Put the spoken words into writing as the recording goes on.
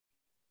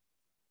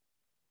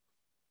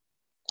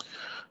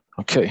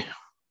Okay.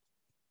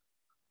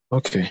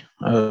 I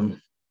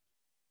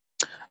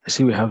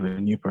see we have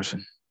a new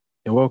person.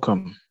 You're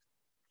welcome,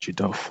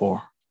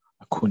 Jidafor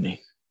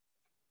Akune.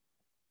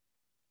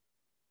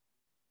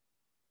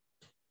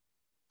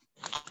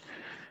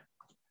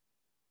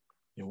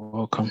 You're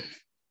welcome.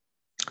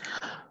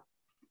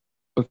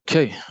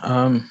 Okay.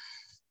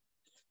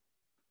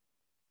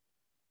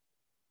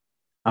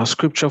 Our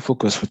scripture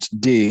focus for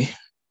today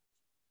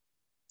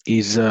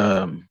is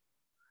 2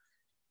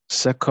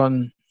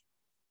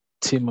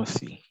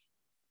 Timothy.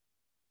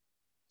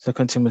 2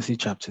 Timothy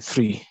chapter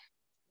 3,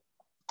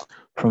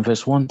 from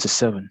verse 1 to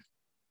 7.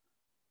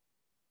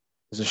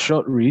 It's a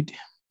short read,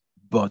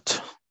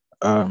 but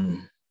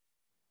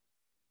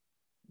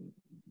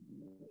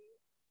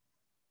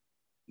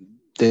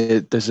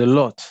there's a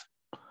lot,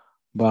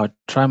 but I'll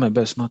try my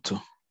best not to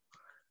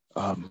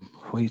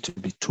for it to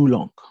be too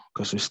long,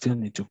 because we still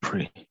need to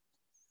pray.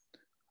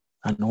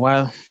 And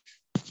while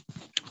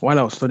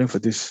I was studying for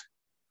this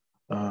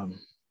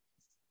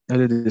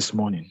early this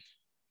morning,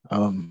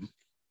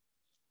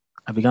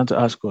 I began to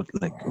ask God,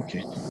 like,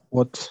 okay,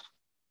 what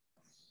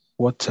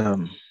are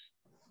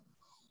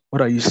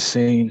you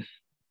saying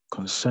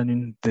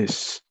concerning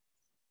this?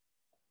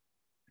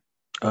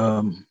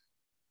 Because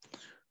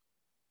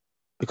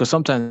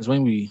sometimes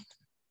when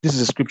this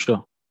is a scripture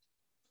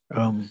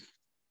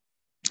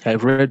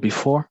I've read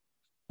before,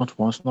 not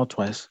once, not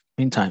twice,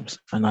 many times,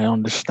 and I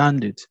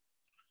understand it.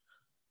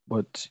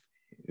 But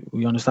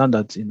we understand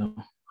that,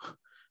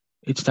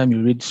 each time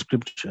you read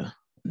scripture,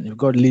 if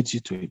God leads you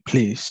to a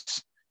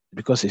place,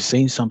 because He's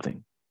saying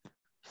something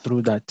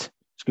through that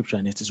scripture,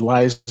 and it is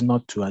wise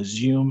not to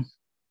assume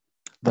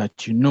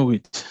that you know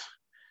it.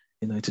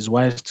 It is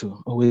wise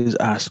to always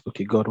ask,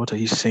 okay, God, what are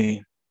you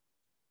saying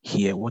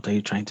here? What are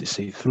you trying to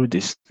say through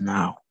this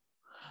now?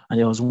 And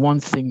there was one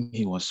thing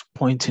He was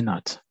pointing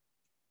at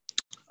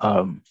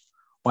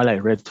while I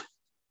read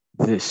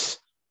this,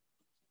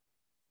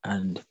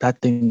 and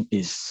that thing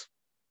is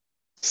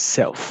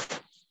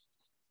self.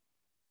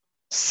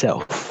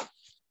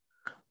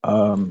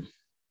 But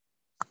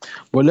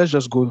let's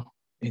just go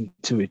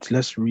into it.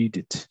 Let's read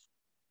it.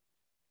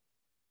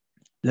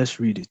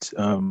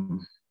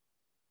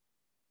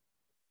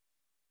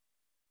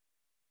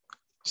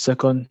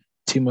 2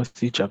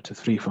 Timothy chapter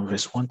 3 from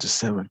verse 1 to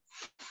 7.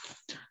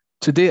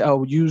 Today I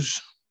will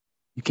use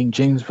the King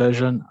James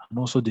Version and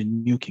also the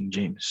New King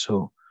James.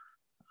 So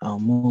I'll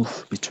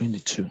move between the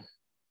two.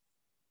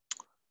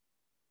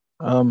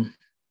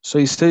 So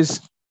it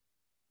says,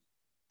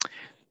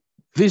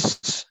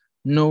 "This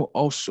know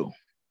also,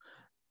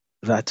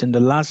 that in the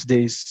last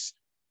days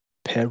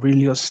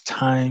perilous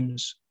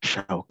times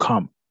shall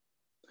come.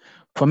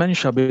 For many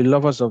shall be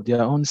lovers of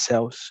their own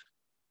selves,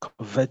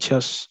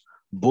 covetous,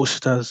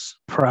 boasters,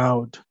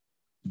 proud,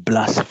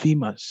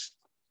 blasphemers,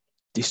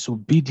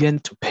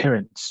 disobedient to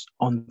parents,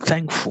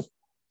 unthankful,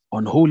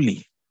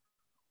 unholy,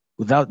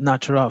 without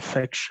natural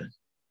affection,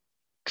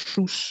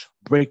 truce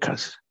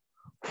breakers,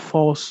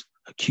 false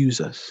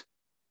accusers,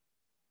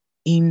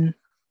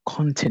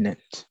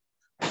 incontinent,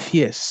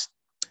 fierce,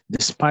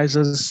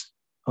 despisers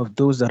of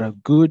those that are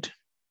good,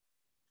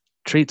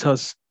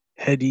 traitors,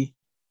 heady,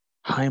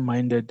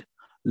 high-minded,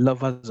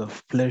 lovers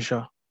of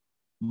pleasure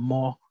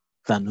more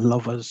than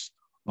lovers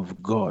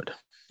of God."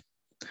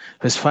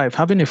 Verse 5,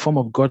 "Having a form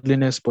of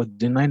godliness, but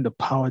denying the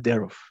power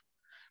thereof.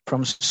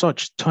 From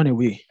such turn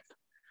away.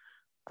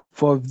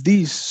 For of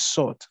these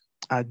sort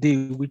are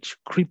they which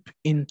creep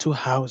into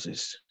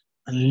houses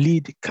and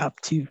lead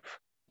captive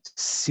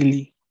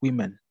silly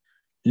women,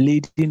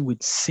 laden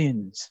with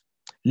sins,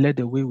 led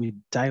away with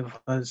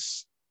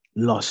divers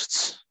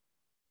lusts."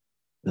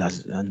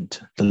 And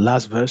the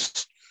last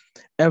verse,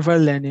 "Ever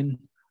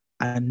learning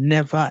and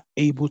never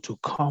able to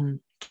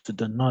come to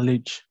the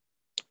knowledge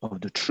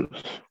of the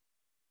truth."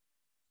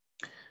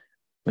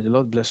 May the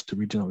Lord bless the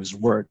reading of His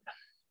word.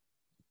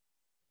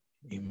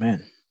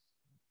 Amen.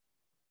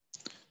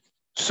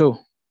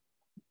 So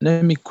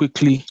let me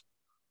quickly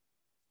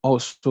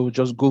also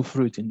just go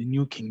through it in the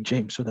New King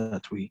James so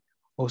that we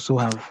also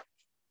have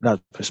that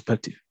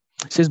perspective.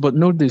 It says, "But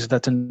know this,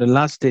 that in the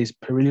last days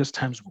perilous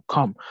times will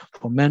come,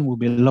 for men will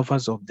be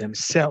lovers of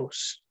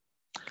themselves,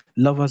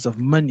 lovers of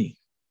money."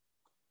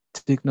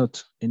 Take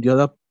note, in the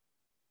other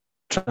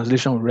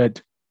translation we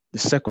read, the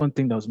second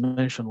thing that was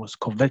mentioned was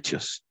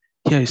covetous.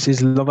 Here it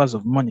says lovers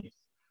of money.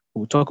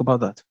 We'll talk about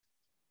that.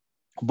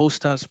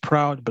 "Boasters,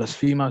 proud,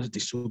 blasphemers,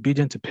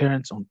 disobedient to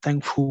parents,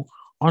 unthankful,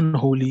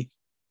 unholy,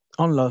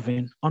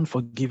 unloving,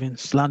 unforgiving,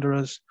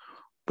 slanderers,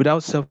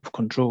 without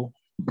self-control,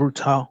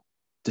 brutal,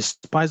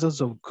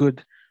 despisers of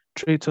good,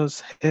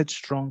 traitors,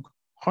 headstrong,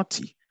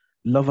 haughty,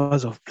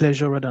 lovers of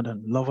pleasure rather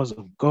than lovers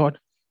of God,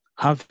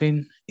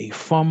 having a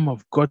form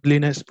of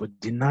godliness but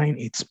denying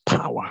its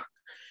power.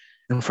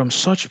 And from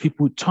such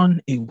people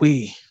turn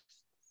away.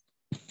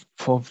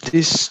 For of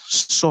this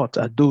sort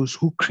are those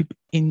who creep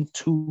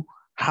into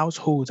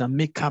households and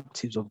make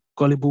captives of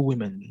gullible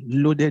women,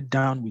 loaded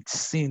down with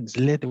sins,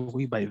 led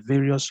away by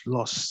various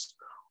lusts,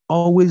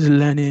 always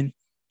learning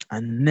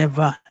and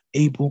never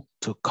able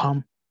to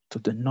come to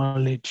the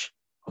knowledge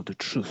of of the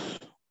truth.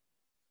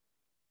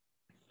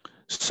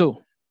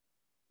 So,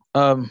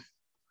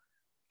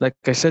 like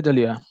I said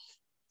earlier,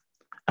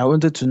 I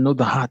wanted to know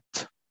the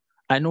heart.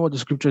 I know what the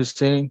scripture is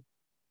saying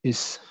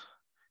is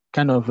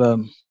kind of,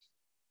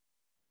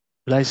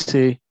 let's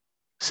say,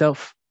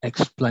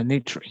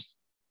 self-explanatory.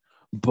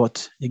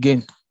 But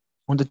again,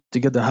 wanted to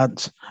get the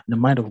heart and the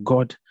mind of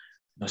God,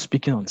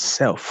 speaking on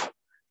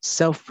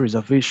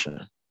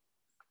self-preservation.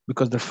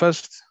 Because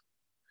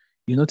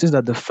you notice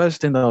that the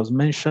first thing that was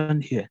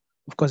mentioned here,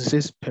 of course, it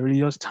says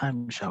perilous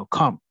times shall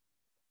come,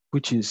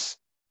 which is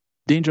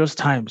dangerous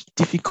times,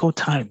 difficult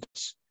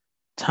times,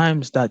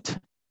 times that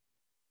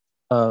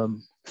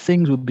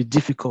things will be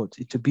difficult.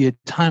 It will be a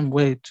time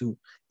where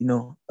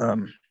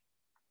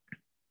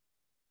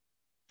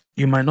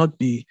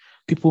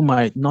people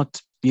might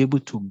not be able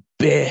to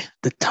bear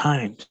the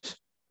times,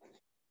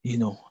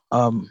 and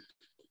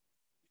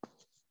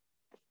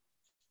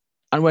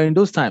we're in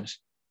those times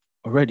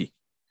already.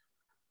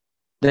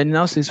 Then it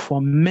now says,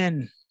 for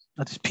men,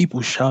 that is,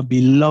 people shall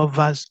be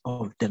lovers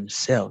of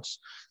themselves.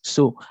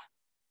 So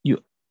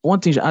one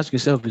thing you ask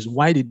yourself is,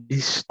 why did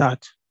this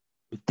start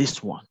with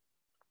this one?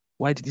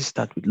 Why did this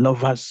start with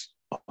lovers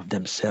of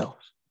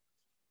themselves?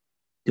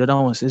 The other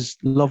one says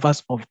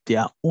lovers of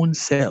their own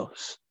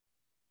selves.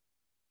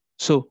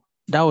 So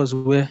that was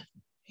where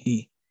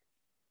he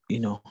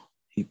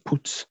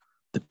put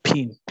the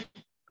pin.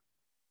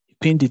 He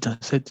pinned it and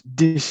said,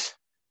 this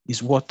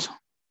is what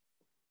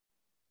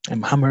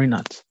I'm hammering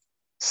at,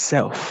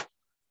 self.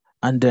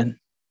 And then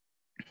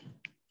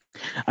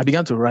I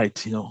began to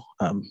write,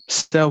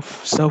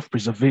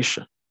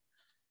 self-preservation.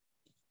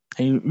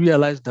 And you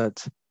realize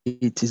that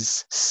it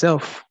is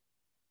self,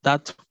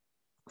 that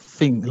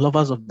thing,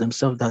 lovers of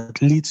themselves,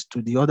 that leads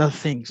to the other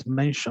things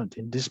mentioned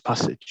in this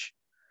passage.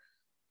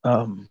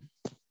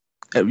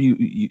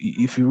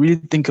 If you really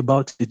think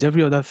about it,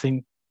 every other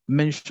thing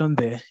mentioned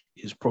there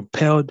is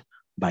propelled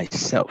by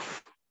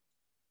self.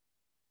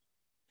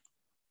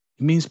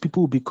 It means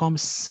people will become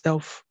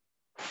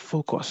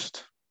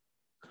self-focused.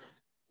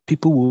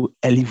 People will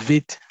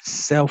elevate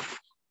self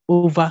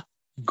over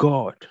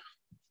God.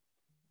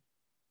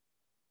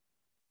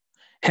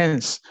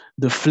 Hence,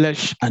 the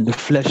flesh and the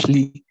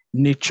fleshly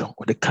nature,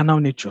 or the carnal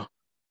nature,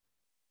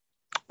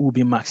 will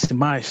be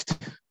maximized.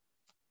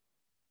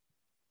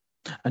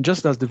 And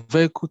just as the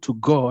vehicle to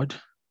God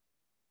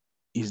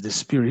is the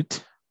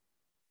spirit,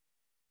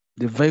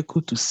 the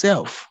vehicle to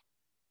self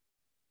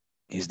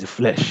is the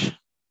flesh.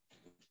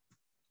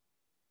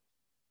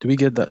 Do we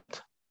get that?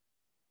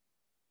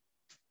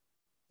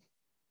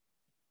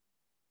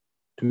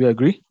 Do we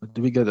agree? Or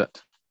do we get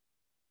that?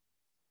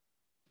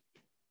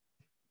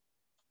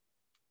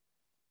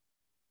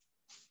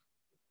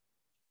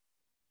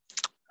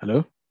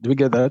 Hello? Do we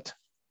get that?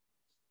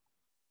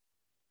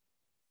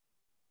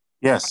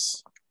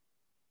 Yes.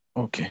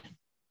 Okay.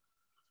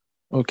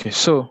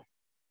 So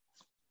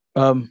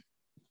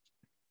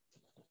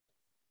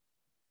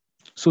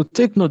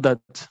take note that,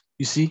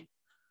 you see,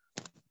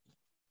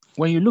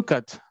 when you look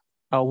at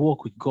our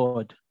walk with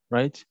God,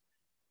 right?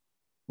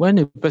 When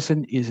a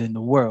person is in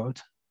the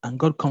world and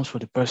God comes for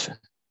the person,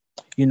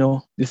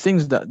 the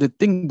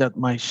thing that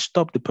might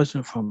stop the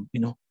person from,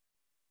 the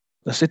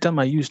Satan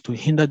might use to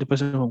hinder the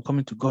person from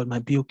coming to God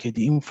might be,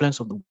 the influence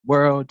of the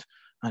world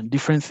and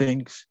different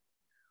things.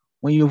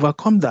 When you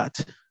overcome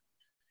that,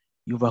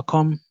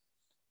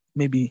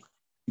 maybe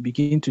you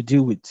begin to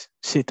deal with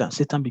Satan.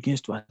 Satan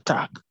begins to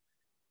attack.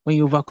 When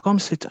you overcome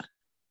Satan,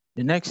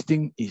 the next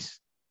thing is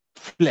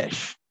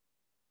flesh,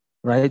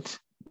 right?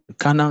 The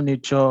carnal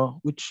nature,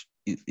 which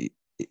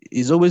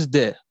is always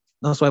there.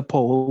 That's why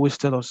Paul always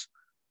tells us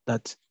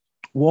that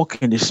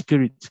walk in the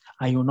spirit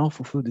and you will not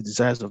fulfill the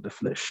desires of the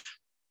flesh.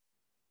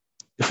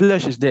 The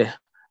flesh is there,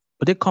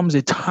 but there comes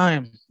a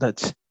time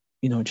that,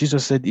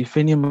 Jesus said, if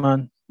any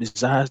man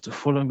desires to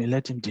follow me,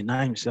 let him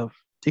deny himself,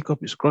 take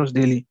up his cross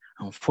daily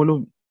and follow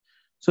me.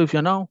 So if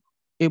you're now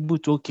able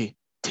to,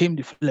 tame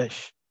the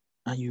flesh,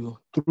 and you,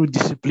 through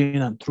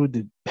discipline and through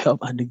the help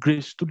and the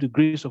grace, through the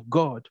grace of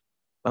God,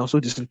 also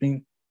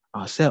disciplining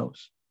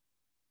ourselves.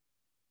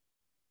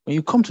 When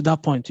you come to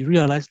that point, you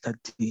realize that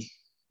the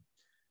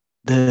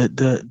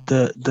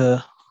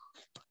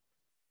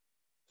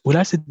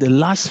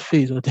last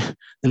phase, or the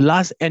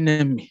last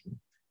enemy,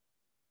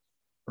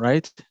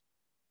 right,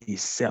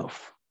 is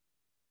self.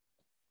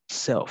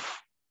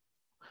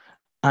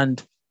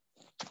 And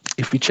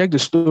if you check the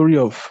story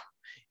if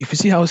you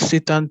see how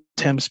Satan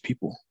tempts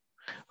people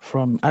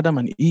from Adam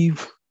and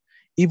Eve,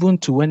 even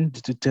to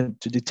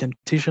the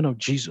temptation of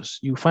Jesus,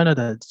 you find out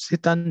that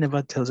Satan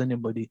never tells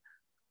anybody,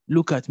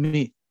 look at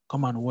me,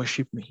 come and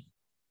worship me.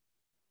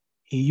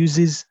 He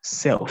uses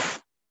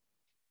self.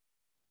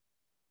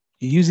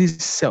 He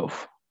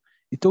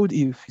told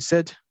Eve, he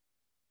said,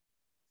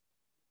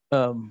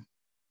 when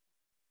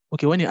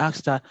he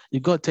asked her,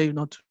 did God tell you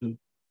not to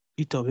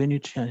eat of any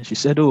tree? And she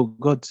said,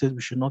 God said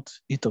we should not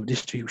eat of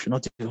this tree. We should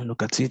not even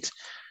look at it.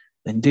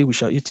 And the day we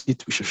shall eat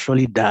it, we shall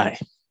surely die.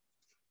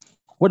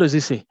 What does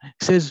it say? It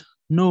says,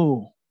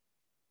 no,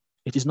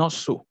 it is not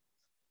so.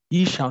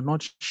 Ye shall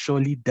not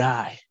surely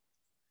die.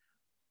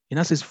 And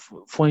that says,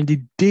 for in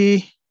the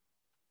day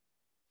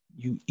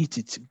you eat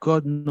it,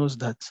 God knows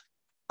that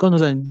in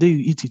the day you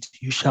eat it,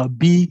 you shall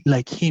be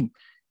like him.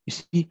 You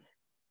see,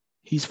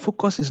 his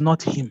focus is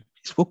not him.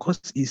 His focus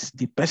is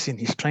the person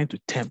he's trying to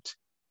tempt,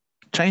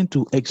 trying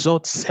to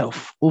exalt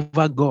self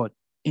over God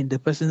in the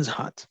person's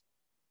heart.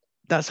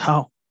 That's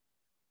how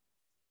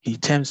he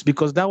tempts,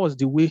 because that was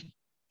the way.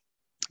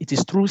 It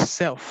is through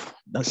self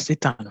that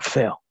Satan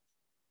fell.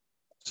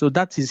 So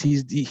that is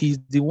he's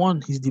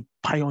the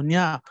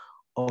pioneer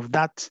of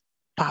that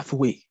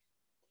pathway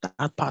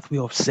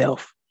of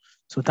self.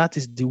 So that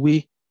is the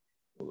way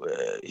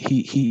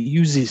he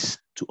uses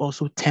to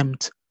also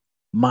tempt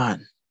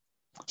man.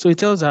 So he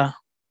tells her,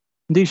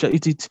 they shall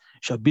eat it,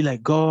 shall be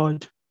like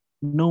God,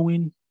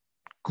 knowing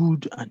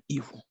good and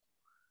evil.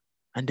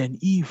 And then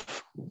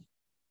Eve,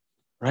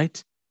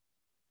 right?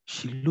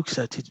 She looks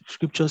at it.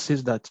 Scripture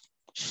says that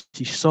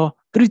she saw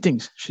three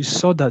things. She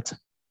saw that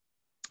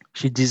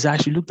she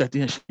looked at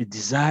it and she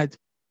desired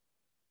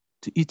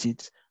to eat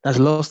it. That's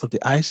lust of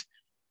the eyes.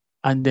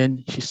 And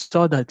then she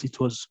saw that it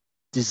was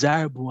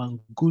desirable and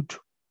good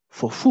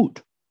for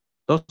food,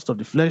 lust of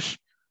the flesh.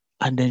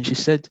 And then she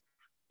said,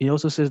 it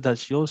also says that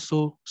she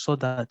also saw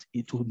that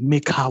it would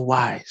make her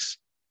wise.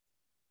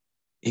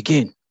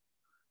 Again,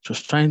 she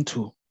was trying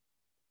to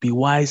be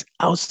wise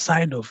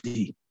outside of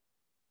the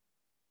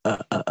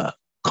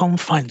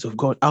confines of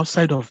God,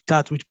 outside of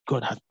that which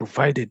God had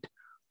provided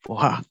for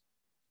her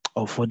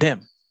or for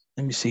them.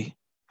 Let me see,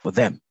 for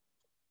them.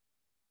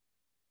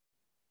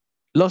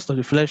 Lust of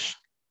the flesh,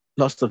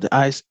 lust of the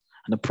eyes,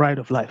 and the pride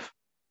of life.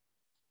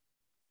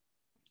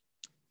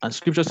 And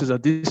scripture says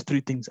that these three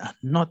things are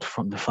not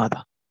from the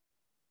Father.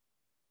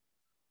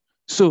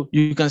 So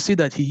you can see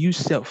that he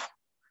used self.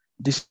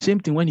 The same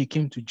thing when he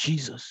came to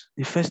Jesus.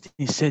 The first thing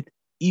he said,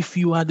 if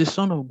you are the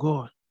Son of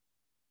God,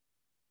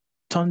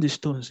 turn the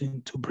stones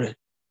into bread.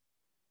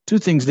 Two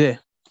things there.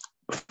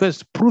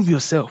 First, prove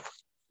yourself.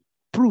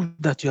 Prove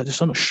that you are the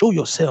Son of, show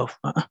yourself.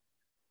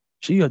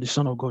 Show you are the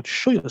Son of God.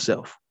 Show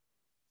yourself.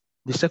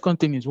 The second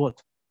thing is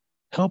what?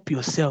 Help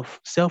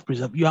yourself.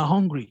 Self-preserve. You are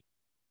hungry.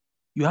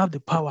 You have the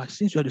power.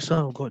 Since you are the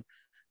Son of God,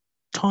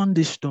 turn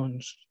these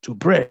stones to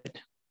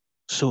bread.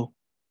 So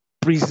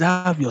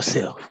preserve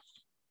yourself.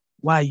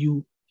 Why are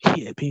you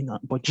here being on?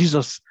 But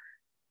Jesus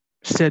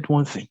said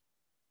one thing.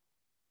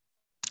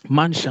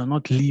 Man shall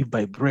not live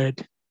by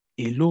bread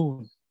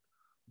alone,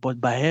 but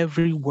by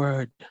every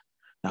word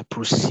that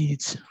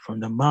proceeds from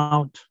the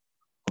mouth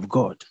of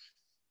God.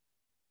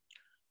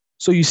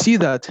 So you see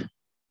that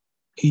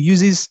he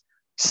uses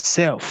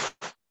self.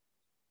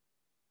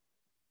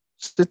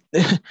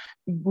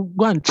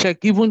 Go and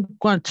check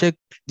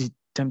the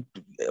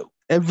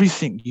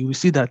everything. You will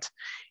see that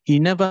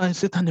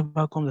Satan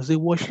never comes and say,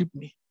 worship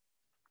me.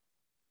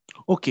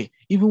 Okay,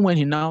 even when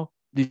he now,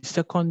 the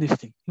second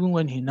thing, even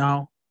when he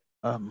now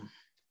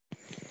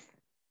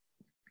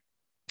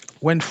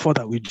went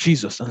further with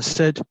Jesus and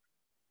said,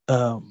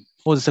 what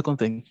was the second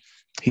thing?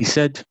 He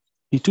said,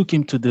 he took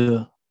him to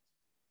the,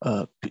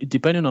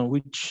 depending on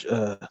which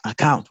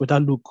account, whether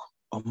Luke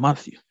or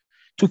Matthew,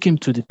 took him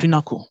to the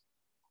pinnacle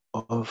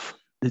of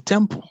the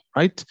temple,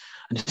 right?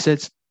 And he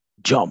said,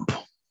 jump.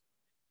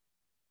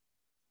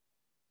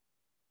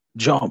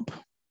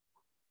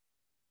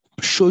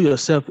 Show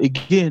yourself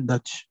again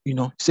that,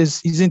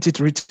 says, isn't it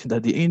written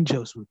that the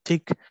angels will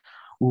take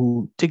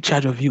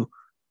charge of you?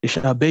 They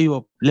shall bear you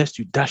up, lest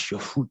you dash your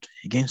foot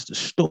against the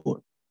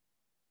stone.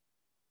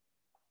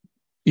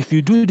 If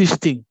you do this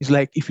thing, it's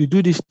like if you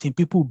do this thing,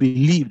 people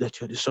believe that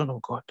you're the Son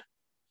of God.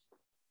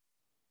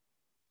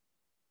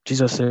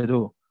 Jesus said,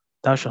 oh,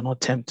 thou shalt not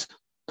tempt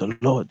the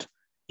Lord,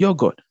 your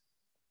God.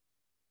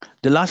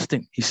 The last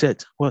thing he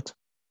said, what?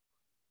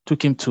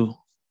 Took him to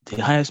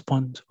the highest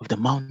point of the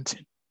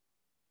mountain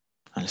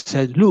and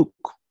said, look,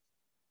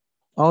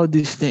 all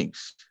these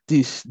things,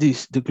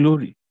 the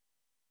glory,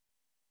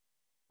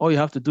 all you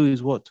have to do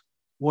is what?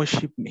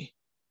 Worship me.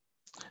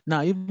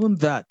 Now, even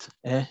that,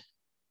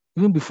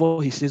 even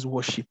before he says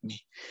worship me,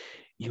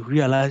 you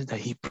realize that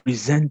he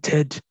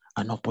presented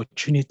an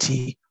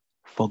opportunity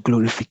for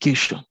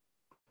glorification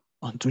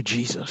unto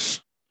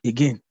Jesus.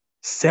 Again,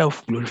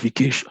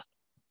 self-glorification,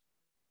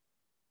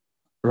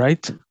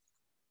 right?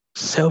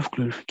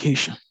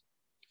 Self-glorification.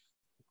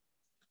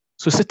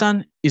 So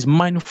Satan is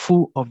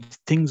mindful of the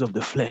things of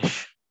the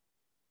flesh.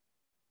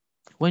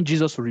 When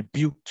Jesus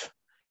rebuked,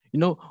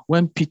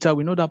 when Peter,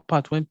 we know that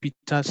part when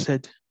Peter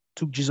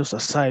took Jesus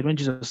aside, when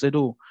Jesus said,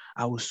 oh,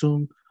 I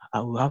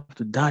will have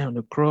to die on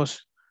the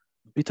cross.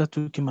 Peter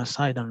took him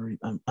aside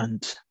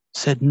and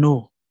said,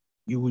 no,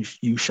 you will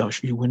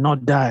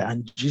not die.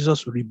 And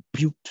Jesus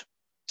rebuked,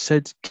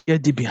 said,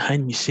 get thee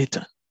behind me,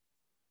 Satan.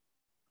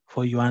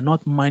 For you are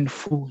not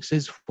mindful, it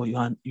says, for you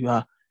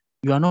are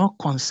not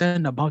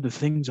concerned about the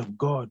things of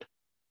God,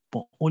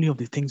 but only of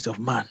the things of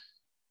man.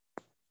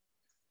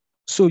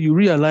 So you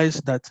realize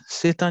that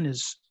Satan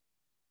is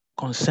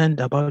concerned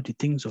about the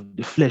things of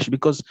the flesh,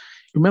 because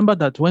remember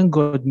that when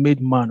God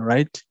made man,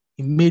 right,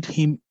 he made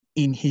him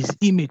in his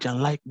image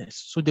and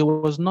likeness. So there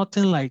was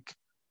nothing like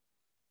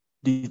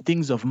the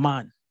things of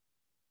man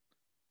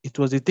It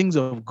was the things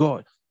of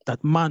God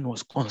that man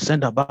was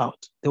concerned about.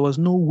 There was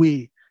no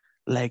way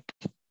like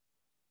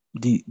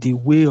the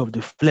way of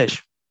the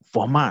flesh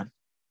for man.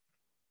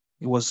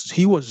 He was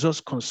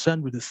just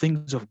concerned with the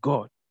things of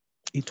God.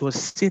 It was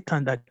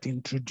Satan that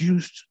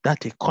introduced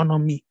that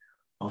economy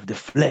of the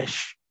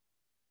flesh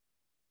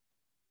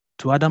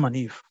to Adam and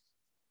Eve.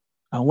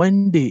 And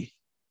when they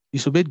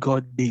disobeyed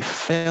God, they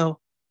fell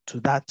to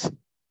that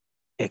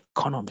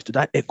economy, to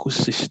that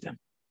ecosystem.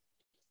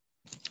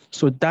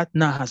 So that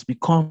now has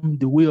become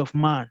the way of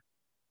man.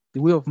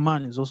 The way of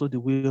man is also the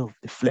way of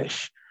the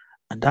flesh.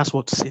 And that's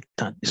what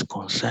Satan is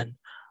concerned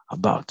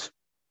about.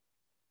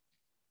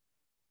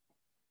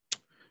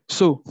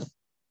 So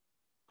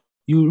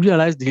you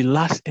realize the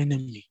last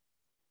enemy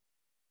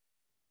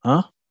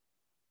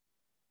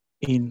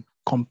in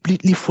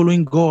completely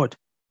following God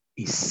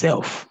is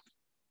self.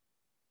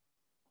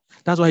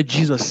 That's why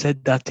Jesus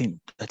said that thing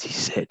that he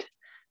said,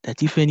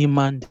 that if any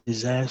man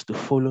desires to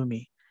follow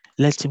me,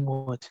 let him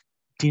what?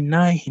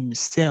 Deny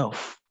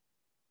himself.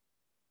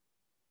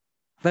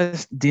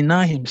 First,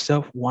 deny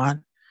himself.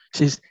 One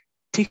says,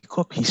 take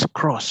up his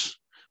cross,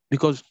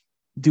 because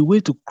the way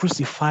to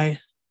crucify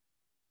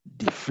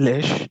the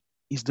flesh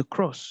is the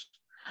cross.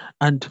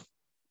 And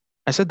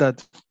I said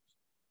that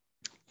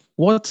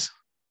what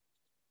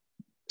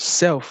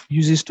self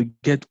uses to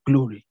get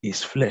glory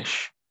is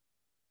flesh,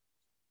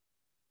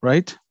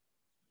 right?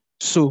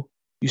 So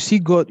you see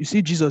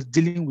Jesus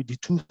dealing with the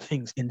two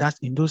things in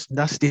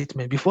that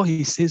statement. Before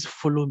he says,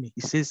 follow me,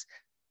 he says,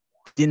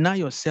 deny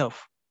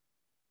yourself.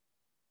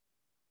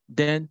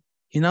 Then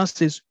he now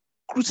says,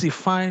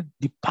 crucify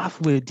the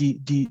pathway,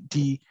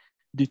 the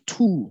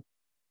tool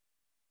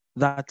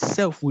that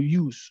self will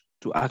use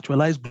to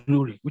actualize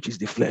glory, which is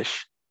the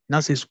flesh. He now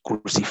says,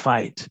 crucify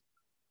it.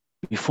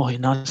 Before he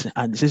now says,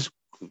 and he says,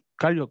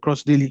 carry your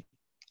cross daily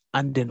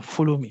and then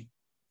follow me.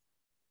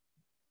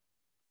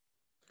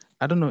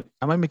 I don't know,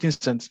 am I making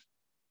sense?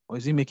 Or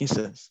is it making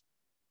sense,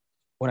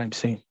 what I'm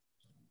saying?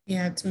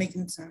 Yeah, it's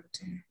making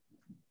sense.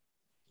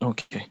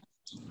 Okay.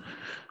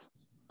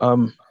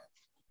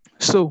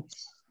 So,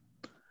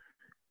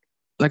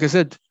 like I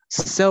said,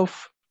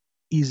 self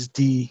is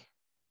the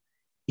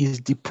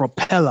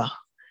propeller,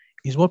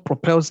 is what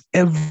propels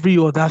every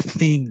other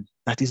thing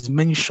that is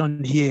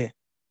mentioned here.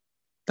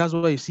 That's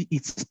why you see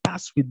it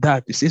starts with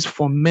that. It says,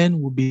 for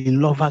men will be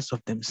lovers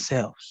of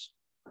themselves.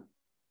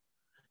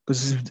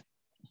 Because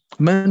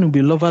men will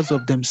be lovers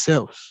of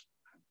themselves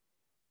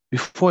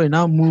before it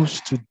now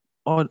moves to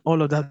all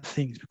other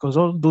things, because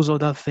all those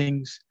other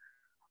things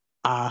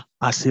are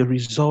as a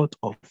result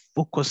of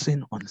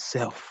focusing on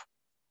self.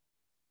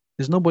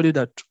 There's nobody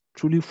that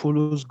truly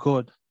follows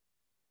God.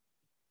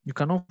 You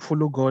cannot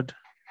follow God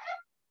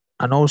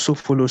and also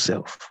follow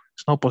self.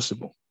 It's not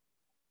possible.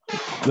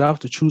 You have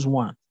to choose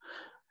one.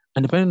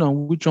 And depending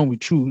on which one we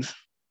choose,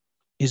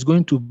 is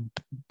going to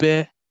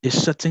bear a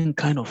certain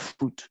kind of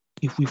fruit.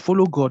 If we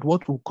follow God,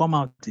 what will come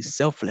out is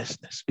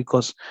selflessness,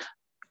 because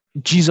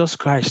Jesus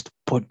Christ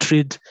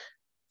portrayed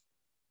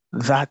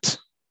that.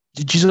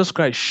 Jesus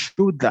Christ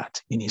showed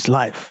that in his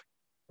life,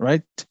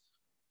 right?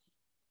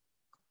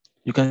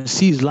 You can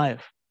see his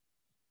life,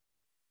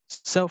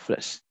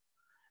 selfless.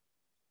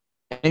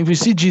 And if you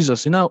see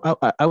Jesus, I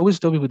always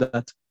tell people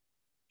that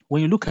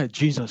when you look at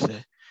Jesus,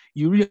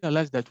 you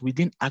realize that we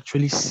didn't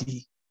actually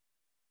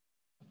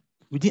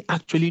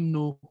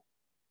know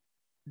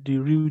the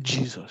real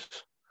Jesus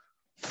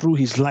through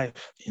his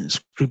life in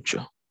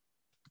scripture.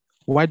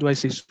 Why do I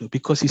say so?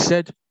 Because he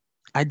said,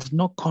 I did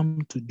not come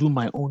to do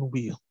my own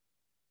will,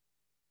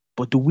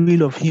 but the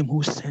will of him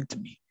who sent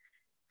me.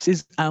 He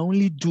says, I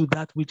only do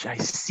that which I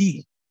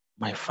see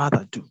my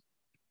Father do.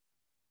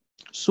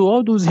 So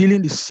all those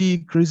healing the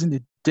sick, raising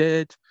the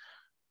dead,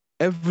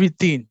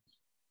 everything,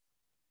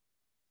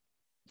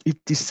 it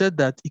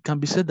can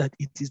be said that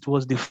it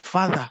was the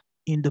Father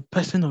in the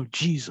person of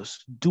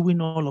Jesus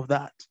doing all of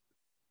that.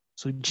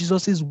 So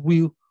Jesus's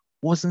will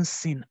wasn't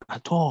seen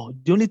at all.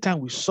 The only time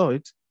we saw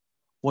it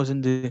was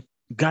in the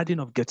Garden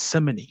of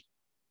Gethsemane,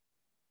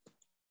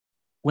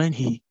 when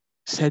he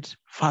said,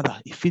 Father,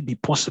 if it be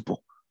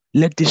possible,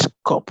 let this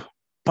cup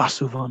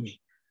pass over me.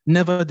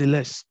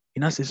 Nevertheless,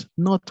 he now says,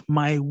 not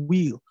my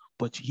will,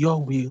 but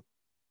your will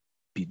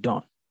be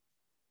done.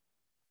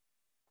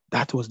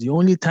 That was the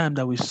only time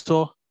that we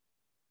saw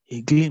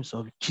a glimpse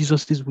of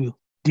Jesus' will.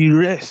 The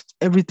rest,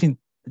 everything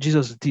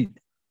Jesus did,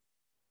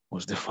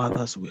 was the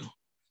Father's will.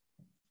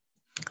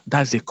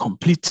 That's a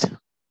complete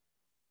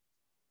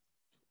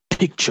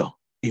picture,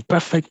 a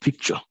perfect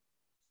picture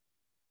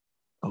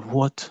of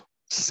what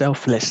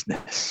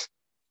selflessness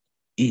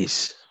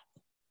is.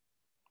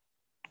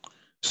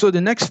 So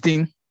the next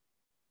thing,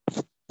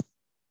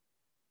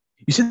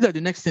 you see that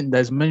the next thing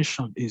that's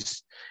mentioned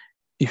is,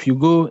 if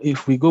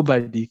we go by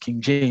the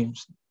King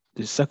James,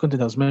 the second thing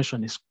that's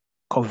mentioned is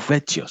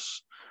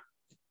covetous.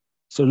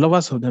 So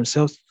lovers of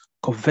themselves,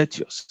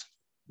 covetous.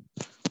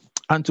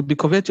 And to be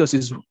covetous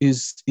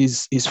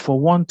is for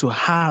one to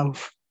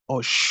have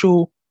or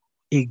show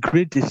a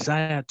great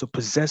desire to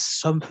possess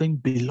something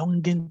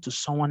belonging to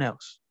someone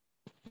else.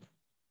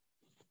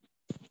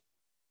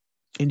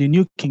 in the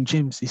New King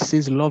James, it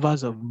says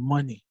lovers of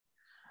money.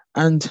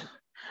 And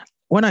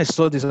when I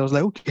saw this, I was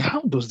like, okay,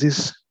 how does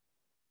this?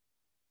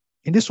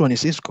 In this one, it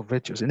says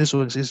covetous. In this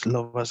one, it says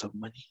lovers of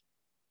money.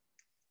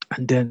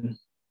 And then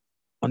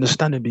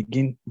understanding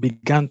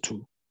began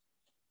to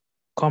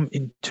come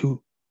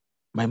into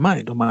my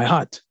mind or my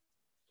heart.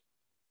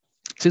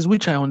 It says,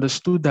 which I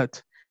understood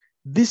that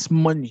this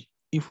money,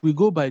 if we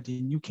go by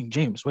the New King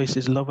James, where it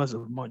says lovers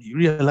of money, you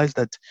realize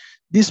that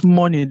this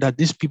money that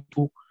these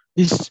people,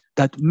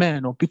 that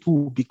men or people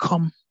will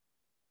become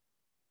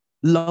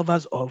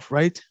lovers of,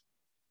 right?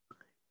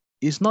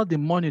 It's not the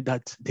money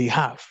that they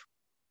have.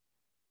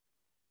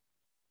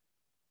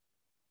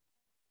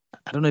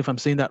 I don't know if I'm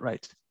saying that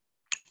right.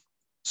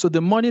 So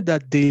the money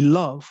that they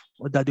love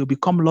or that they'll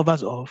become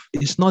lovers of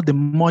is not the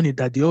money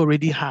that they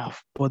already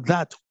have, but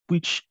that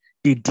which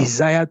they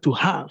desire to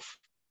have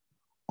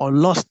or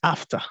lust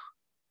after.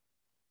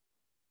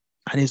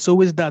 And it's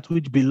always that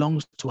which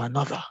belongs to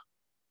another.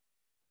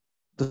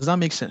 Does that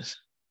make sense?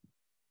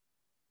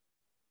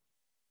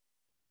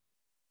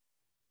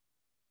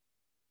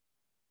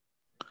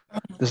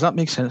 Does that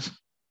make sense?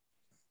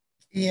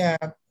 Yeah.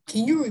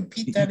 Can you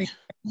repeat that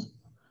again?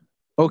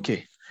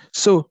 Okay.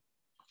 So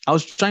I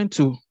was trying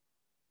to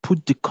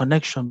put the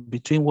connection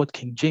between what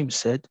King James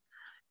said.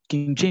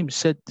 King James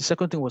said the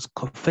second thing was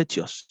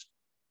covetous,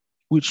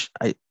 which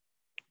I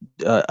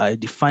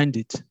defined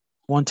it,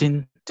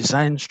 strongly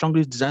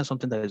design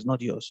something that is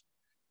not yours.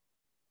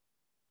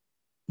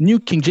 New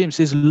King James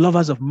says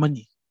lovers of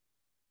money.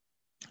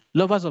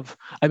 I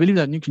believe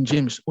that New King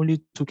James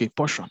only took a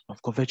portion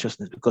of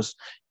covetousness because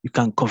you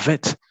can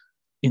covet,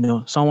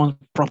 someone's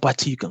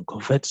property, you can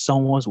covet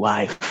someone's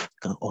wife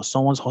or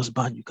someone's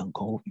husband, you can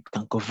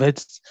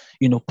covet,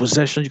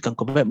 possession, you can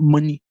covet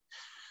money.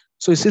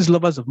 So it says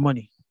lovers of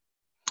money.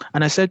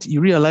 And I said,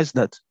 you realize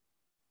that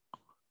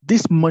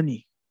this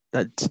money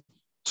that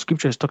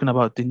scripture is talking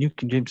about, the New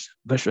King James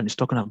version is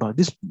talking about,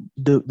 this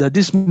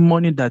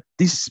money that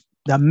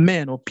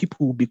men or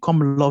people will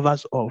become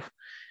lovers of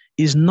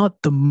is not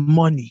the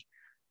money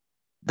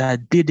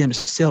that they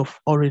themselves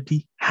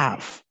already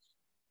have,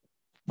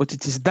 but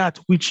it is that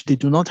which they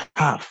do not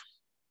have.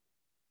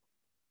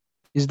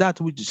 Is that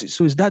which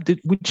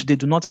they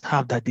do not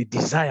have that they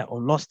desire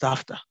or lust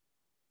after.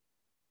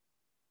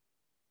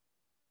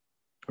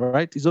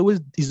 Right? It's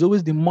always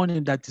the money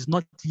that is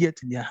not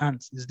yet in their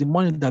hands. It's the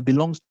money that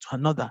belongs to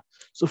another.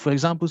 So, for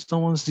example,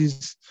 someone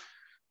sees,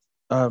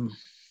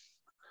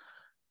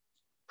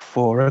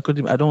 for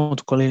record, I don't want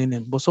to call any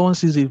name, but someone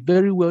sees a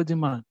very wealthy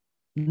man,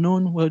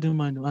 known wealthy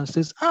man, and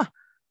says,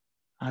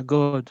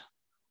 God,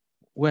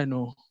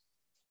 when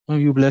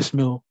you bless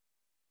me, you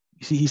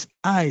see his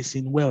eyes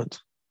in wealth.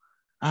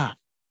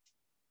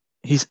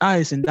 His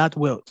eyes in that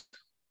wealth.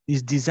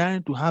 He's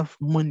designed to have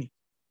money.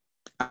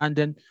 And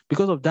then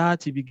because of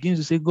that, he begins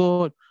to say,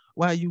 God,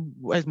 why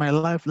is my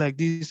life like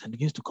this? And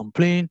begins to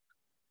complain.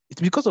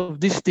 It's because of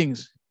these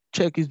things.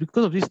 It's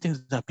because of these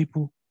things that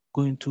people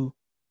go into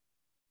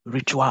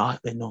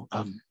ritualism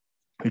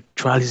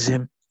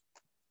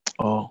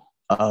or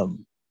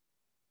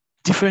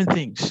different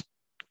things,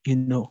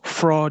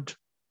 fraud,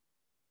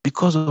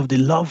 because of the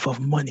love of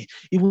money.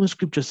 Even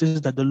scripture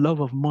says that the love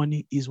of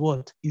money is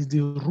what? Is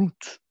the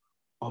root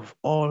of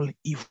all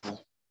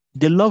evil.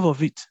 The love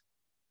of it.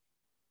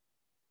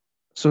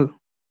 So,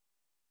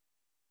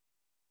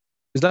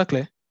 is that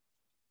clear?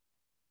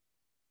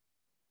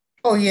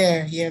 Oh,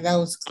 yeah, that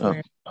was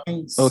clear.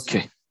 Thanks.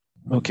 Okay,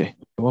 you're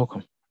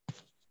welcome.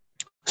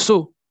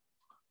 So,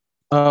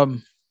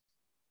 that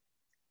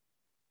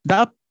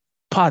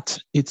part,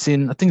 I think it's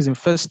in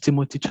 1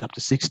 Timothy chapter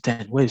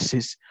 6:10, where it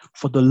says,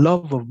 for the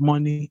love of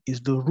money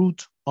is the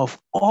root of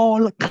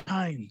all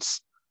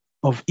kinds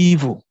of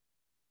evil,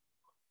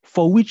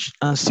 for which,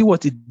 and see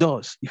what it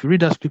does. If you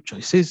read that scripture,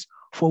 it says,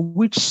 for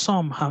which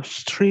some have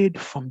strayed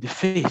from the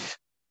faith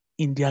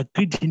in their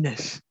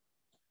greediness.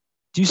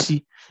 Do you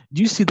see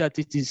that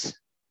it's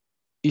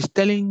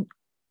telling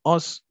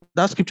us,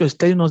 that scripture is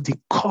telling us the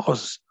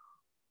cause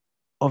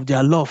of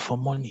their love for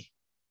money.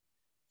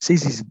 It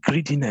says it's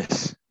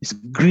greediness, it's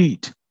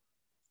greed.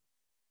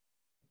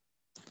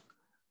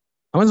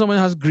 And when someone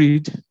has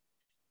greed,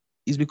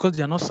 it's because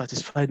they are not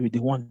satisfied with the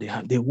one they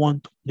have. They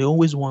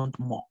always want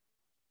more.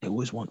 They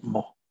always want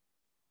more.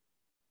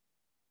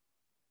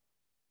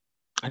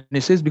 And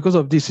it says, because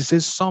of this, it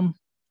says, some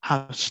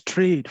have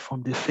strayed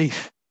from the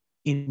faith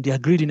in their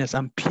greediness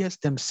and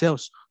pierced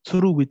themselves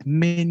through with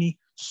many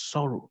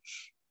sorrows.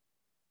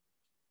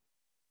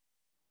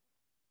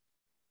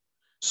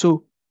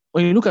 So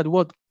when you look at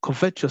what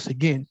covetous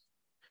again,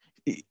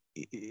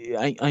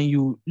 and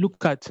you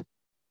look at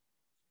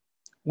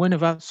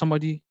whenever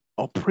somebody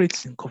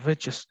operates in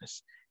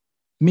covetousness,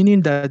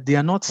 meaning that they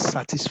are not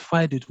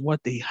satisfied with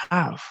what they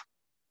have,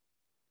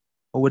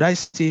 or would I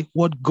say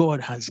what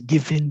God has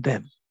given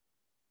them,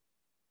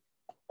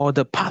 or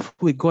the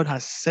pathway God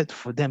has set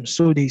for them,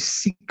 so they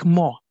seek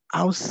more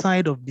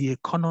outside of the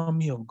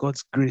economy of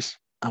God's grace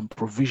and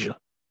provision.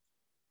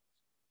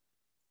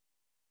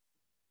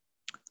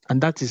 And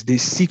that is, they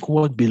seek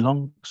what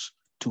belongs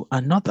to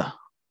another.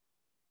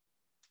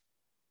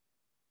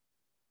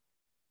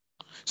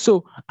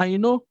 So, and you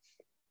know,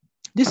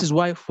 this is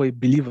why for a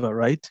believer,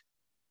 right?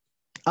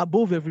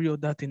 Above every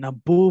other thing,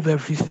 above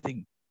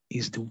everything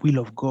is the will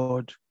of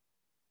God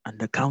and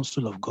the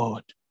counsel of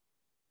God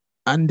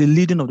and the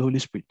leading of the Holy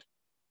Spirit,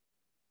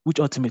 which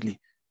ultimately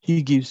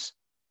he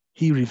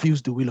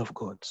reveals the will of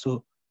God.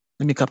 So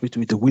let me cap it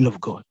with the will of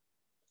God.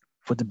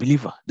 For the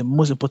believer, the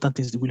most important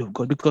thing is the will of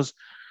God, because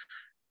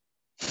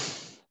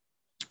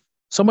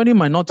somebody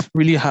might not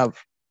really have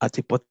at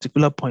a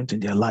particular point in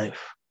their life.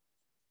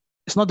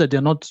 It's not that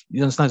they're not,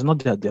 you understand, it's not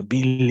that they're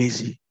being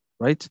lazy,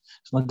 right?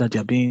 It's not that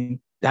they're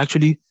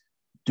actually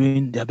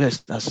doing their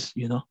best, as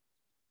you know.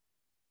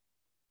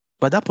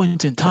 But at that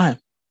point in time,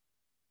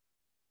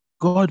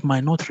 God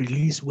might not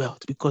release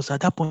wealth, because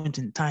at that point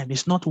in time,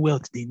 it's not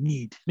wealth they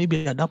need.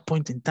 Maybe at that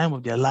point in time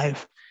of their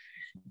life,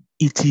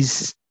 it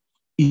is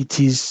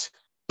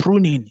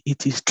pruning,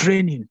 it is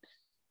training,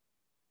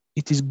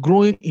 it is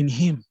growing in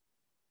him.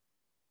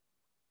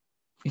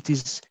 It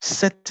is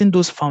setting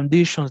those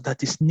foundations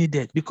that is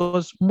needed,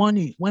 because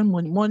money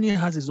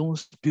has its own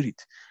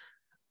spirit.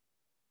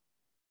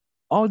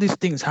 All these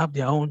things have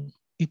their own.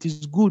 It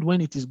is good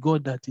when it is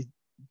God that it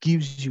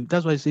gives you.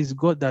 That's why it says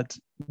God that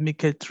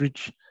maketh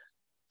rich.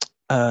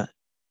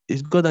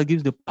 It's God that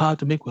gives the power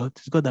to make wealth.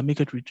 It's God that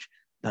maketh rich,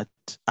 that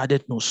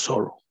addeth no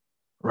sorrow,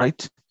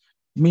 right?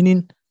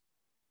 Meaning,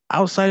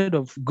 outside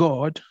of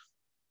God,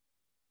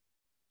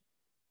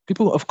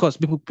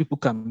 people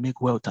can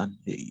make wealth, and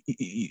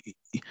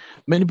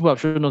many people have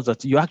shown us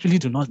that you actually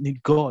do not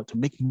need God to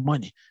make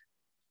money.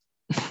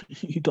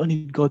 You don't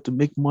need God to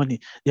make money.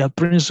 There are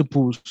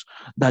principles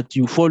that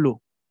you follow,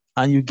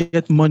 and you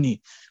get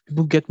money.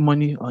 People get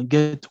money or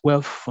get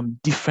wealth from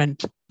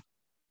different,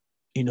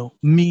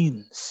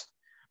 means.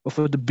 But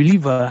for the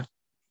believer,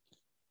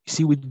 you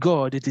see, with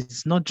God, it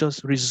is not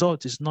just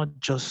result. It's not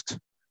just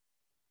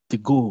the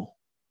goal.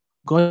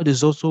 God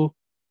is also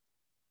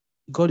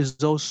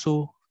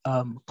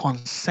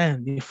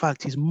concerned. In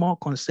fact, he's more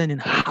concerned in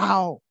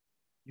how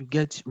you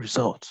get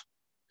result.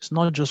 It's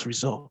not just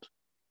result.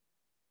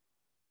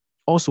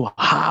 Also,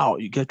 how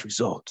you get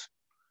result.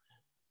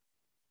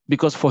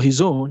 Because for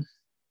his own,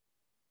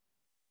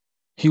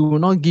 he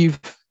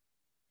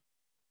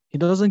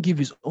doesn't give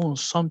his own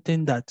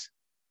something that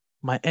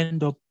might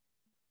end up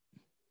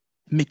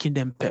making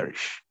them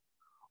perish,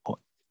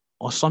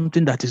 or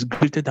something that is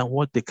greater than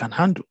what they can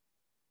handle.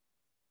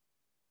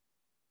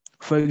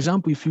 For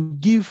example, if you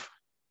give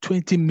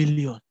 20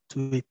 million to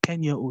a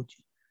 10-year-old,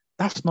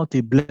 that's not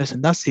a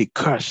blessing, that's a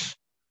curse.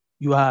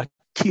 You are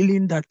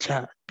killing that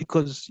child,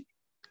 because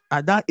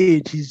at that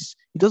age,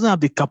 he doesn't have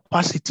the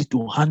capacity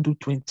to handle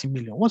 20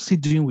 million. What's he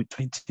doing with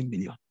 20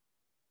 million?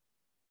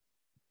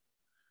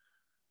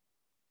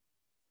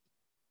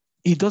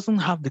 He doesn't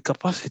have the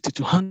capacity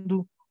to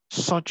handle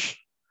such.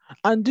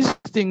 And these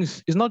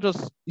things is not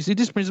just, you see,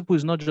 this principle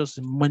is not just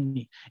in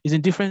money. It's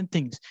in different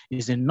things.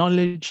 It's in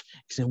knowledge,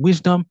 it's in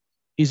wisdom,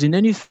 it's in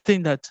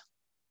anything that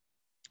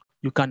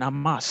you can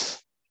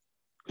amass.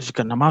 Because you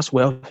can amass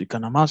wealth, you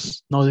can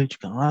amass knowledge, you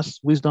can amass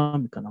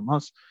wisdom, you can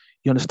amass,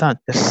 you understand,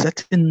 a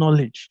certain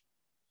knowledge.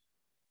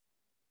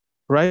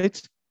 Right?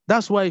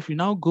 That's why if you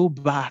now go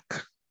back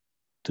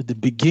to the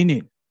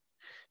beginning,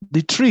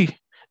 the tree,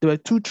 there were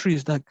two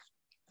trees that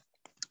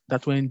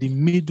were in the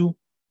middle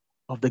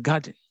of the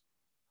garden.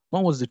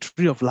 One was the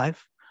tree of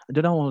life, and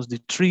the other one was the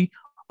tree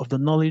of the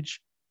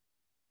knowledge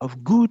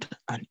of good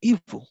and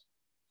evil.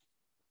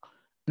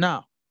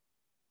 Now,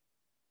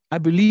 I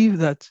believe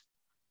that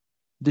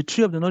the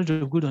tree of the knowledge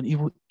of good and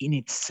evil in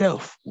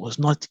itself was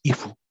not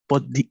evil,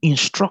 but the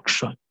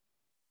instruction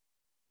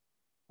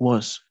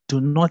was, do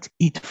not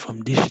eat from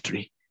this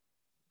tree.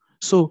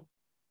 So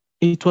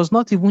it was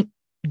not even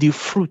the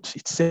fruit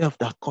itself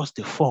that caused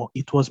the fall.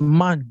 It was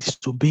man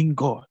disobeying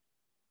God.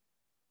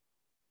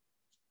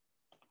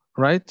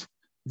 Right?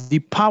 The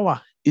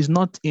power is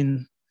not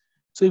in.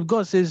 So if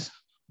God says,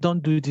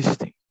 don't do this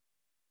thing,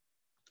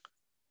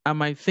 I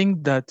might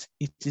think that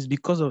it is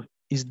because of,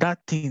 is that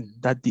thing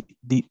that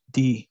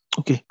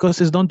okay, God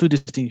says, don't do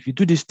this thing. If you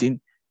do this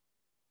thing,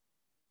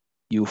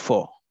 you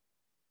fall.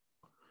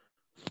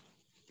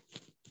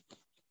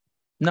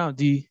 Now,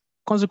 the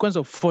consequence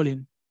of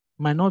falling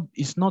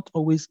is not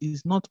always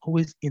in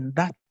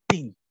that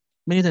thing.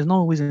 Many times, not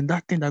always in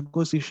that thing that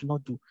God says you should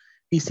not do.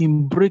 It's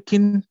in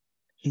breaking,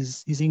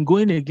 is in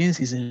going against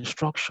his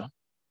instruction.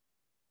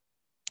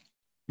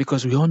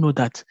 Because we all know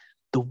that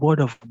the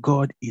word of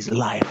God is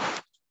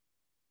life.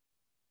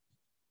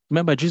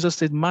 Remember, Jesus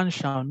said, man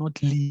shall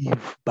not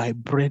live by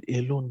bread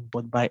alone,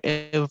 but by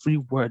every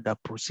word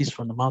that proceeds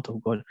from the mouth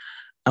of God.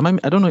 I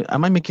don't know,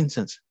 am I making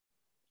sense?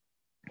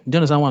 Do you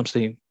understand what I'm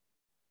saying?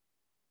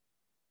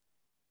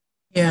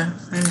 Yeah,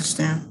 I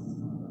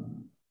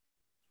understand.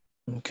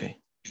 Okay.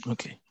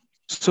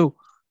 So,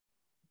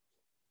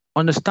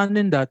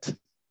 understanding that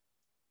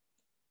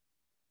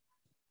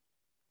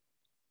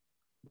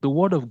the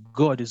word of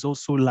God is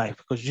also life,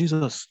 because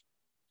Jesus,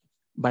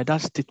 by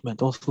that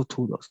statement, also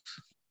told us,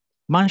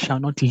 man shall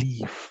not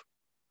live.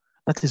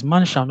 That is,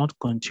 man shall not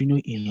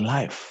continue in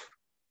life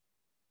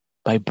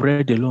by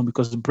bread alone,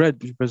 because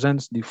bread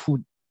represents the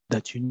food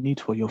that you need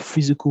for your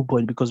physical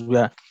body, because we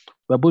are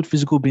both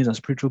physical beings and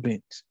spiritual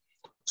beings.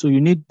 So you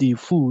need the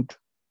food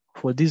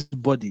for this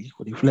body,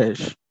 for the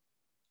flesh.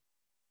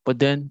 But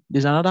then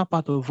there's another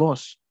part of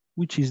us,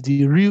 which is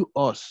the real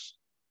us,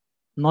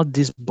 not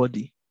this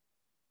body.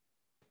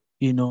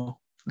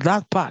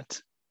 That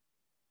part,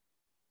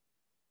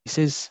 he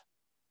says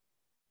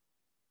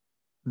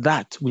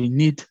that we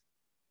need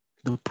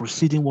the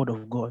proceeding word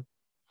of God,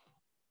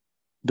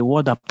 the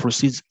word that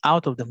proceeds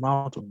out of the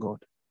mouth of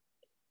God.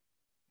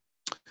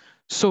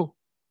 So,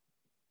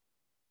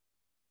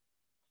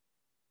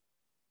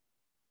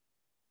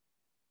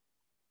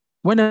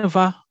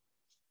 whenever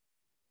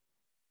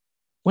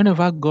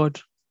God,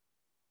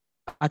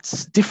 at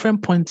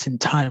different points in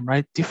time,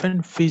 right,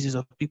 different phases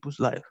of people's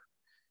life,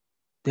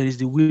 there is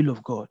the will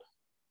of God.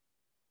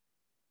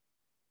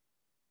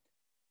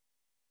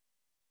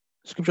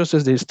 Scripture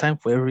says there is time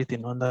for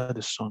everything under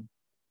the sun.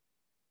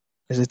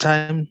 There's a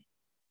time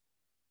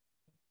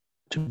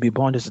to be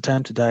born, there's a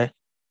time to die,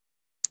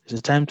 there's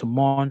a time to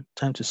mourn,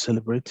 time to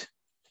celebrate.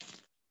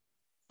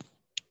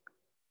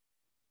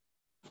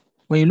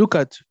 When you look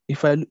at,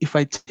 if I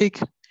take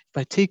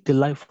the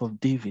life of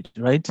David,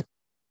 right?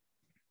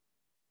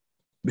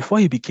 Before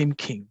he became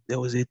king, there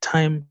was a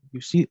time,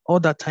 you see, all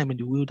that time in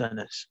the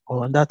wilderness,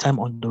 or that time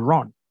on the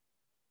run,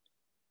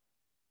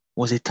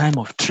 was a time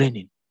of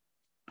training.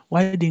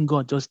 Why didn't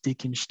God just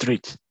take him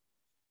straight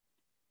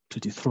to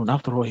the throne?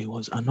 After all, he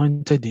was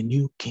anointed the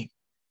new king.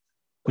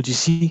 But you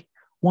see,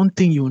 one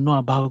thing you know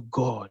about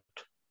God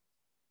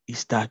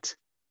is that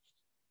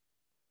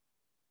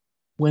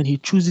when he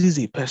chooses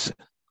a person,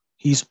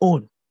 his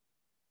own,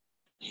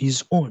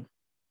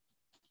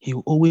 he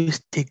will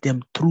always take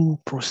them through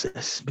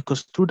process,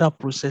 because through that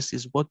process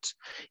is what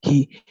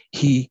he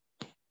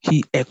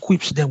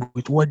equips them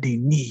with what they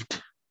need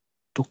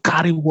to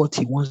carry what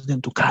he wants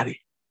them to carry.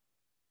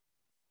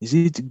 Is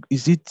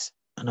it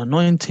an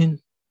anointing?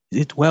 Is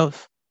it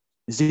wealth?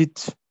 Is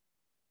it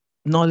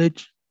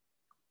knowledge?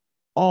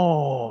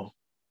 All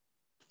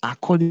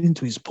according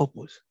to his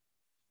purpose.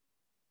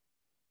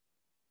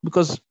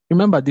 Because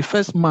remember, the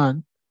first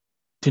man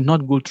did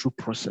not go through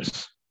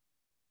process.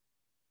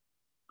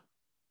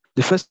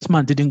 The first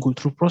man didn't go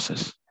through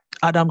process.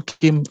 Adam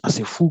came as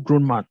a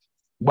full-grown man.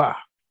 Wow.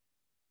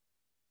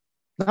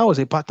 That was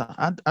a pattern.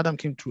 Adam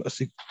came through as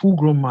a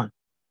full-grown man.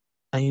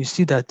 And you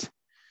see that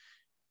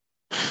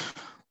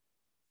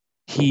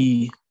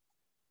I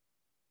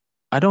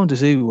don't want to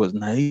say he was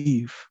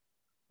naive,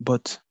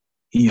 but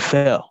he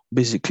fell,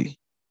 basically.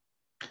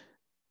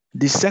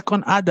 The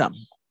second Adam,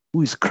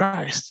 who is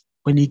Christ,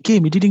 when he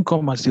came, he didn't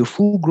come as a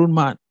full-grown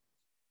man.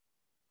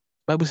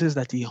 The Bible says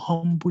that he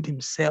humbled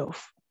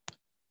himself.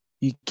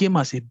 He came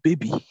as a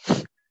baby.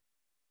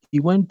 He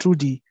went through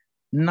the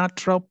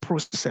natural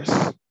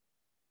process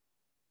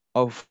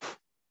of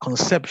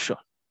conception.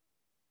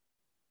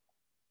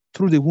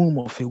 Through the womb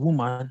of a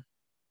woman,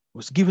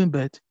 was given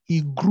birth.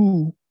 He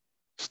grew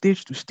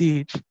stage to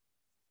stage,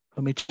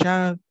 from a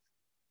child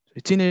to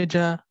a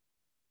teenager,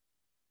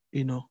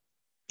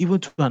 even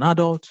to an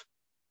adult.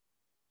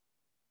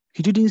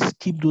 He didn't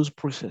skip those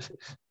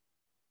processes.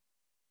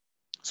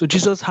 So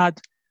Jesus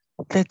had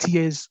 30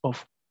 years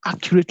of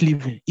accurate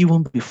living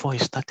even before he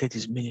started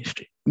his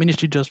ministry.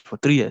 Ministry just for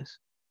 3 years.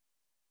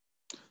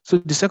 So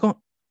the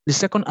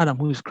second Adam,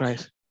 who is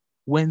Christ,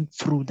 went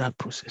through that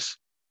process.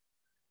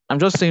 I'm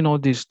just saying all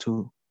this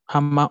to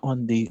hammer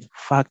on the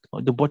fact,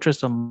 or the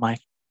buttress of my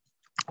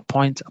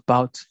point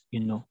about,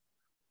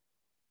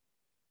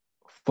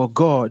 for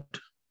God,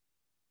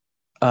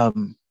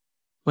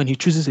 when he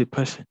chooses a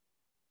person,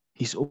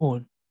 his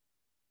own,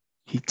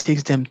 he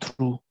takes them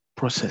through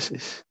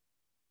processes.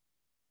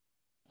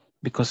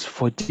 Because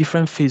for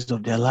different phases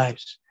of their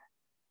lives,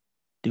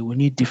 they will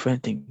need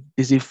different things.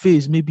 There's a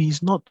phase, maybe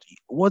it's not,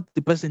 what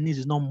the person needs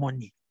is not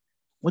money.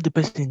 What the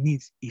person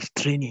needs is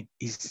training,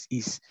 is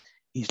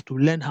to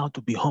learn how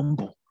to be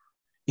humble,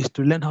 is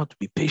to learn how to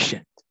be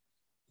patient,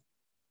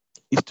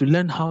 is to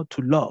learn how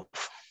to love.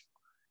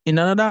 In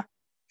another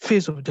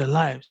phase of their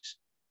lives,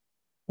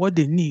 what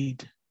they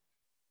need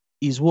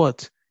is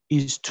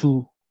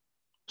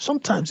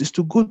sometimes is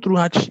to go through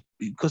hardship,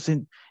 because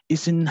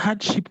it's in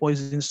hardship, or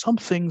it's in some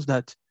things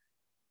that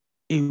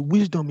a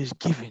wisdom is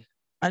given.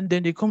 And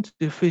then they come to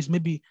the phase,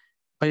 maybe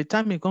by the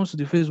time it comes to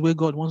the phase where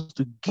God wants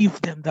to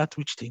give them that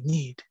which they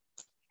need,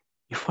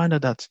 you find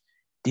out that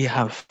he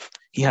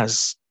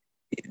has,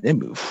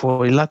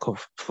 for the lack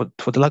of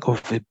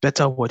a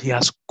better word, he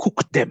has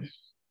cooked them.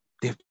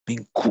 They've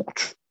been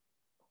cooked.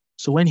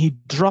 So when he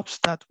drops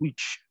that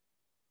which,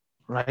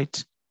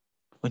 right?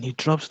 When he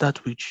drops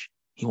that which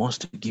he wants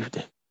to give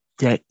them,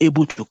 they are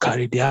able to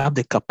carry, they have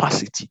the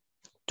capacity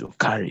to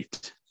carry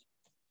it.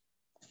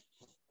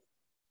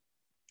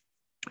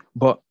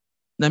 But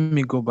let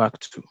me go back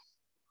to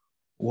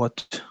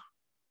what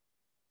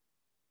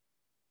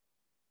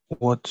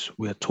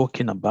we're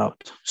talking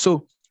about.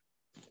 So,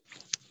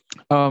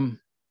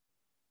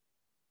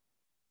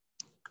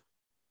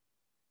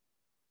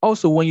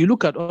 also, when you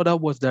look at other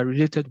words that are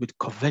related with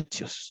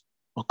covetousness,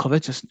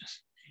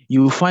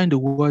 you will find the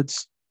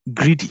words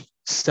greedy.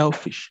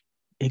 selfish.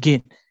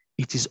 Again,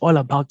 it is all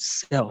about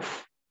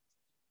self.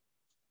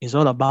 It's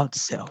all about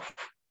self.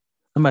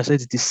 Remember, I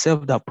said it is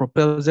self that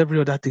propels every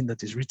other thing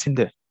that is written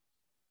there.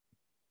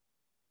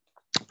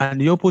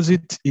 And the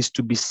opposite is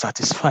to be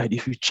satisfied.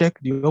 If you check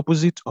the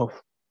opposite of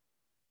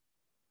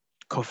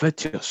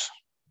covetous,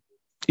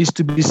 is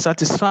to be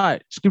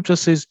satisfied. Scripture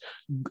says,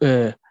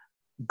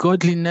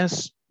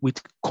 godliness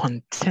with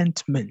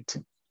contentment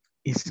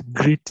is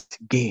great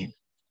gain.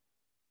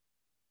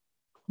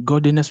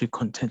 Godliness with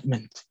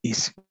contentment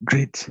is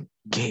great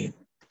gain.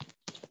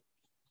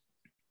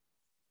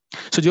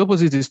 So the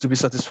opposite is to be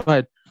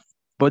satisfied.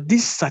 But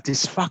this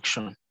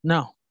satisfaction,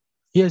 now,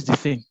 here's the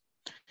thing.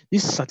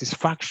 This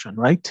satisfaction,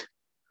 right?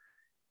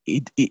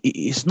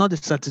 It's not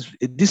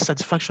this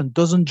satisfaction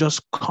doesn't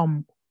just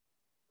come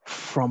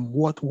from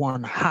what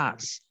one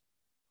has,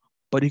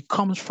 but it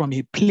comes from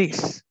a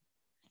place.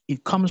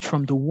 It comes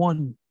from the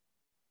one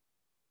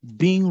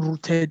being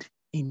rooted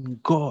in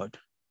God.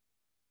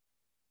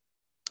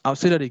 I'll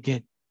say that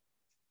again.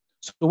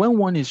 So when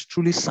one is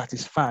truly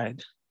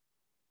satisfied,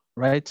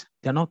 right,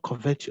 they're not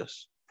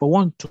covetous. For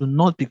one to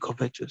not be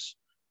covetous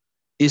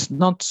is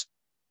not,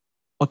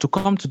 or to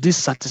come to this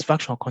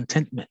satisfaction or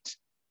contentment,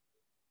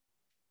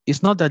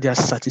 it's not that they are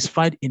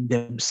satisfied in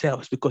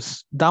themselves,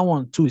 because that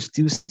one too is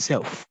still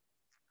self.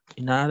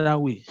 In another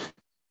way,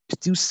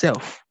 still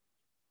self.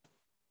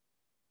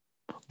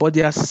 But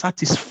they are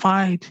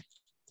satisfied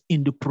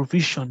in the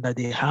provision that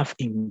they have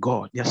in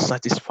God. They are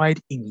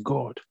satisfied in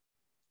God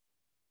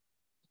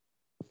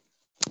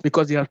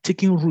because they have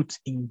taken root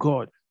in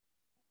God.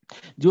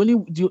 The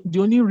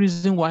only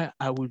reason why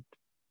I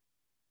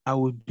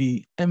would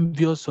be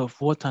envious of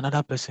what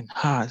another person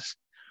has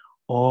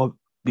or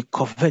be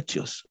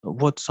covetous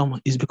of what someone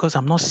is because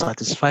I'm not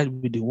satisfied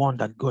with the one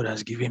that God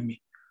has given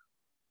me.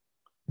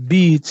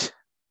 Be it,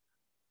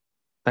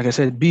 like I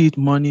said, be it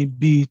money,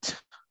 be it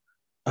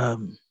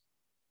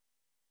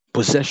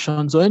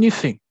possessions or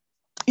anything,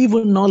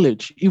 even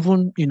knowledge,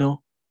 even,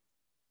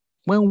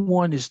 when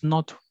one is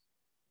not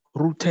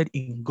rooted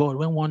in God,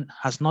 when one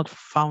has not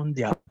found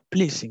their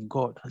place in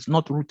God, has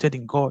not rooted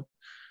in God,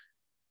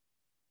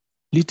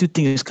 little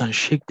things can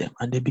shake them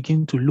and they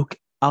begin to look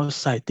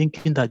outside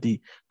thinking that the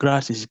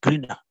grass is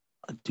greener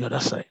at the other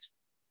side.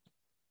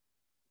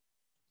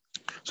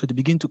 So they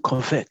begin to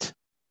covet.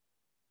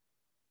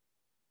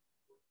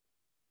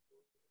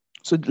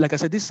 So like I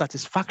said, this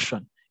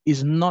satisfaction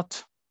is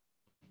not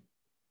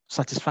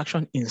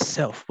satisfaction in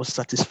self, but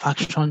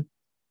satisfaction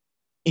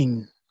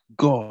in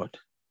God,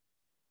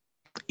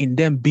 in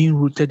them being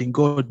rooted in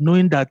God,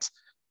 knowing that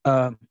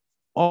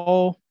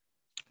all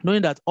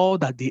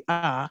that they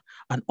are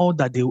and all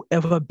that they will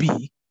ever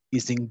be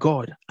is in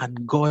God,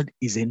 and God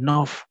is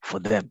enough for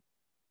them.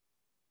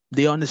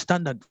 They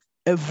understand that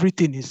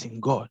everything is in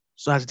God.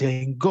 So as they're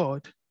in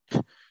God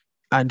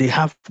and they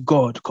have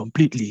God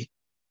completely,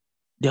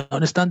 they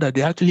understand that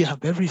they actually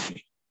have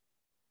everything.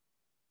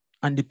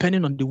 And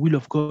depending on the will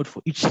of God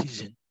for each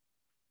season,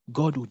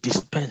 God will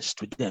dispense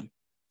to them.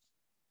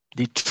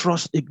 They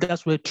trust,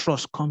 that's where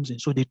trust comes in.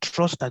 So they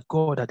trust that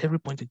God at every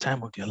point in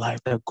time of their life,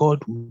 that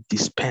God will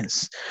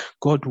dispense.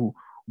 God will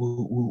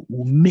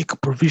make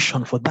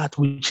provision for that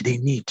which they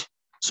need.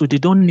 So they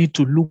don't need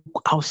to look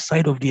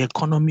outside of the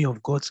economy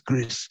of God's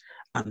grace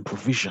and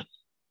provision.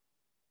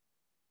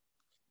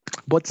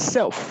 But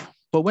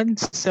when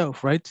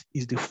self, right,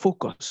 is the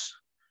focus,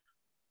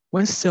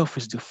 when self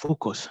is the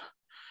focus,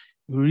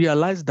 we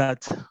realize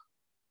that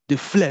the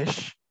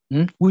flesh,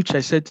 which I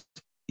said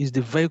is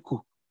the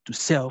vehicle to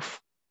self,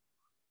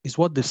 is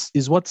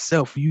what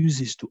self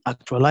uses to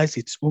actualize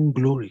its own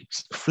glory,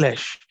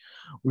 flesh.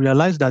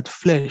 Realize that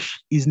flesh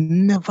is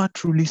never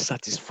truly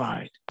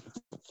satisfied.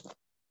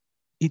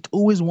 It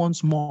always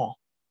wants more.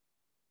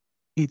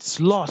 Its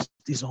lust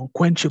is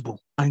unquenchable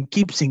and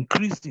keeps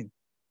increasing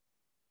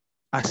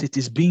as it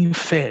is being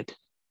fed.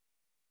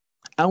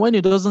 And when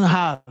it doesn't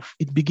have,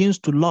 it begins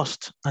to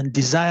lust and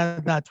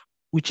desire that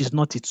which is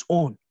not its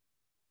own.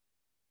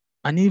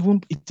 And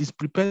even it is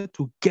prepared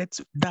to get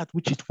that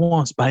which it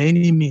wants by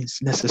any means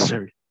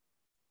necessary,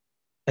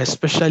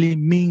 especially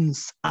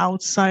means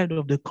outside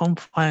of the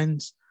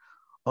confines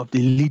of the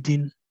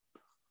leading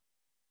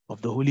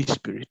of the Holy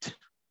Spirit.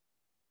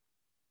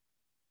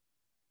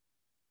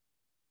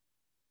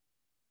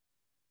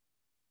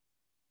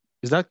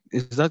 Do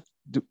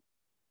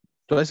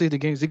I say it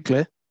again? Is it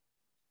clear?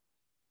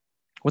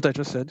 What I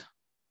just said?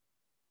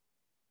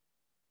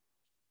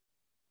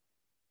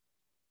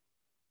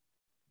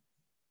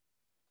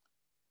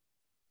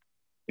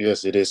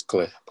 Yes, it is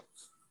clear.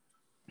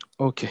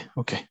 Okay.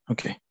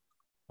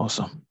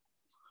 Awesome.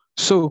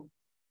 So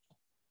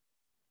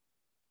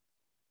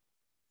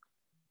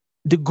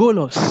the goal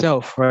of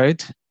self,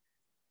 right,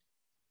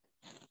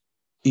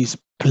 is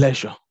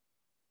pleasure.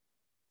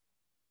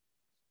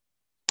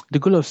 The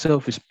goal of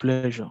self is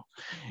pleasure.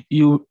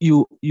 You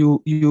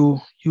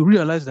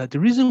realize that the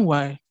reason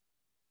why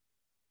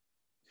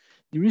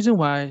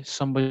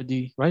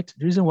somebody, right,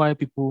 the reason why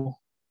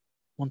people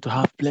want to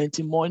have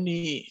plenty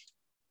money,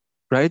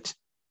 right?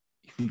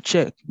 If you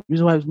check, the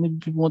reason why maybe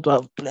people want to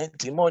have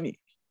plenty money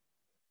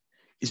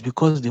is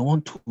because they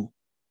want to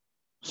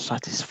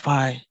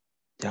satisfy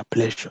their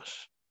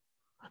pleasures.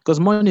 Because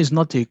money is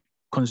not a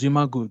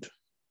consumer good,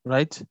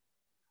 right?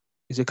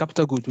 It's a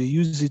capital good. We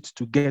use it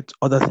to get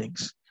other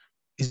things.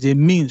 It's a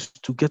means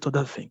to get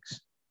other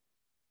things.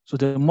 So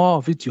the more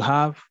of it you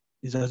have,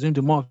 is assumed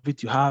the more of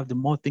it you have, the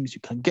more things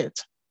you can get.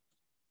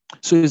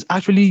 So it's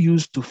actually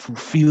used to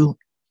fulfill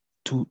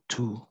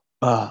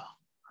a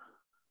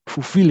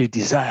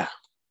desire.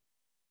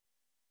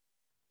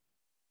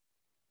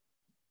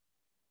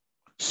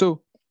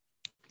 So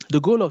the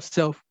goal of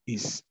self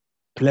is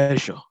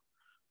pleasure.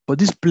 But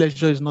this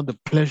pleasure is not the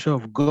pleasure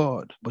of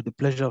God, but the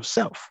pleasure of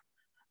self.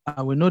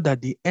 And we know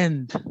that the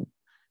end,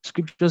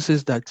 scripture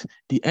says that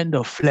the end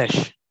of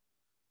flesh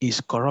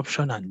is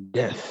corruption and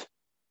death.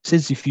 It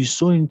says if you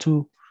sow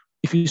into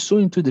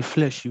the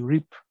flesh, you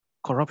reap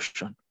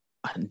corruption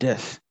and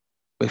death.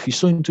 But if you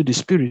sow into the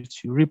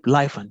spirit, you reap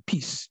life and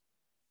peace.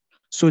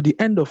 So the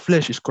end of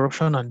flesh is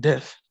corruption and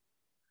death.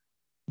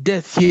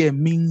 Death here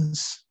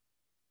means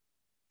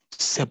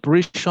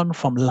separation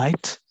from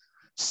light,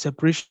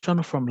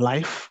 separation from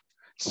life,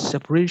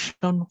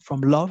 separation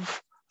from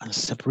love, and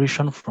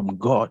separation from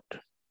God.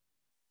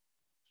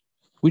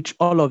 Which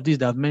all of these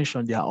that I've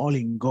mentioned, they are all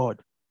in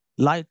God.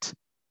 Light,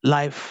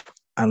 life,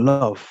 and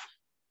love.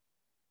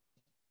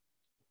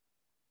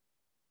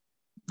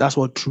 That's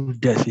what true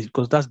death is,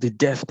 because that's the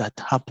death that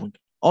happened.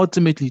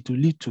 Ultimately, to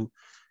lead to,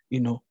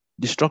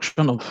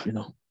 destruction of,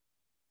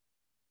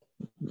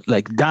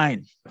 like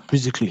dying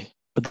physically.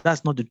 But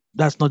that's not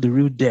the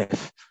real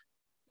death.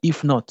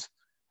 If not,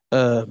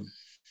 when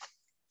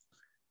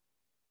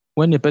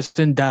a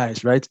person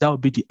dies, right, that will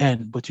be the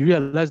end. But you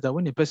realize that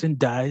when a person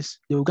dies,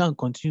 they will go and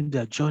continue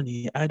their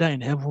journey either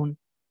in heaven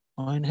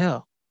or in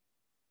hell.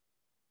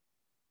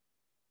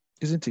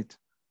 Isn't it?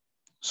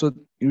 So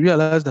you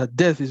realize that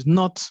death is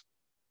not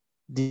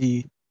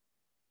the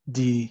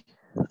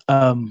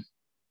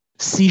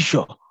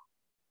seizure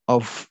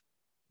of,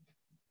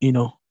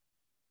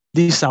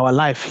 this our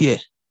life here.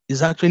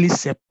 Is actually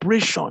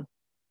separation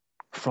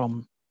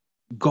from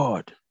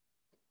God.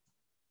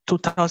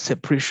 Total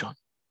separation.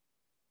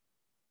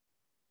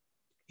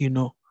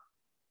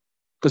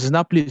 Because in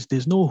that place,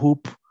 there's no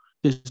hope,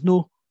 there's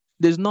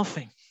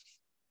nothing.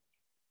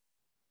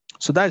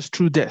 So that is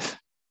true death.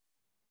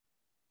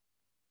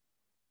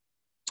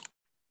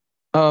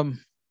 Like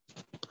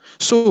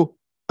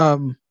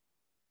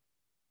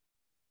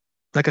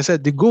I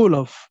said, the goal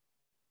of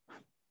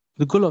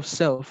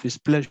self is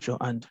pleasure,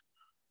 and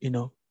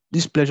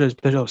this pleasure is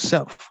pleasure of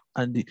self,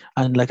 and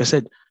like I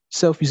said,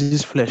 self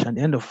is flesh, and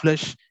the end of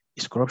flesh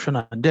is corruption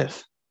and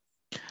death.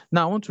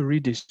 Now I want to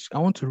read this. I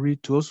want to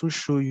read to also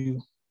show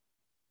you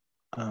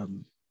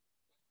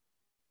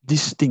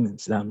these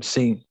things that I'm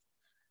saying.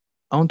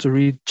 I want to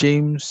read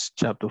James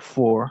chapter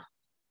 4.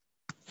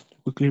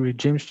 Quickly read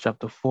James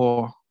chapter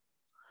 4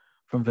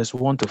 from verse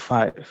 1 to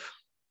 5.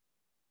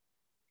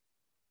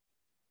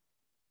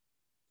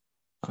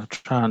 I'll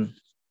try and,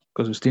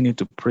 because we still need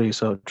to pray,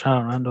 so I'll try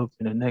and round up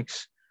in the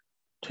next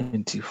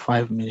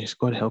 25 minutes.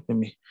 God helping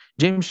me.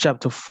 James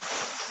chapter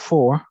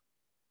 4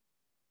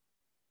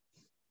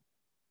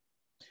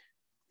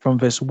 from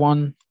verse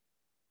 1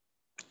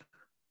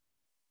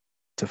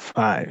 to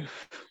 5.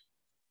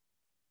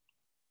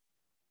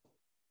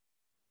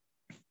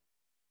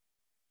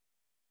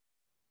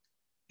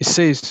 It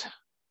says,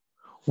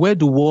 where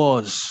do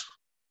wars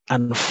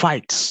and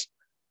fights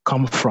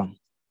come from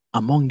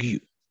among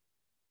you?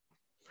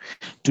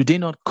 Do they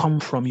not come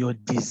from your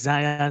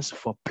desires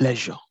for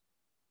pleasure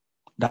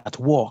that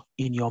war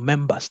in your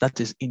members, that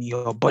is in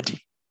your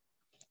body?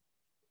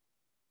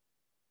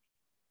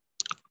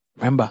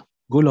 Remember,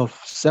 goal of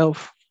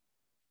self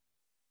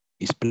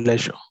is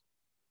pleasure.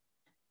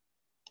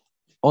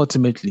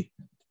 Ultimately,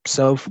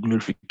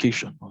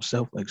 self-glorification or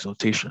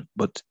self-exaltation,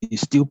 but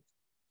it's still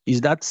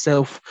is that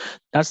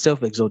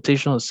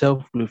self-exaltation or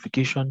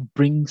self-glorification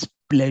brings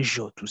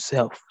pleasure to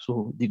self.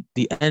 So the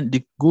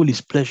goal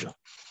is pleasure.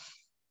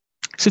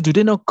 So do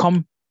they not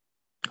come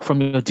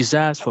from your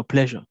desires for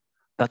pleasure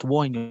that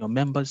war in your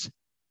members?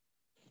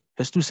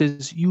 Verse 2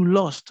 says, you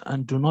lust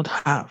and do not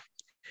have.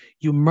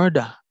 You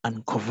murder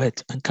and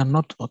covet and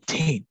cannot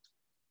obtain.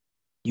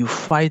 You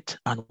fight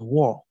and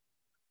war,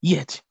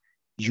 yet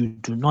you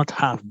do not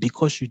have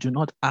because you do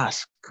not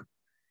ask.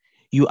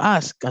 You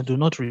ask and do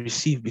not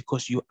receive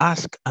because you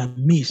ask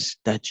amiss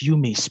that you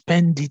may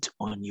spend it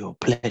on your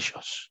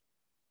pleasures.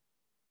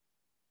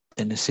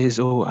 And it says,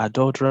 oh,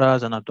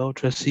 adulterers and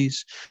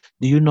adulteresses,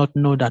 do you not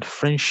know that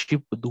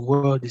friendship with the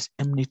world is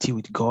enmity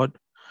with God?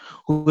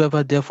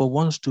 Whoever therefore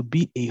wants to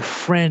be a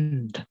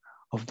friend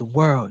of the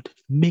world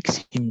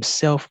makes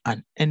himself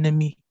an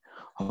enemy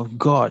of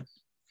God.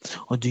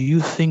 Or do you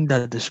think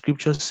that the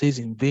scripture says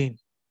in vain,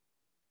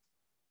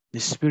 the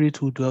spirit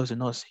who dwells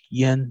in us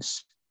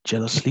yearns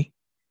jealously?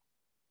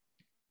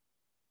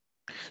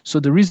 So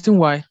the reason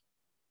why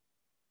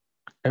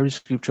every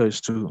scripture is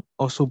to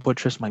also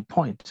buttress my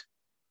point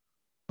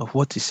of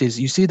what it says.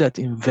 You see that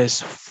in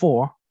verse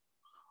 4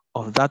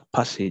 of that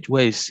passage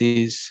where it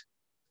says,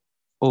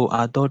 Oh,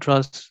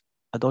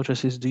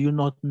 adulteresses, do you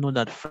not know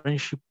that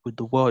friendship with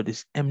the world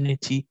is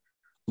enmity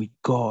with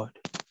God?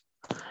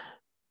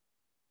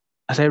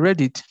 As I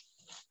read it,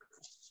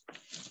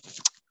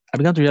 I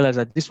began to realize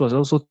that this was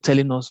also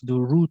telling us the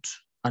root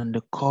and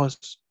the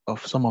cause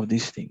of some of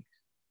these things.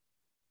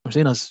 I'm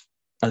saying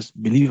as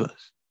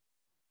believers,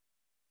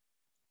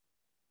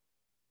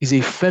 is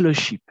a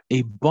fellowship,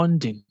 a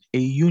bonding, a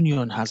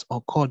union has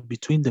occurred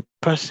between the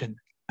person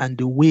and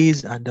the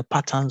ways and the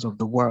patterns of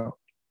the world.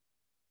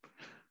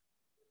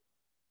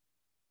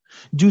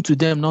 Due to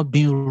them not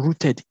being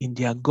rooted in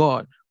their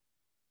God.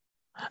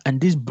 And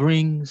this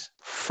brings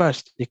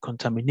first a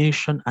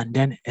contamination, and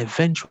then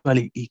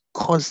eventually it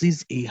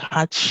causes a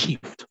heart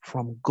shift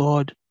from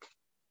God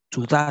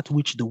to that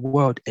which the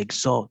world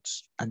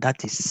exalts, and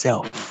that is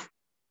self.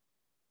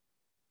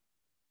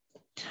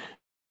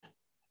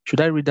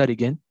 Should I read that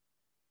again?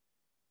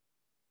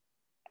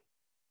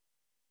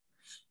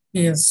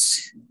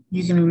 Yes,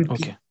 you can repeat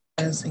Okay.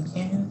 us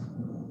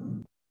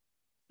again.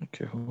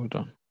 Okay, hold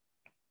on.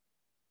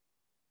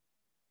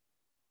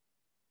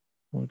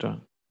 Hold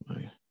on.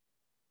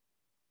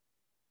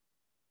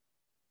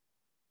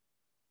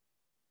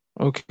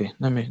 Okay,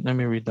 let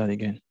me read that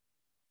again.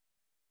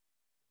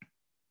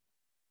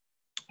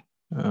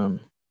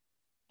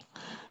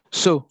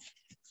 So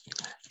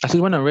I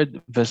said when I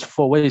read verse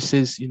 4, where it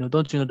says,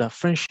 don't you know that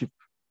friendship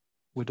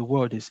with the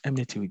world is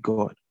enmity with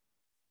God?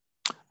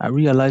 I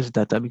realized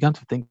that I began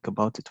to think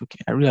about it. Okay,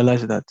 I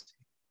realized that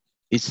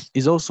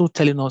it's also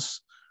telling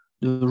us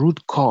the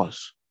root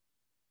cause,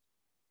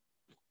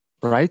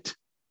 right,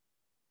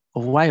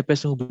 of why a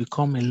person will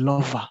become a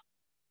lover,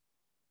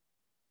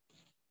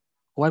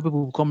 why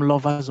people become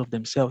lovers of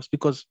themselves.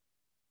 Because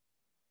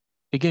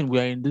again, we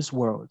are in this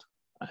world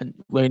and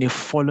we're in a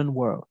fallen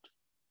world,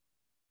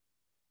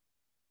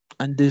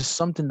 and there's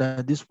something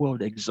that this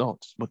world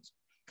exalts. But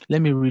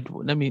let me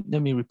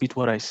repeat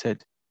what I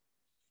said.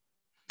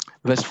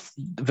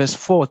 Verse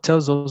 4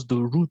 tells us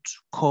the root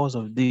cause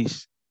of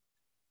this.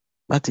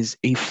 That is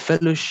a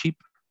fellowship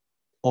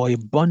or a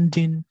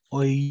bonding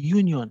or a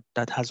union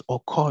that has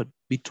occurred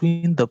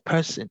between the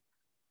person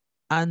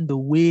and the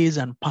ways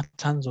and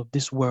patterns of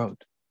this world.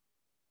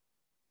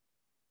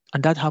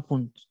 And that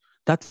happens,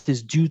 that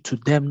is due to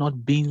them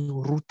not being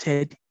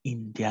rooted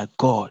in their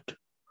God.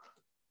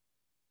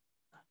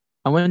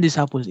 And when this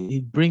happens,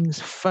 it brings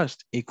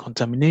first a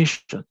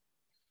contamination,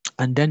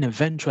 and then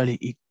eventually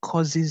it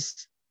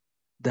causes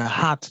the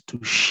heart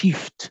to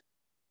shift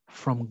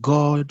from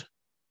God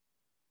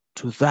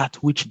to that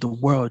which the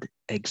world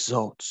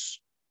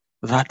exalts.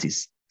 That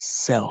is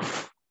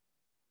self.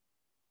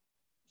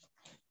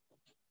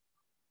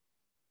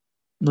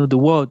 No, the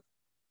world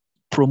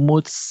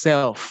promotes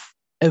self.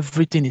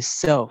 Everything is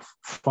self,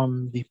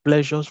 from the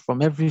pleasures,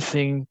 from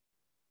everything.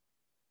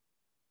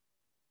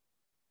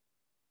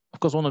 Of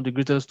course, one of the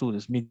greatest tools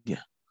is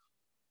media.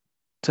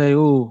 Say,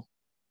 oh,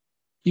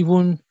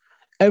 even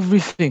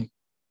everything,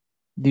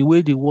 the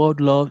way the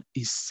world love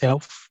is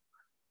self,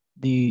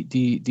 the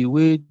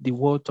way the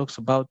world talks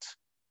about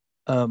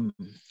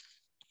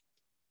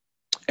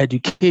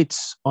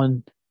educates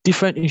on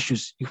different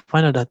issues, you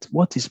find out that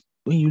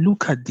when you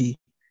look at the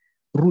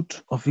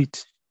root of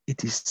it,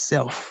 it is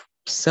self.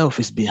 Self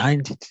is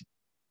behind it.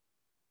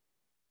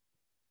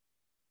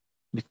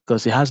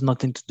 Because it has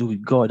nothing to do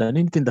with God, and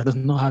anything that does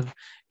not have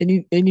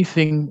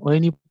anything or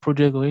any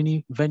project or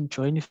any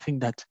venture, anything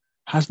that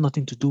has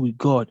nothing to do with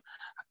God,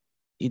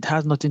 it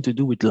has nothing to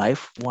do with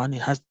life. One,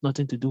 it has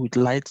nothing to do with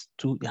light.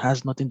 Two, it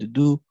has nothing to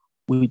do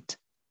with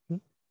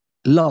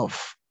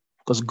love,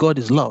 because God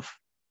is love.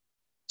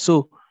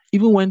 So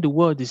even when the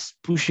world is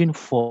pushing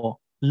for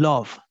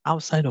love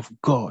outside of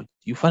God,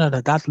 you find out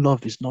that that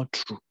love is not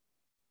true.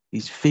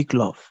 It's fake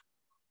love.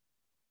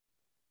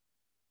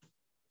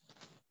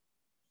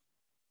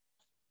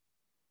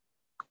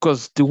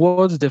 Because the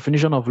world's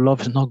definition of love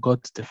is not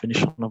God's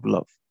definition of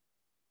love.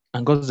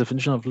 And God's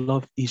definition of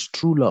love is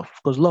true love,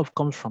 because love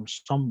comes from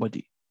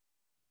somebody,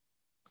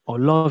 or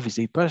love is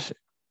a person.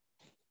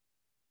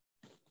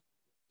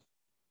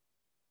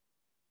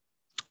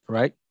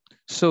 Right?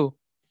 So,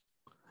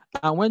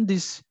 and when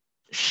this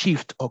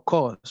shift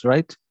occurs,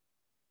 right,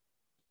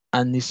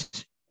 and is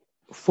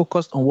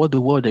focused on what the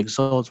world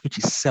exalts, which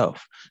is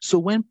self. So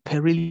when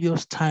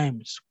perilous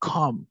times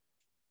come,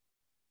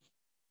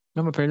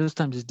 remember, perilous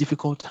times is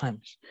difficult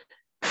times.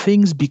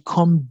 Things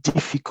become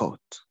difficult,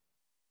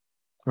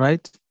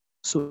 right?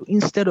 So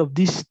instead of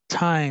these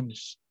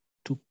times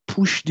to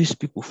push these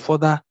people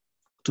further,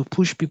 to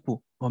push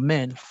people or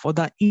men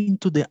further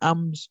into the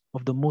arms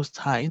of the Most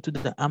High, into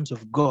the arms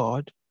of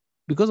God,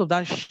 because of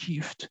that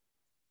shift,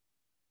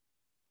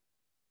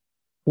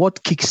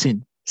 what kicks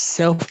in?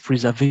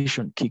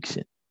 Self-preservation kicks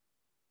in.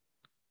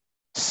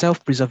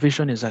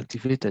 Self-preservation is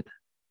activated,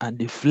 and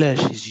the flesh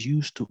is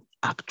used to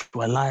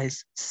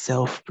actualize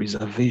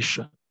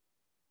self-preservation.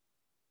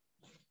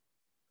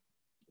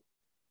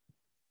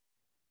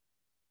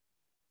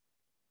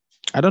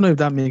 I don't know if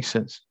that makes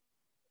sense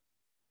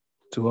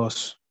to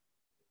us.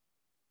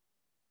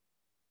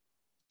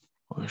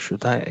 Or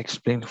should I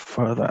explain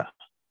further?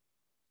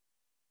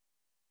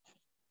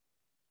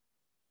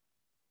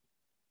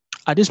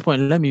 At this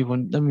point, let me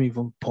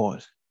even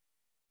pause.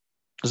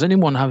 Does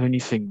anyone have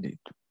anything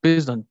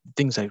based on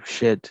things I've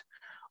shared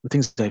or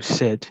things I've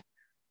said?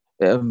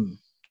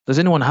 Does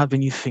anyone have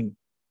anything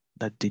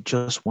that they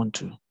just want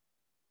to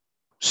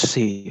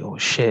say or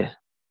share,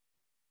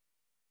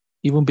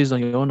 even based on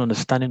your own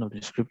understanding of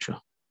the scripture?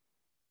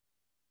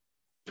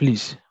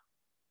 Please,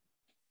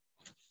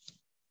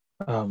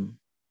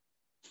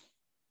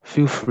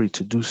 feel free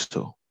to do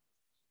so.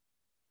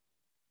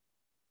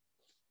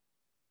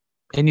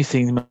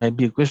 Anything, it might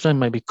be a question, it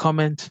might be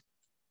comment,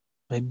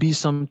 might be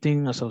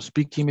something as I was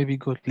speaking, maybe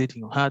God laid in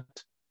your heart.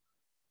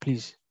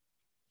 Please,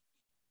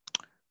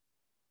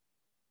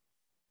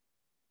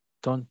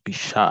 don't be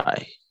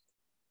shy.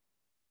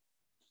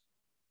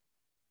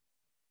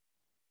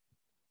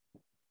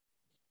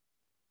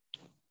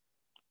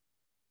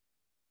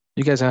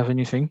 You guys have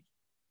anything?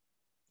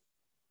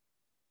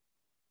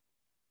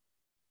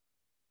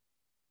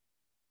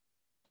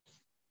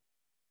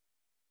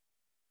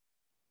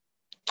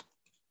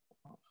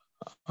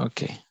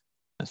 Okay,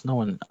 as no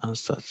one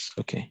answers,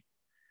 okay.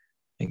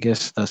 I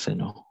guess that's a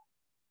no.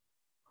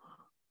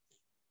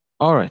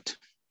 All right.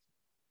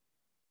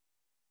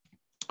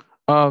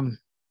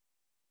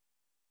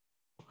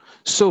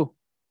 So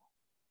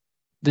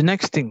the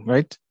next thing,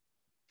 right,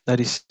 that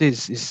it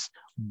says is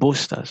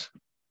boasters.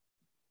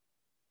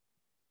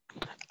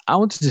 I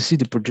want you to see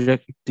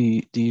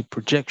the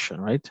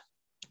projection, right?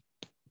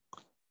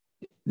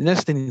 The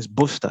next thing is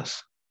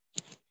boasters.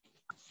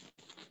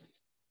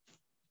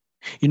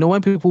 You know,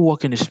 when people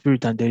walk in the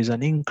spirit and there is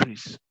an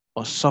increase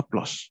or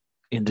surplus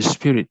in the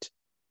spirit,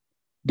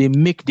 they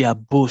make their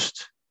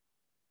boast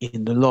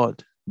in the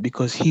Lord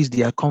because he's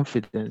their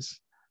confidence,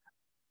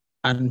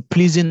 and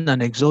pleasing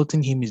and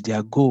exalting him is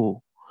their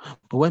goal.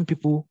 But when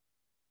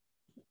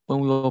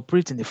we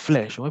operate in the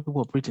flesh, when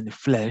people operate in the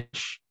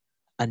flesh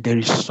and there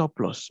is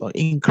surplus or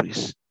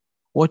increase,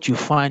 what you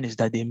find is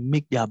that they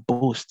make their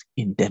boast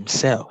in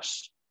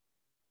themselves,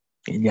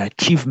 in their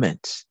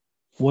achievements,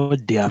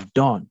 what they have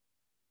done,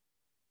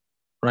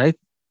 right?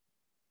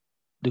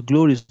 The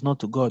glory is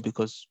not to God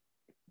because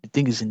the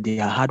thing is in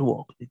their hard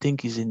work. The thing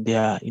is in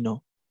their,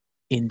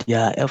 in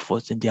their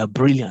efforts, in their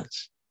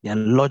brilliance, their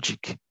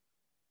logic,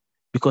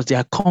 because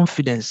their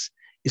confidence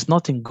is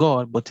not in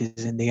God, but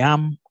is in the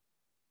arm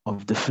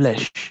of the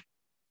flesh.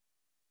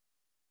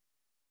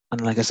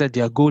 And like I said,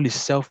 their goal is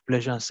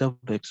self-pleasure and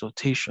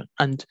self-exaltation.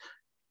 And,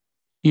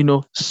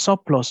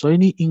 surplus or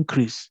any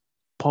increase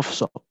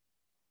puffs up.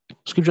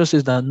 Scripture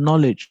says that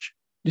knowledge,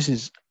 this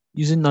is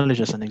using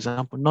knowledge as an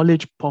example,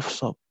 knowledge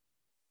puffs up.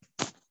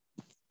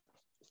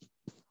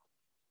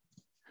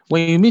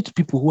 When you meet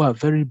people who are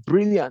very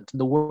brilliant in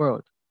the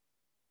world,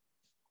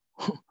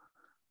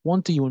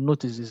 one thing you will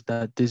notice is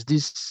that there's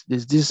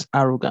this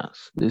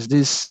arrogance, there's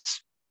this,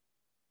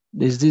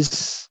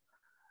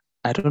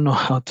 I don't know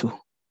how to,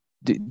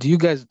 do you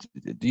guys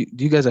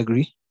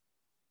agree?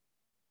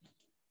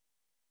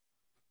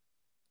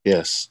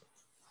 Yes.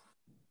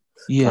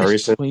 Yes. I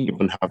recently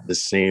even have the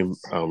same,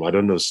 I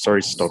don't know,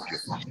 sorry to stop you.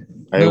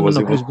 No,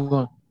 please go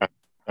on.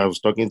 I was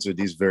talking to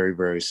this very,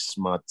 very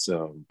smart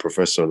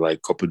professor like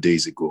a couple of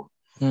days ago.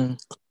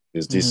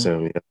 Is this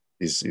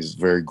is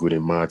very good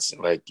in maths,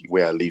 like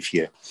where I live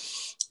here.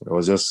 I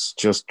was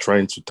just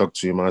trying to talk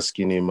to him,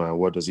 asking him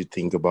what does he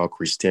think about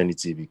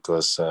Christianity,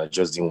 because I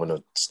just didn't want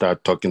to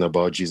start talking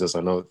about Jesus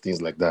and all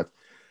things like that.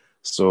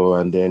 So,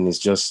 and then it's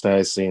just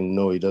started saying,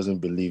 no, he doesn't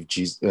believe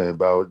Jesus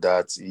about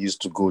that. He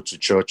used to go to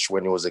church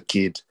when he was a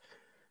kid,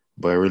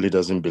 but he really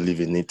doesn't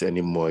believe in it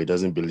anymore. He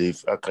doesn't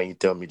believe, how can you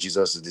tell me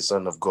Jesus is the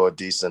Son of God,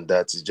 this and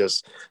that? He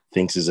just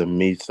thinks it's a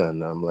myth.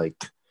 And I'm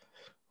like,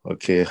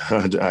 okay,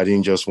 I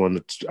didn't just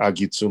want to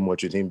argue too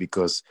much with him,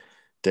 because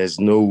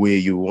there's no way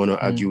you want to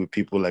argue with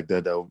people like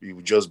that. That it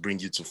will just bring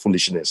you to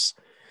foolishness.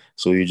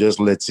 So you just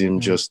let him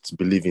just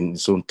believe in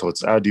his own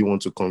thoughts. How do you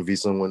want to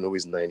convince someone who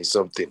is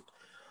 90-something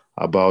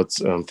about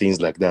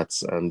things like that?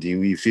 And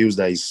he feels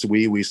that he's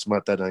way, way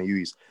smarter than you.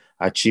 He's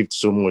achieved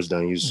so much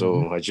than you.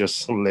 So I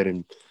just let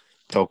him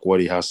talk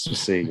what he has to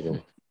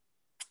say,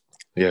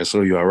 Yeah,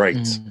 so you are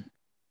right.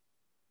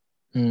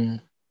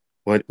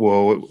 What?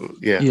 Well,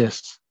 yeah.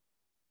 Yes.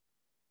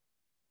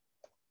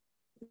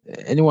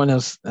 Anyone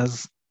else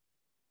has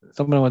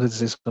somebody wanted to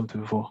say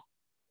something before?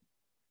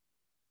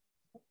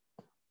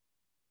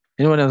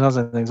 Anyone else has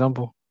an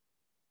example?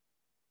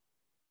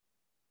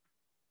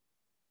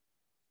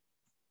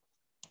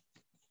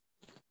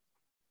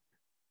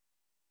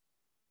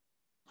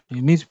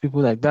 You meet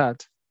people like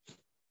that,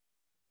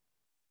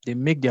 they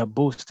make their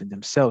boast in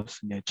themselves,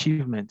 in their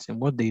achievements, and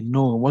what they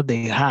know, what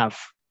they have,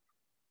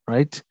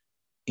 right?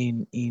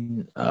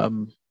 In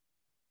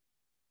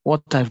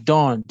what I've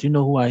done. Do you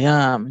know who I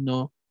am?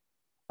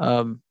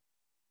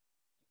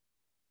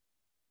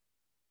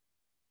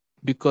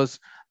 Because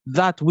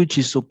that which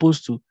is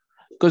supposed to,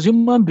 because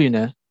human being,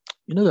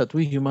 you know that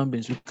we human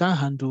beings, we can't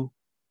handle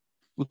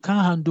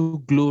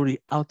glory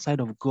outside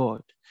of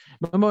God.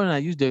 Remember when I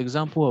used the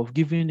example of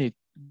giving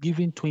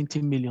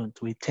 20 million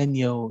to a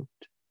 10-year-old?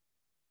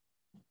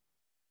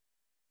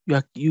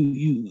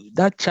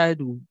 That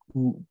child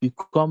will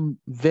become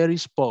very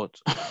spoiled,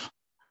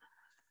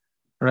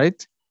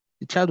 right?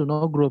 The child will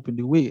not grow up in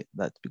the way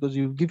that, because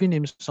you've given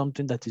him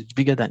something that is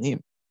bigger than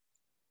him.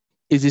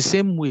 It's the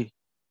same way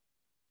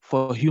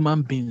for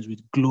human beings with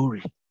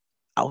glory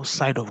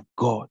outside of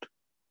God.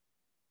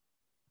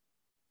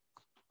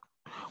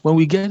 When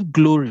we get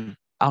glory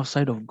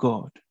outside of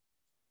God,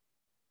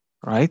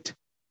 right?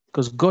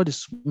 Because God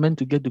is meant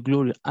to get the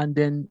glory, and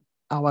then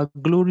our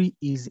glory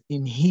is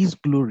in his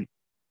glory.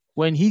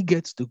 When he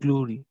gets the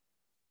glory,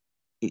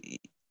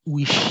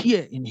 we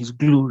share in his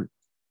glory.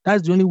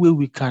 That's the only way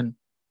we can,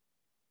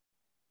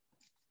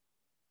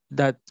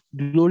 that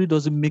glory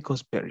doesn't make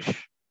us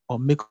perish or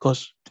make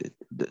us,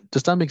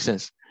 does that make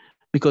sense?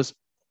 Because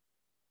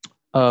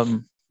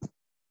the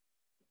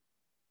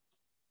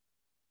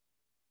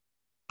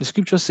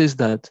scripture says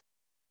that,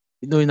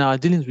 in our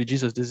dealings with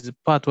Jesus, there's a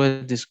part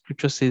where the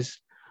scripture says,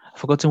 I've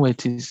forgotten where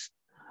it is,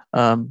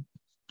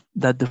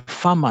 that the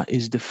farmer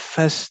is the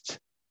first,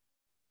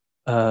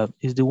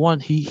 is the one,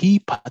 he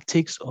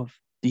partakes of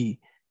the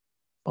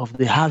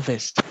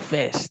harvest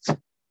first.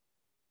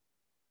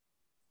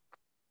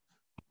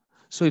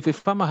 So if a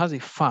farmer has a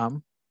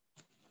farm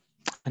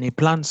and he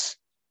plants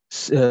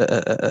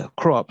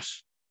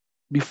crops,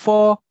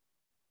 before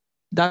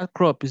that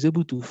crop is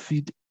able to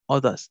feed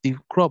others, the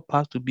crop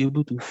has to be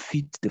able to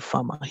feed the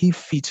farmer. He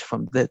feeds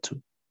from there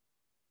too.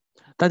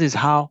 That is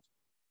how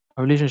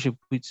a relationship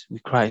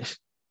with Christ.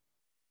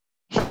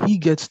 He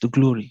gets the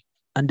glory,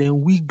 and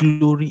then we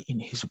glory in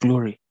his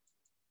glory.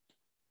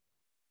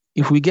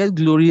 If we get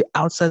glory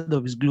outside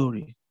of his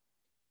glory,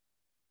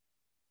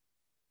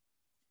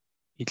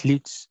 it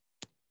leads,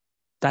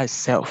 that is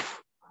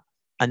self.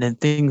 And then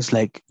things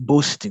like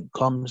boasting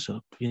comes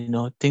up,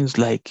 things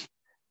like,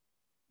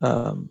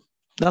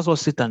 that's what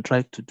Satan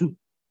tried to do.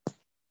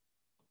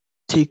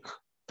 Take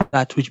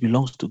that which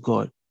belongs to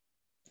God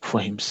for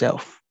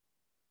himself.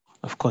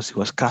 Of course, he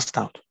was cast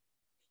out.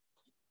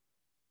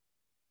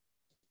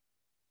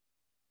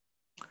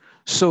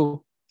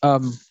 So,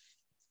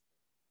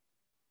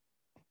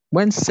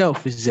 when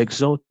self is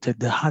exalted,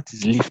 the heart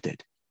is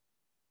lifted.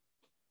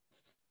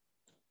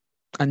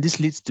 And this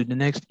leads to the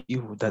next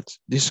evil that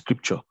this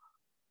scripture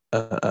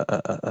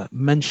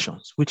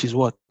mentions, which is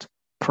what?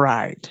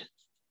 Pride.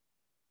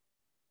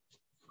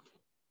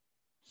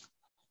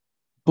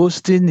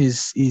 Boasting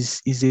is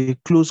a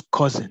close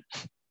cousin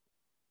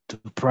to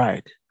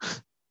pride.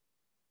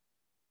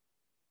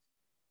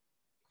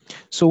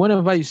 So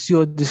whenever you see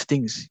all these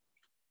things,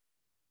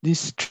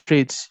 these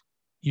traits,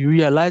 you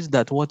realize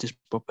that what is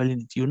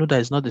propelling it. You know that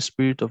it's not the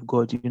Spirit of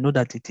God. You know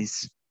that it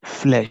is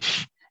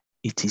flesh.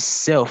 It is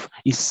self.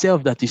 It's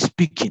self that is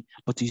speaking,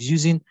 but is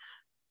using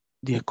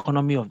the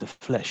economy of the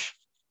flesh.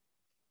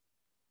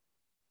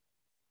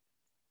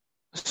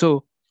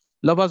 So,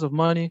 lovers of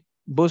money,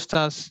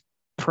 boasters,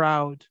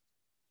 proud.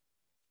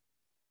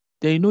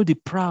 They know the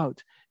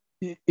proud.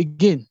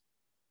 Again,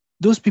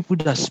 those people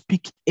that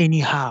speak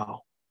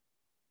anyhow,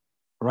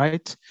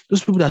 right?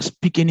 Those people that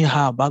speak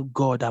anyhow about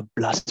God are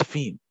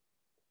blaspheme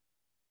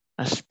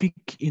and speak,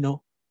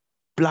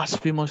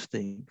 blasphemous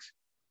things.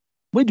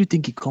 Where do you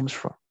think it comes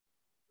from?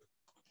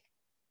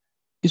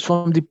 It's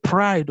from the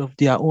pride of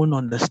their own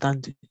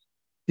understanding,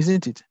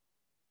 isn't it?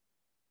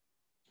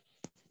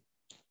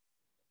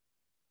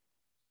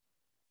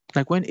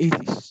 Like when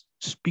atheists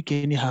speak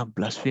anyhow,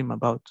 blaspheme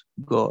about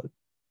God,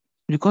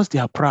 because they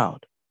are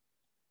proud.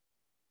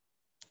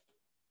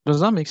 Does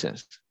that make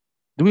sense?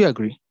 Do we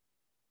agree?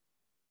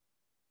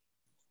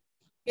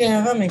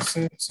 Yeah, that makes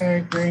sense. I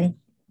agree.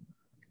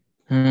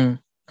 Because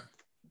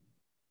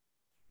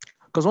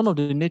one of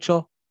the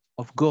nature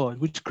of God,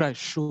 which Christ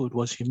showed,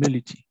 was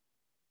humility.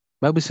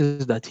 The Bible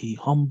says that he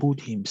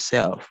humbled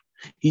himself.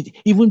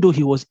 Even though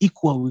he was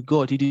equal with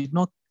God, he did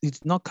not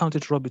count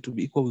it robbery to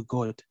be equal with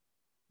God.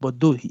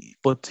 But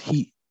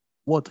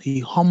he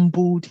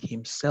humbled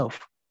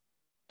himself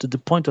to the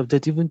point of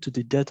death, even to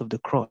the death of the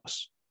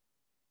cross.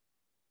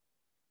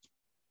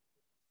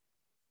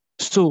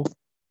 So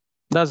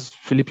that's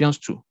Philippians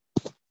 2.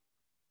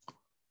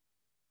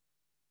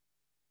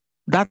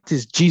 That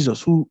is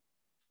Jesus, who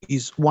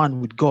is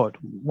one with God,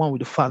 one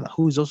with the Father,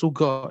 who is also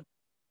God.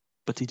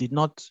 But he did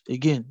not,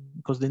 again,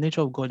 because the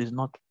nature of God is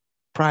not,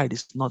 pride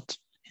is not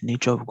the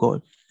nature of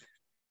God.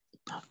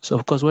 So,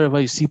 of course, wherever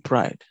you see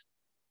pride,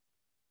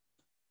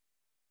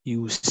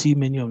 you will see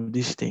many of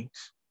these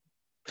things.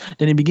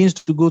 Then it begins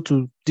to go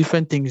to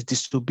different things: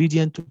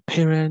 disobedient to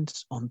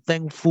parents,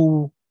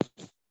 unthankful,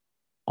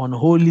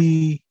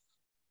 unholy.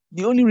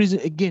 The only reason,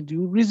 again, the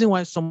reason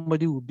why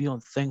somebody will be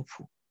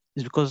unthankful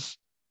is because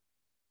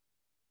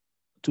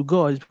to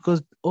God, is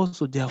because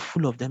also they are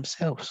full of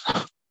themselves.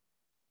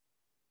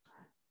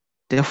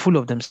 They're full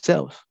of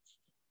themselves.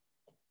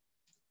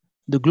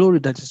 The glory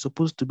that is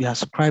supposed to be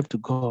ascribed to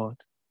God,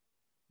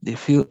 they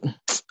feel,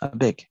 I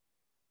beg,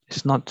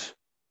 it's not.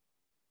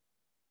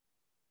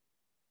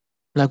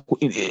 Like,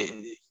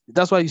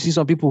 that's why you see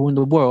some people in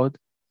the world,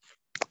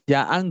 they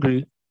are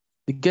angry.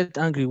 They get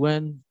angry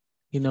when,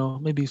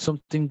 maybe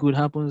something good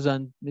happens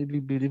and maybe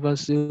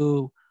believers say,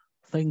 oh,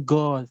 thank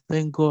God.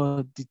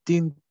 The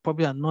thing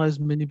probably annoys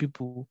many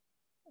people.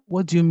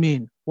 What do you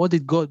mean? What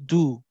did God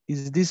do?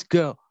 Is this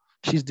girl?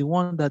 She's the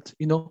one that,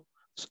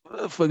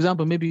 for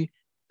example, maybe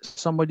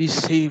somebody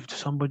saved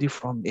somebody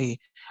from a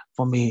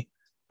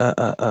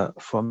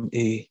from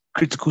a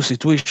critical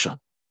situation,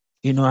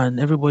 and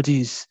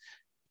everybody is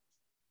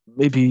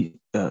maybe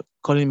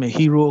calling him a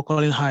hero,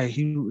 calling her a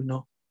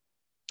hero,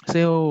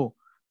 say, oh,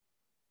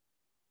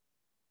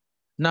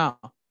 now,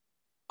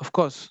 of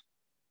course,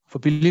 for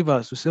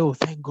believers to say, oh,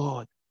 thank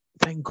God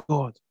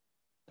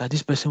that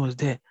this person was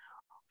there.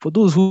 For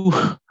those who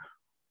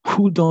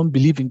who don't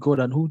believe in God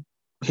and who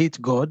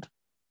hate God,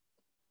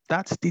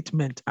 that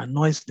statement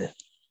annoys them.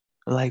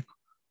 Like,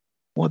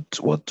 what,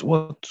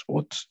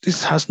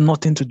 this has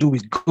nothing to do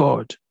with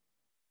God.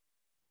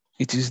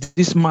 It is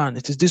this man,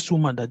 it is this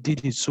woman that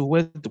did it. So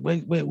where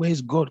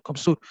is God come?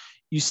 So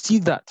you see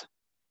that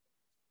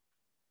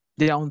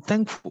they are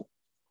unthankful.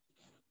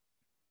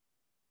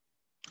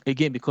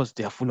 Again, because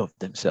they are full of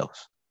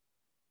themselves.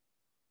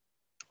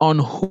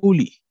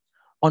 Unholy.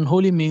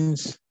 Unholy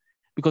means,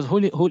 because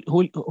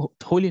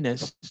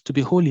holiness, to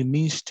be holy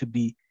means to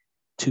be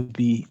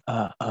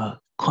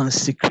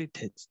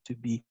consecrated, to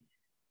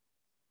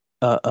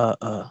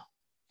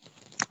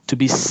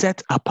be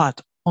set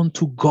apart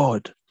unto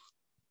God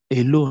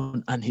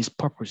alone and his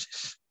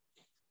purposes.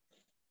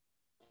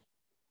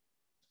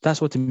 That's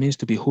what it means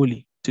to be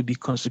holy, to be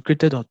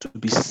consecrated or to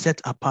be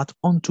set apart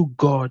unto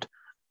God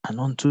and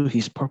unto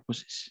his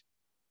purposes.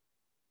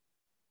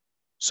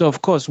 So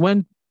of course,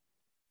 when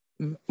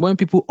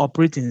people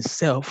operate in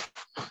self,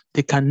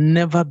 they can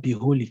never be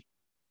holy.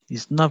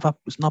 It's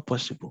not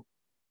possible,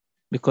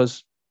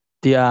 because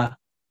they are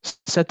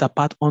set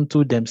apart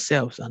unto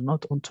themselves and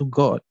not unto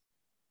God.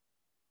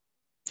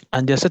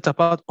 And they're set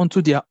apart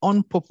unto their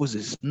own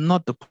purposes,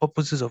 not the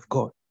purposes of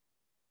God.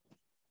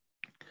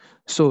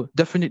 So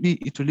definitely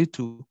it will lead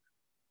to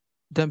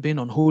them being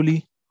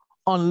unholy,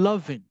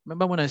 unloving.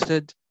 Remember when I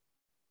said,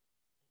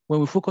 when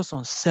we focus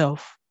on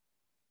self,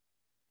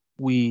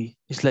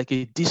 it's like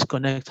a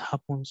disconnect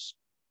happens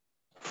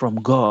from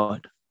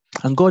God.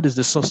 And God is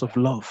the source of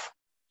love,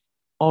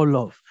 all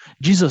love.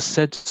 Jesus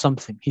said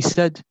something. He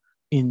said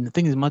in, I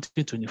think it's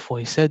Matthew 24,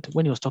 he said,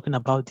 when he was talking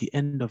about the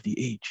end of the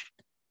age,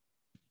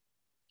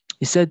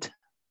 he said,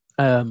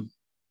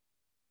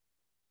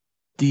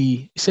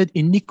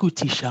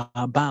 iniquity shall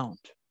abound.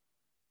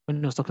 When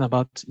he was talking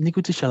about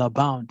iniquity shall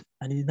abound,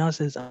 and he now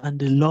says, and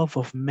the love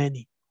of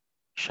many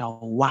shall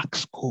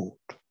wax cold.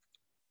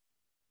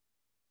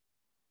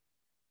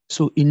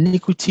 So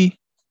iniquity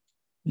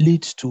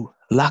leads to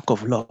lack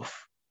of love.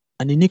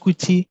 And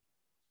iniquity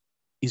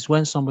is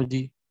when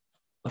somebody,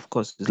 of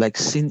course, is like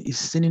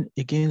sinning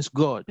against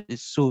God.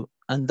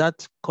 And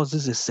that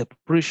causes a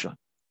separation.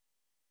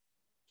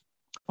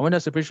 And when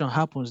that separation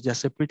happens, they're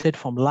separated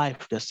from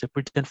life, they're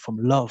separated from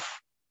love.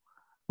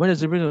 When they're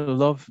separated from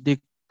love, they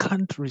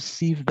can't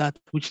receive that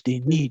which they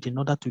need in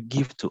order to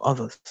give to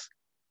others.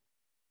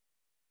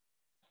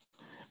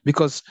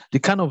 Because the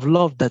kind of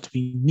love that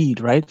we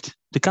need, right?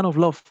 The kind of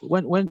love,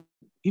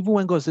 even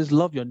when God says,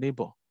 love your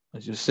neighbor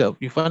as yourself,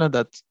 you find out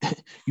that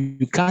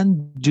you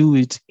can't do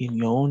it in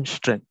your own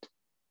strength.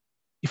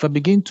 If I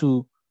begin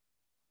to,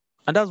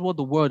 and that's what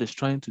the world is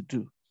trying to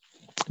do.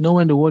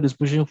 When the world is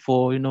pushing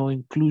for,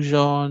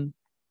 inclusion,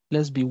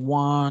 let's be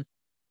one,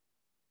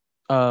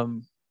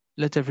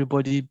 let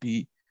everybody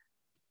be,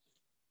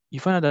 you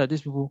find out that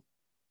these people,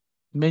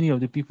 many of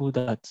the people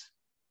that,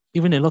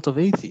 even a lot of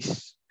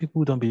atheists,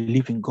 people who don't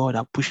believe in God,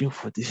 are pushing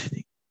for this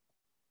thing.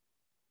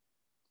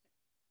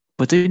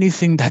 But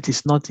anything that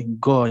is not in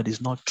God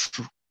is not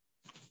true.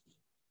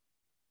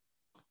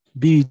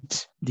 Be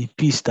it the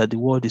peace that the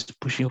world is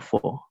pushing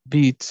for,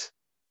 be it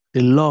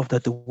the love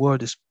that the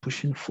world is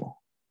pushing for.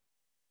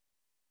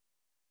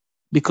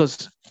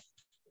 Because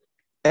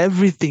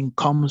everything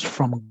comes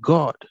from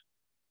God.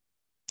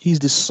 He's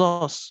the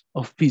source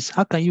of peace.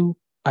 How can you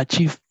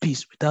achieve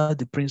peace without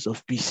the Prince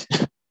of Peace?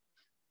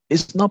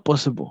 It's not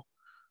possible.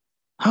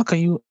 How can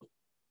you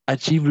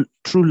achieve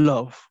true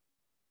love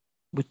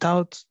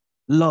without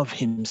love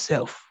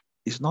himself?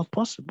 It's not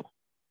possible.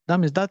 That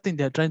means that thing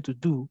they're trying to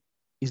do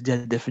is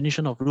their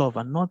definition of love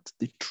and not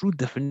the true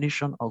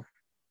definition of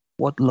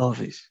what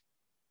love is.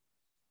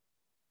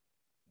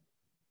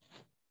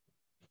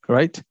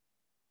 Right?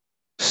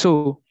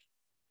 So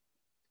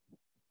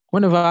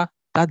whenever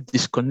that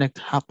disconnect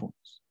happens,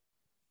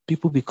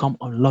 people become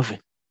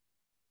unloving.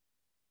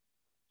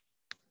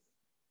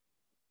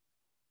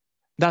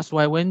 That's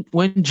why when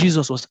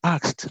Jesus was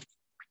asked,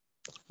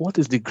 what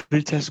is the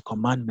greatest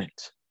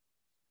commandment?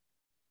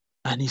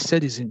 And he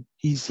said,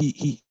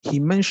 he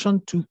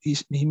mentioned,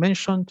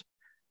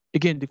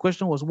 again, the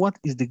question was, what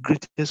is the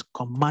greatest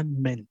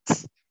commandment?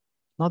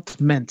 Not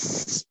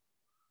ments,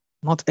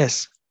 not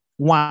S,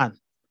 one.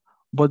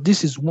 But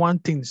this is one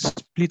thing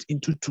split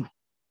into two.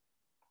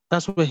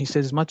 That's where he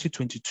says, Matthew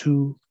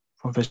 22,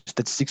 from verse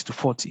 36 to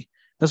 40.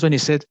 That's when he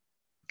said,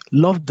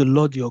 love the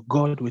Lord your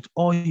God with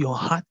all your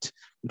heart,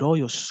 with all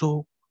your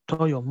soul, with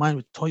all your mind,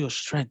 with all your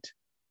strength.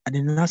 And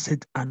then I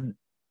said, and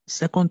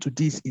second to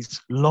this is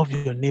love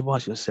your neighbor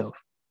as yourself.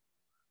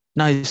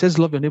 Now he says,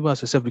 love your neighbor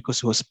as yourself, because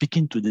he was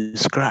speaking to the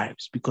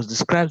scribes, because the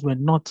scribes were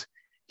not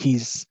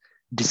his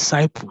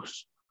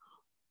disciples.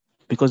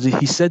 Because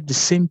he said the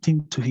same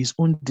thing to his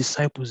own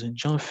disciples in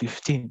John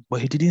 15,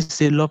 but he didn't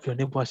say, love your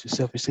neighbor as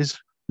yourself. He says,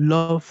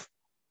 love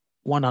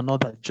one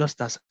another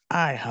just as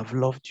I have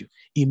loved you.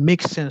 It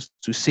makes sense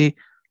to say,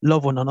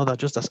 love one another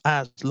just as I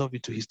have loved you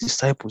to his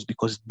disciples,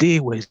 because they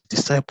were his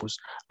disciples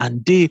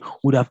and they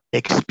would have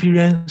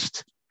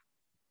experienced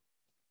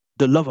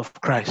the love of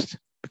Christ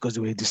because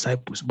they were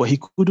disciples. But he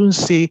couldn't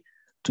say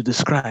to the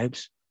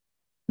scribes,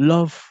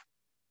 love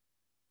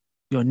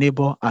your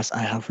neighbor as I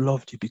have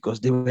loved you,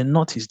 because they were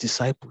not his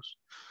disciples.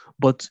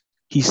 But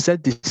he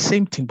said the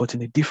same thing, but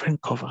in a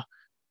different cover.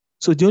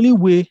 So the only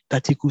way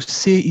that he could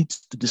say it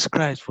to the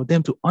scribes, for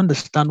them to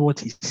understand what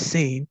he's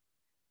saying,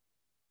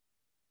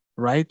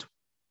 right?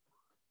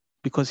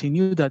 Because he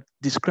knew that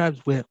the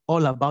scribes were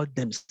all about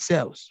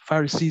themselves,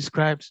 Pharisees,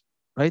 scribes,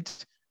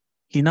 right?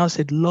 He now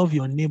said, love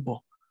your neighbor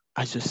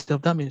as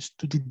yourself. That means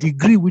to the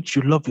degree which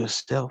you love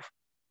yourself,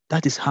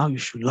 that is how you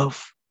should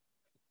love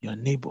your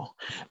neighbor.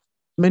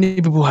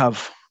 Many people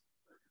have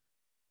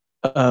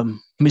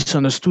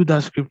misunderstood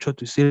that scripture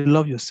to say,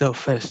 love yourself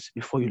first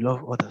before you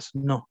love others.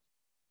 No,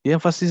 the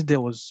emphasis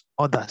there was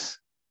others.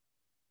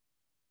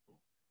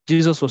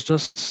 Jesus was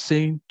just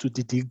saying to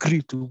the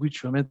degree to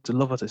which you're meant to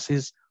love others. It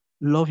says,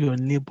 love your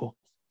neighbor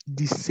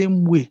the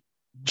same way,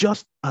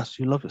 just as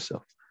you love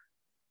yourself.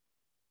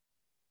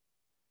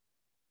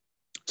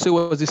 So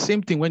it was the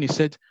same thing when he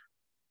said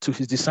to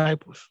his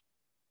disciples,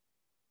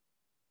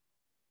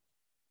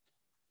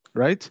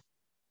 right?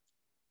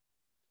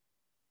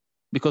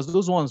 Because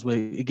those ones were,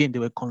 again, they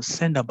were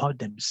concerned about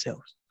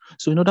themselves.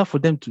 So in order for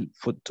them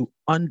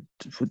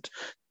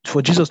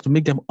for Jesus to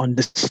make them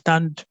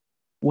understand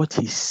what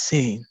he's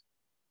saying,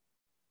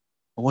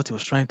 or what he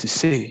was trying to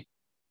say,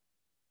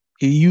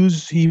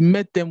 he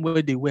met them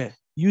where they were,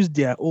 used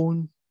their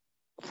own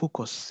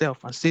focus,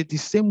 self, and said the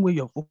same way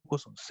you're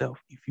focused on self,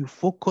 if you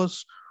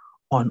focus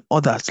on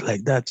others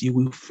like that, you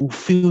will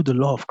fulfill the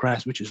law of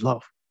Christ, which is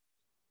love.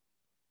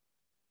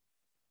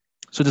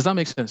 So does that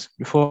make sense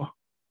before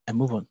I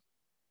move on?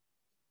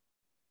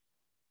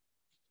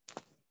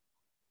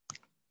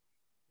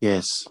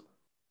 Yes.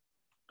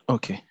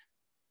 Okay.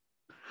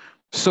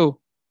 So,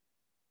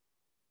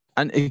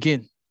 and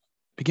again,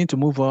 begin to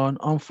move on,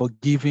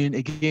 unforgiving,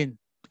 again.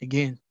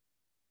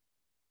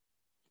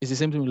 It's the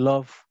same thing with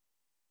love.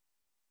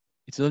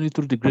 It's only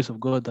through the grace of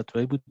God that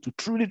we're able to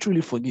truly, truly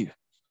forgive,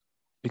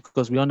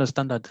 because we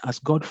understand that as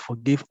God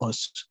forgave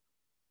us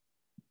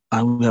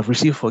and we have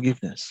received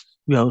forgiveness,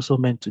 we are also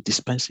meant to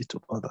dispense it to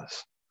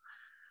others.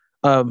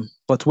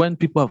 But when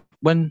people,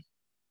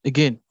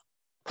 again,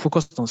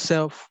 focused on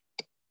self,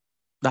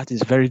 that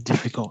is very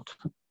difficult.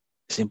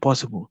 It's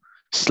impossible.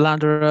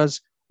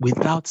 Slanderers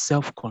without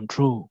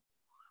self-control.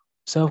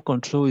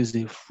 Self-control is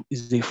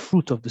a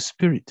fruit of the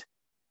Spirit.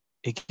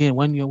 Again,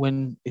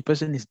 when a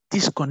person is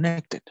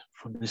disconnected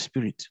from the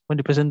Spirit, when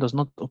the person does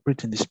not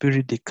operate in the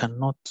Spirit, they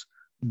cannot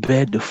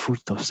bear the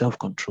fruit of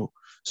self-control.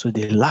 So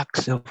they lack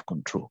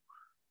self-control,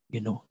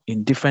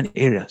 in different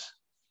areas.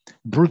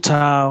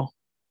 Brutal,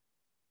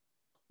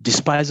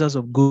 despisers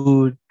of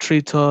good,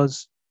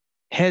 traitors,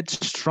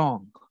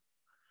 headstrong.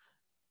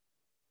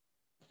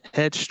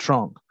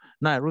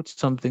 Now I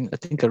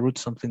think I wrote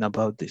something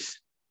about this.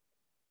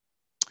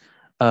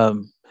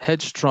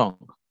 Headstrong.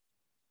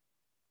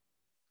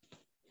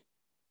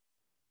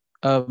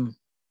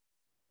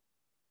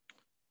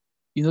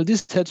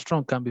 This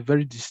headstrong can be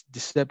very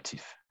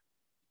deceptive.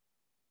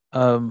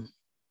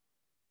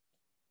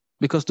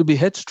 Because to be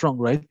headstrong,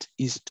 right,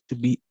 is to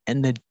be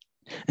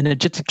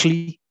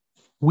energetically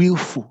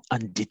willful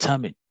and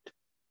determined.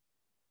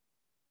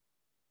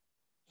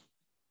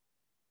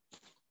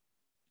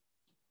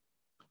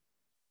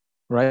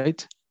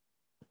 Right?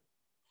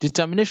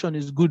 Determination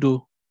is good,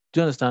 though. Do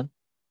you understand?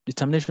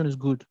 Determination is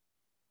good.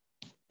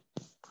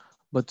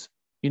 But,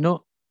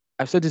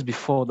 I've said this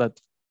before, that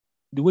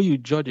the way you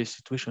judge a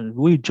situation, the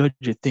way you judge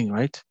a thing,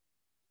 right?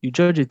 You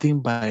judge a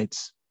thing by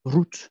its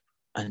root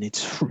and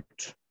its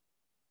fruit,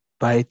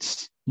 by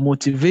its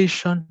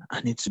motivation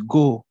and its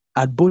goal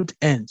at both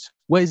ends.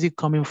 Where is it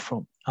coming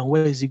from and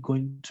where is it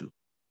going to?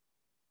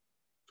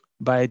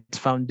 By its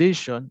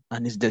foundation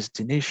and its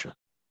destination.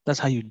 That's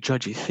how you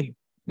judge a thing.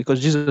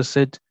 Because Jesus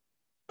said,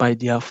 by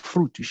their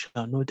fruit you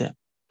shall know them.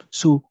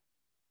 So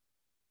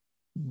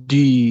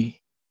you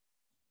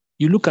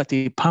look at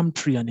a palm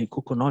tree and a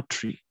coconut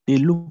tree, they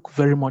look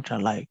very much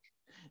alike.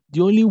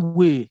 The only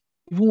way,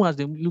 even as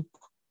they look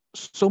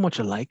so much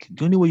alike,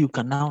 the only way you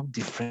can now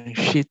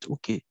differentiate,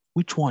 okay,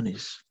 which one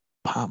is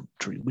palm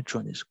tree, which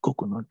one is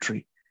coconut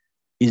tree,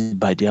 is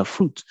by their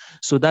fruit.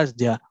 So that's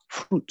their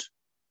fruit.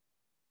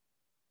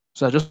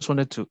 So I just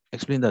wanted to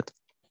explain that.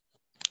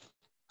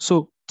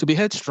 So to be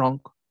headstrong,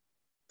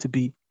 to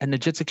be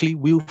energetically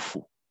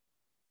willful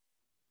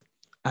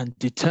and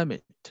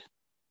determined.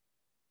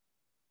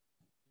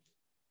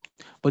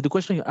 But the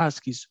question you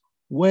ask is,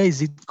 where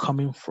is it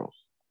coming from?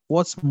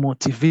 What's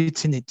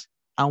motivating it?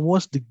 And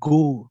what's the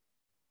goal?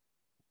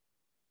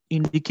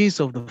 In the case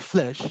of the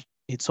flesh,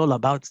 it's all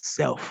about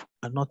self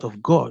and not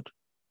of God,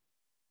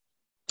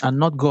 and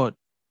not God.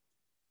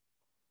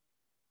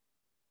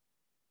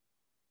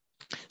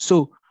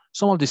 So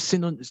some of the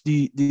synonyms,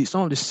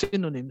 some of the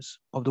synonyms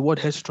of the word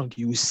headstrong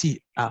you will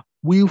see are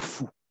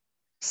willful,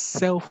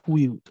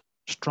 self-willed,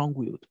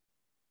 strong-willed.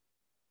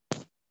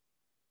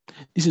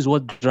 This is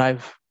what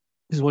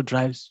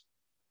drives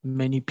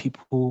many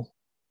people,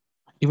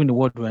 even the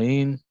world we're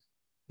in,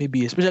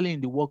 maybe especially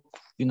in the work,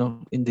 in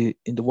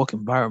the work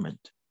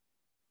environment.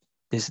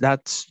 There's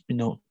that,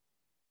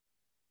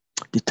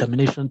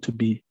 determination to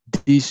be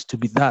this, to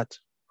be that,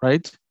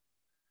 right?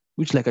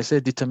 Which, like I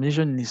said,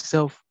 determination in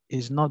itself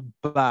is not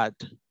bad.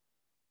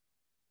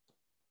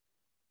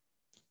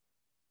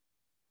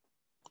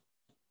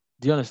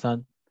 Do you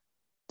understand?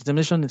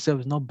 Determination itself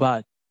is not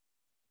bad.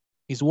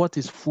 It's what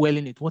is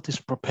fueling it, what is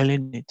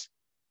propelling it.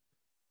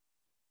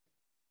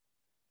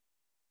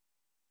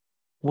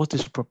 What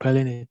is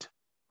propelling it?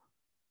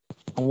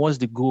 And what's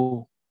the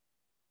goal?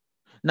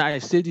 Now, I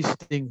say these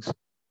things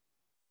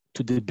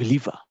to the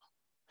believer.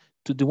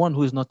 To the one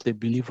who is not a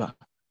believer,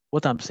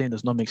 what I'm saying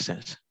does not make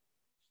sense.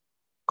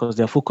 Because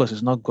their focus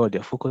is not God,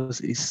 their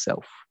focus is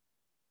self.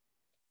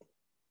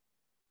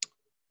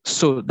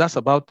 So that's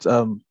about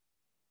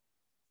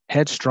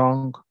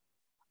headstrong,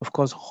 of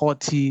course,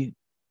 haughty,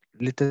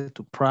 related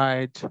to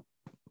pride,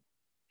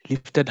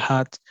 lifted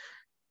heart.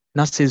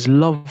 Now says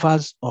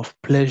lovers of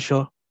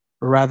pleasure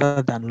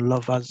rather than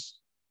lovers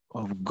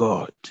of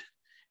God.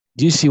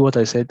 Do you see what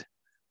I said?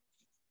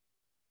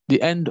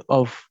 The end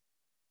of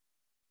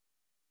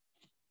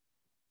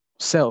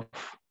self,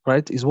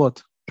 right, is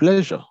what?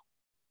 Pleasure.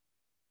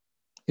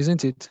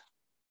 Isn't it?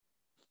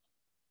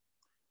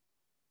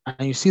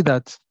 And you see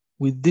that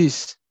with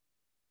this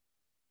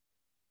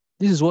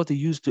is what he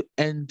used to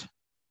end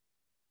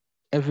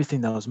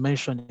everything that was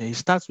mentioned. He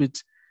starts with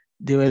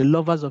they were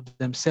lovers of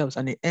themselves,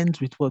 and he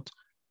ends with what?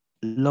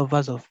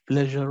 Lovers of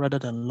pleasure rather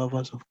than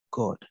lovers of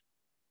God.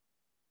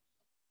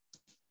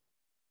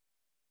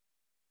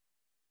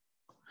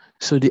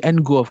 So the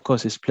end goal, of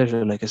course, is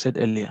pleasure, like I said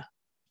earlier,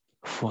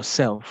 for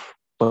self,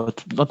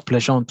 but not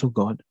pleasure unto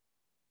God.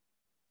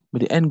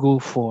 But the end goal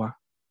for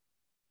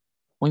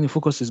when the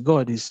focus is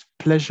God is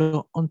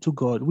pleasure unto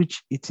God,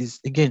 which it is,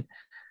 again,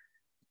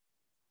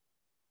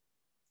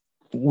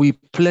 we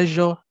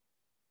pleasure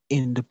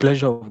in the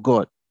pleasure of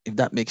God, if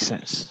that makes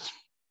sense.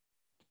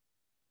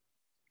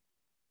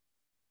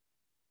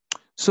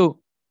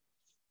 So,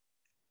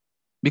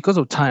 because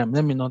of time,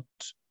 let me not,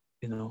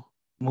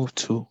 move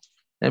to,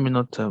 let me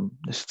not,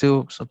 there's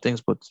still some things,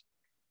 but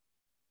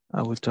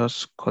I will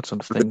just cut some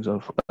things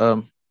off.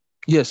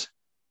 Yes,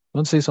 you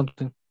want to say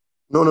something?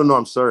 No,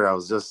 I'm sorry.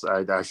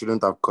 I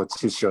shouldn't have cut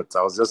you short.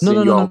 I was just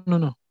saying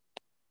No.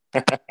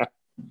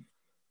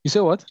 You say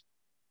what?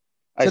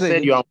 I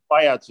said you're on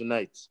fire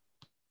tonight.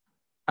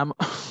 I'm.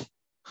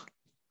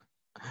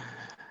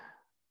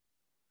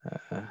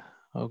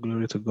 Oh,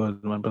 glory to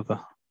God, my brother.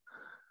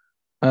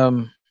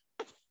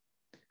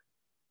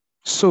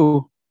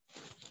 So,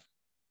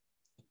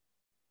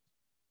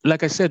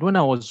 like I said, when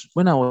I was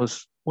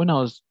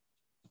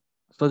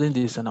studying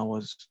this, and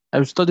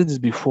I studied this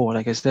before,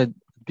 like I said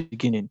at the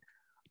beginning,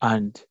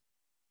 and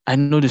I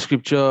know the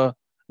scripture,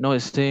 know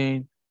it's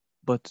saying,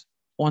 but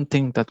one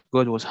thing that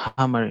God was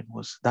hammering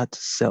was that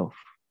self.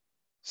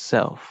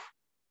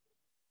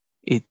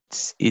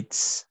 It's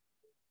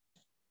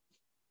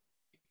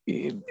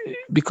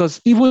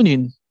because even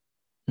in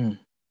you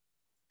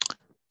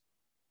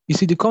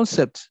see the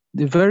concept,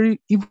 the very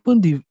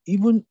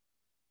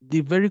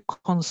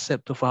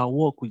concept of our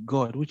walk with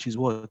God, which is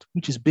what?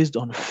 Which is based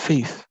on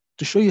faith,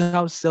 to show you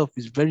how self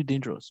is very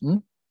dangerous.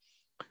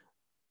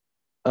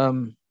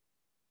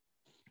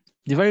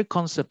 The very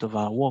concept of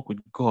our walk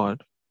with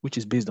God, which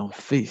is based on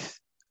faith,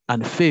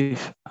 and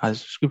faith,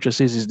 as scripture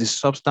says, is the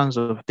substance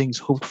of things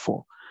hoped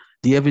for,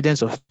 the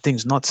evidence of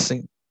things not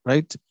seen,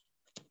 right?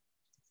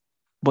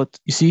 But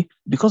you see,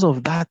 because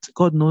of that,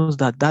 God knows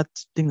that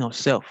thing of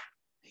self,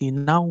 he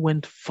now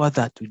went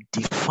further to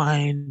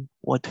define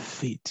what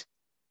faith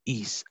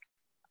is.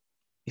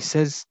 He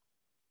says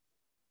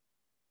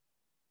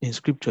in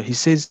scripture, he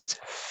says,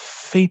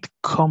 faith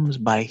comes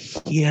by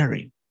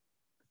hearing,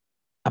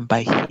 and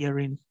by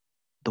hearing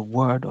the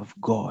word of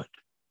God.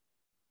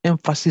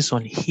 Emphasis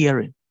on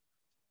hearing,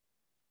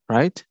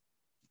 right?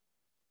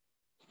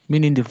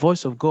 Meaning the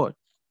voice of God.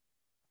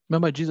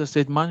 Remember, Jesus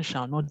said, man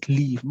shall not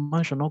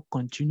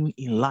continue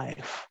in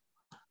life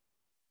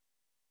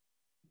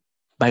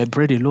by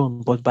bread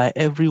alone, but by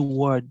every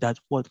word that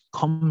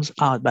comes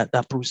out,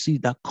 that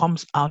proceeds, that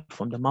comes out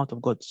from the mouth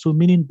of God. So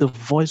meaning the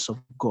voice of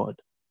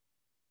God.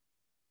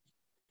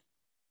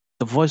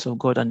 The voice of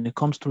God, and it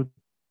comes through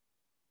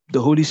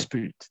the Holy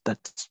Spirit that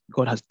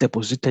God has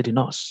deposited in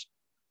us.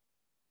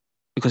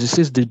 Because it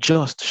says the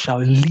just shall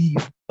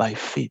live by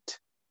faith.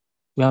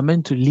 We are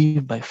meant to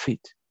live by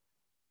faith.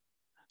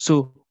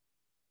 So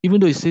even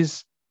though it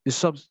says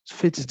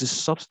faith is the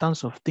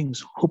substance of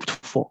things hoped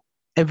for,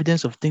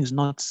 evidence of things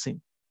not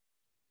seen,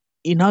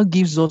 it now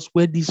gives us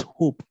where this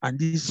hope and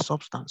this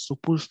substance is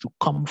supposed to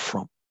come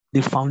from,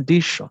 the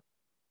foundation.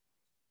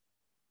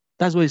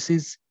 That's why it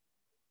says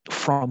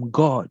from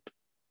God.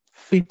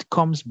 Faith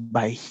comes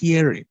by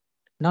hearing.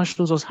 Now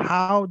shows us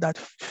how that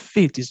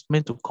faith is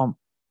meant to come.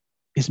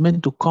 It's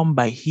meant to come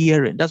by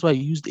hearing. That's why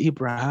he used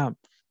Abraham.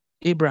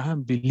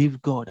 Abraham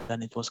believed God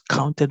and it was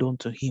counted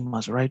unto him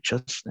as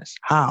righteousness.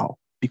 How?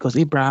 Because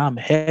Abraham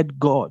heard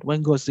God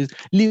when God says,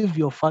 leave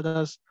your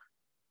father's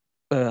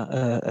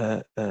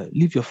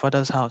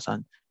house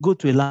and go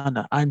to a land,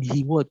 and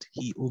he what?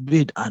 He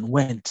obeyed and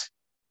went.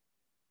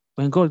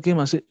 When God came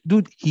and said,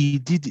 dude, he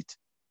did it.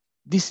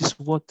 This is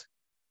what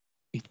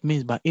it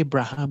means by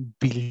Abraham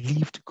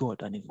believed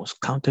God and it was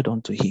counted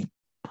unto him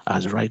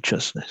as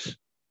righteousness.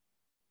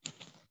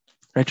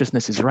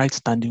 Righteousness is right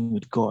standing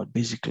with God,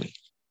 basically.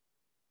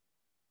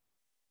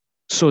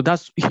 So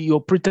he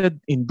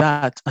operated in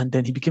that, and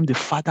then he became the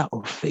father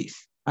of faith.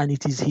 And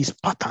it is his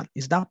pattern,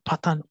 is that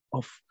pattern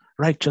of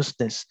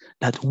righteousness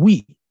that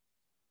we,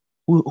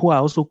 who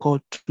are also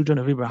called children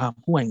of Abraham,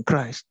 who are in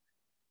Christ,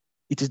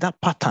 it is that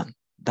pattern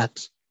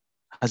that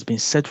has been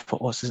set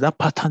for us. It's that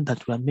pattern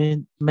that we are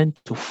meant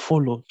to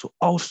follow to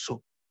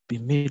also be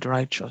made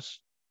righteous.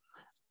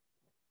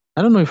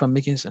 I don't know if I'm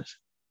making sense.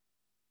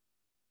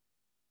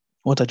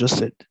 What I just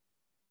said.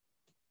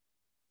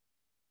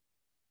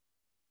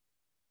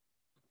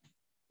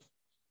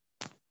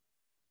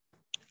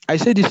 I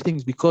say these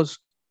things because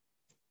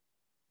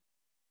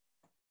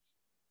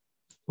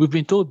we've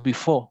been told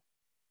before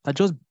that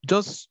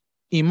just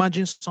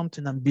imagine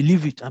something and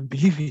believe it and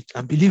believe it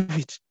and believe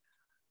it.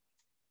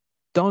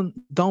 Don't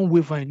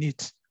waver in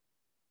it.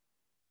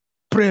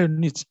 Pray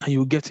on it and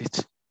you'll get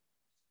it.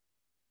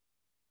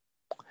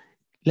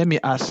 Let me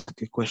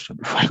ask a question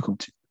before I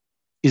continue.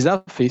 Is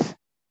that faith?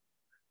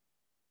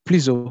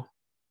 Please,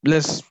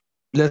 let's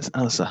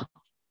answer.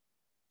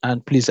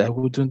 And please, I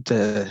wouldn't.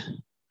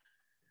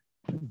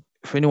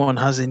 If anyone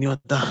has any a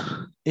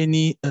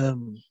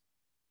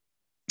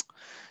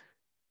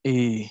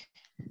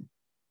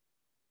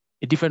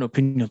different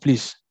opinion,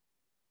 please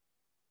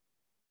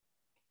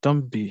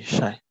don't be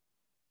shy.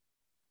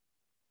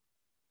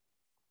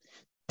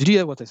 Did you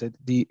hear what I said?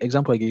 The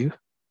example I gave?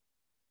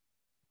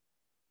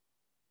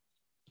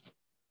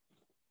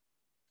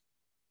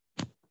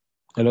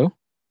 Hello?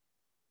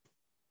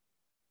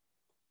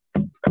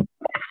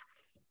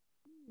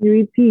 You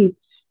repeat.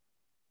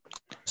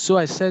 So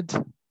I said,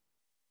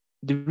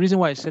 the reason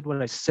why I said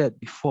what I said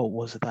before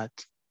was that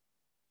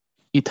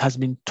it has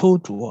been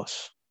told to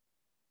us,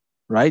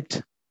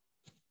 right?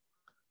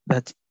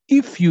 That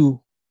if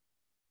you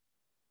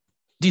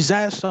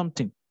desire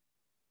something,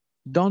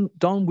 don't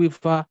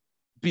waver,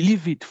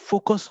 believe it,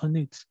 focus on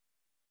it,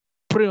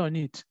 pray on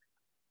it,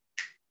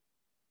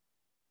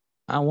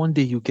 and one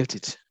day you get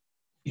it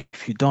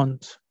if you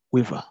don't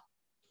waver.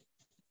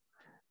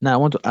 Now I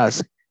want to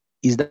ask,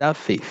 is that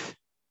faith?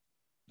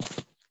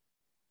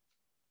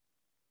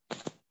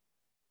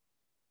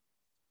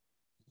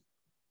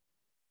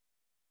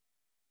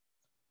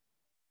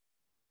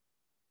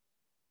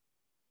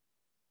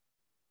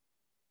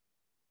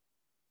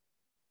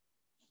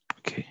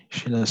 Okay,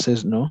 Sheila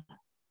says no.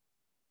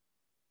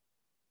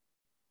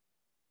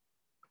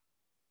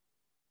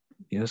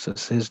 Yosa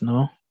says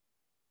no.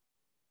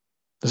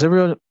 Does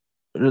every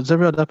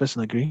other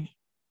person agree?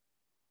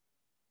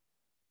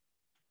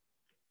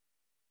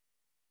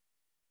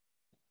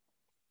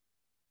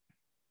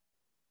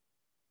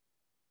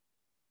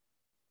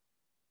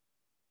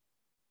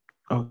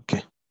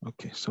 Okay,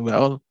 so we're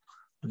all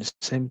on the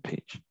same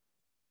page.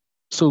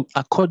 So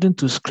according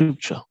to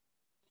scripture,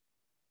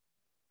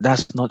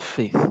 that's not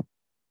faith,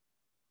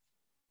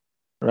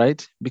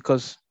 right?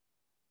 Because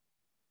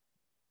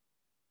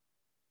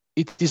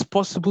it is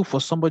possible for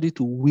somebody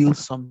to will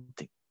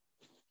something.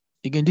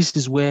 Again, this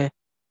is where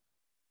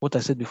what I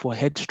said before,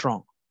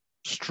 headstrong,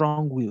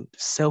 strong-willed,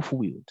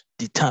 self-willed,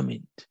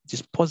 determined. It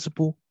is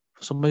possible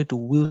for somebody to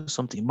will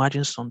something,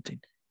 imagine something,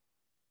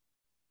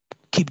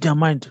 keep their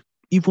mind,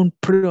 even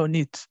pray on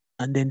it,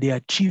 and then they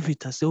achieve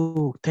it and say,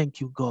 oh, thank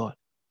you, God.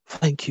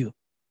 Thank you.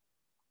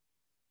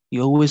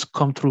 You always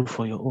come through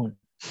for your own.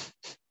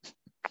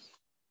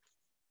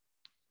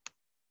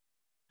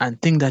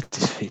 And think that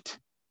is faith,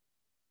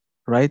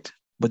 right?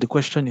 But the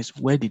question is,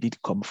 where did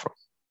it come from?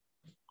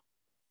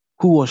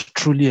 Who was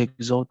truly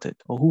exalted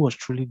or who was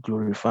truly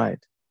glorified?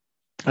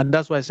 And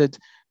that's why I said,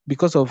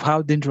 because of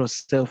how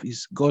dangerous self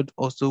is, God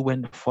also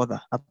went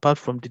further, apart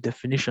from the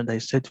definition that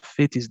he said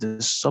faith is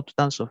the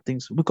substance of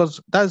things.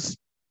 Because that's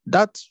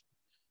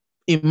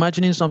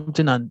imagining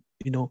something and,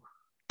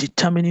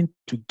 determining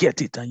to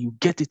get it, and you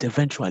get it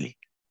eventually,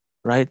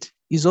 right?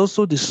 Is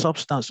also the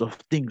substance of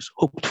things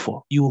hoped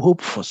for. You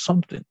hope for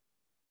something.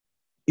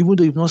 Even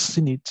though you've not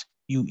seen it,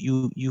 you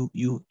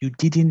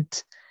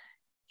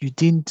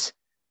didn't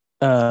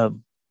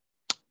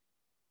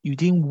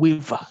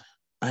waver,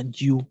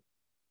 and you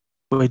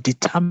were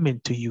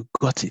determined till you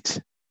got it.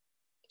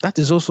 That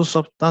is also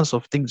substance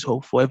of things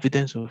hoped for,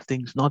 evidence of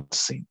things not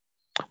seen.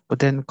 But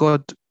then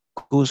God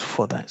goes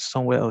further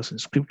somewhere else in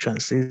scripture and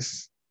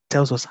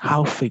tells us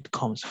how faith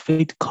comes.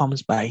 Faith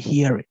comes by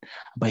hearing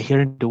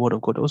the word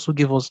of God. Also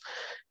give us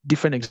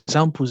different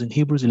examples in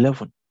Hebrews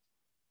 11.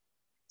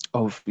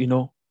 of,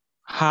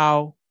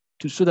 how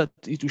to, so that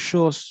it will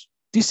show us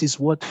this is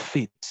what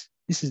faith,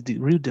 this is the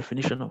real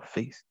definition of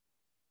faith.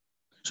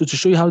 So to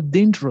show you how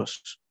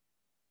dangerous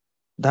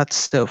that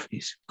self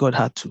is, God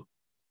had to,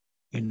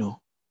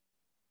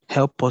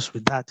 help us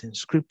with that in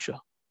scripture.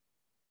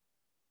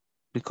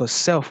 Because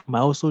self might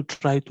also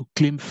try to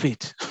claim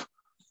faith,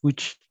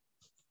 which,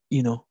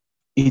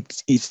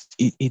 it's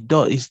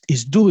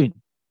doing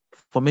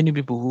for many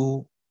people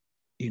who,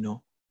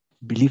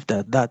 believe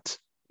that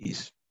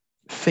is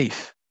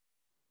faith.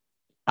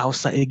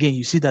 Outside, again,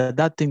 you see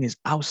that thing is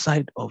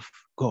outside of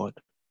God.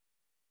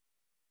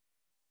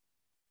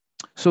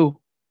 So,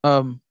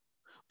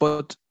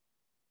 but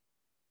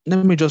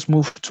let me just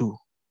move to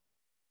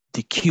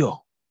the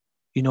cure.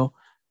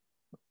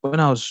 When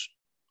I was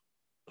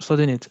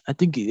studying it, I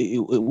think it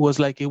was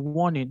like a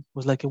warning,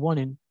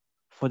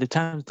 for the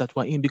times that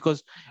we're in.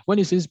 Because when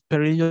it says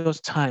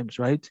perilous times,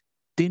 right?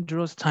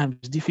 Dangerous times,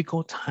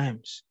 difficult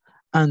times.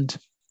 And,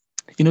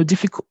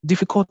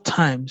 difficult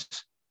times,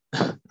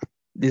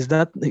 is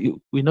that,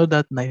 we know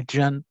that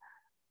Nigerian,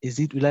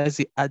 will I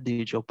say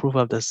adage or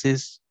proverb that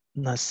says,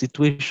 na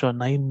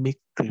situation, I make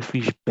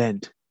crayfish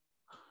bend.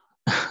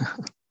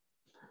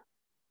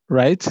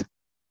 Right?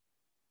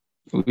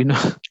 We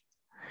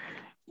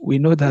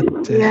know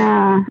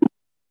that.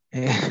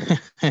 Yeah.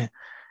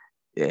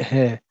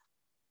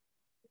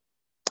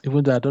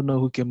 Even though I don't know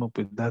who came up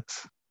with that.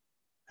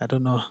 I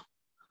don't know.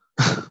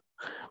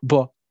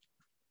 But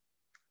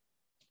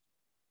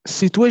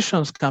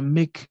situations can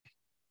make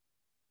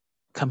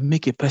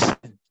a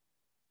person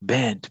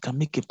bend, can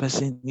make a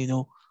person,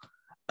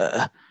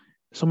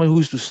 somebody who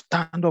is to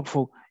stand up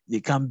for, they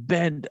can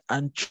bend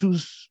and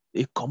choose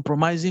a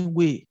compromising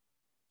way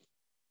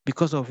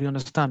because of,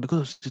 because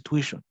of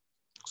situation.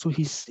 So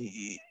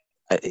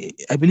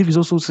I believe he's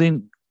also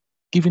saying,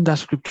 giving that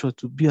scripture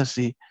to be as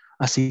a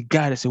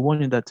guide, as a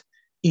warning, that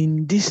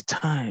in these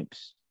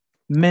times,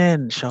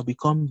 men shall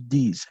become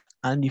these.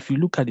 And if you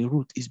look at the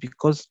root, it's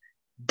because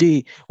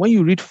when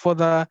you read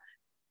further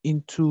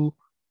into,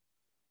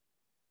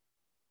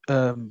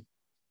 when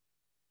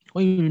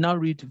you now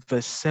read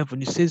verse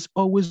 7, it says,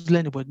 always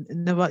learning, but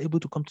never able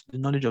to come to the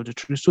knowledge of the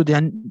truth. So they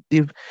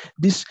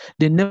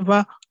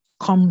never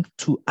come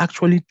to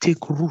actually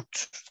take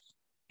root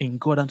in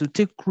God. And to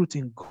take root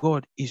in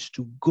God is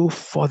to go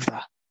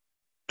further,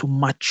 to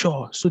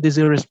mature. So there's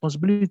a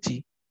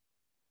responsibility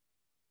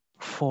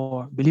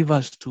for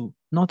believers to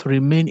not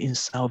remain in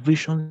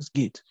salvation's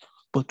gate,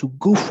 but to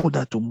go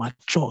further, to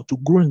mature, to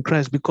grow in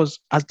Christ. Because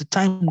as the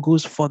time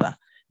goes further,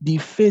 the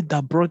faith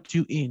that brought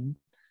you in,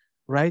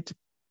 right,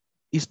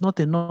 is not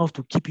enough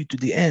to keep you to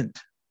the end.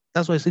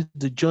 That's why I said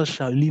the just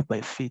shall live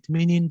by faith,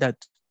 meaning that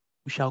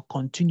we shall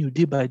continue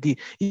day by day.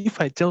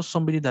 If I tell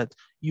somebody that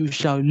you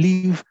shall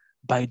live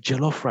by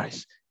jollof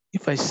rice,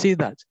 if I say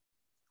that,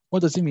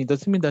 what does it mean?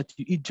 Does it mean that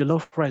you eat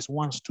jollof rice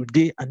once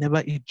today and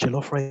never eat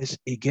jollof rice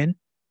again?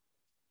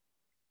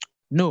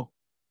 No.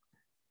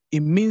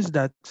 It means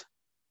that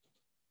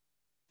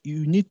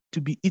you need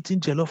to be eating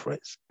jollof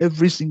rice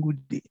every single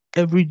day,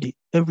 every day,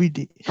 every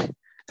day.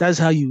 That's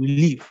how you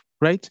live,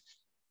 right?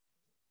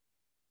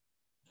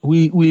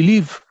 We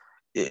live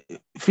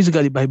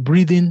physically by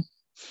breathing.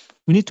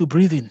 We need to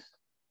breathe in.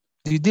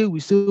 The day we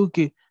say,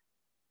 okay,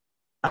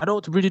 I don't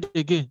want to breathe it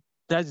again,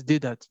 that's the day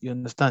that you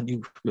understand.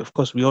 Of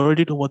course, we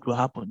already know what will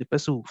happen. The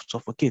person will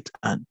suffocate,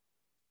 and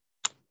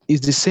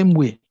it's the same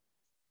way,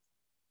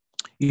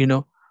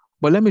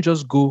 But let me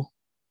just go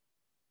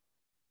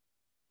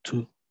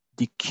to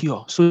the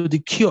cure. So the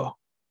cure,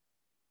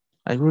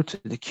 I wrote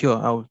the cure.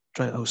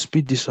 I'll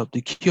speed this up.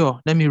 The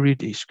cure, let me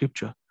read a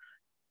scripture.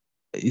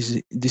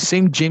 Is the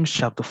same James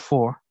chapter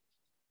 4.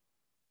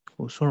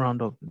 We'll soon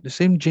round up. The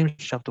same James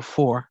chapter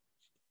 4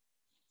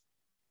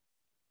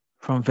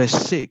 from verse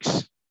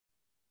 6.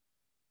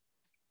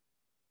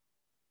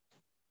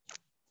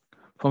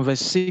 From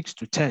verse 6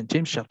 to 10,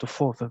 James chapter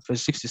 4, from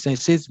verse 6 to 10, it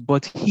says,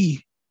 but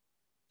he,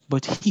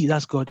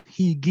 that's God,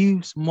 he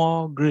gives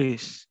more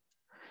grace.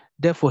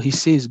 Therefore, he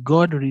says,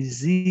 God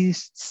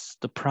resists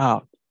the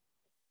proud,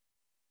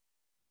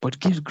 but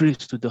gives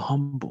grace to the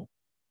humble.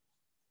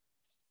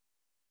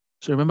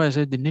 So remember, I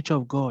said the nature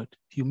of God,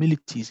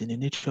 humility is in the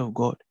nature of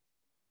God.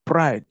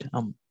 Pride,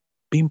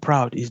 being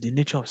proud, is the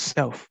nature of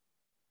self.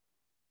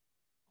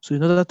 So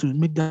in order to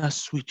make that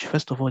switch,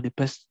 first of all,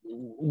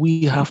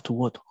 we have to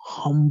what?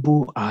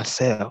 Humble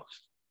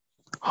ourselves.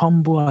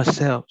 Humble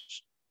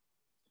ourselves.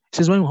 It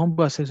says when we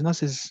humble ourselves, and that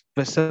says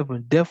verse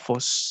 7, therefore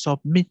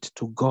submit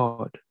to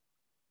God.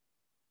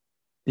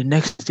 The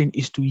next thing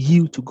is to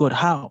yield to God.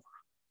 How?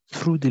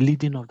 Through the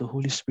leading of the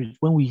Holy Spirit.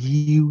 When we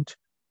yield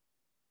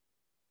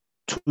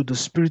to the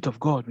Spirit of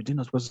God within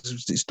us,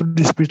 it's through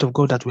the Spirit of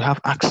God that we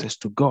have access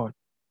to God.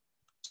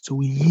 So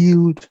we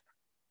yield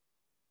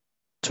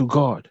to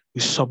God.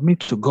 We submit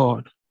to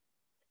God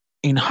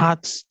in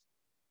hearts,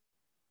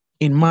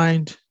 in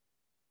mind.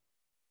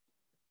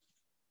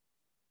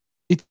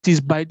 It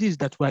is by this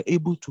that we are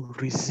able to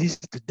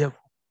resist the devil.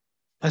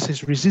 That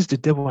says, resist the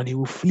devil and he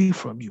will flee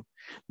from you.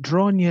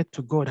 Draw near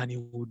to God and he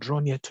will draw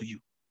near to you.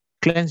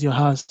 Cleanse your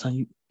hearts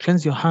and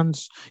Cleanse your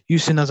hands, you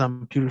sinners,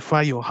 and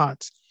purify your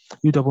hearts,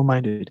 you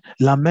double-minded.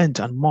 Lament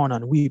and mourn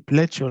and weep.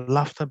 Let your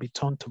laughter be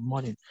turned to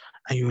mourning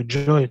and your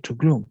joy to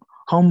gloom.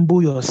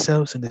 Humble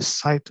yourselves in the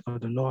sight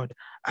of the Lord,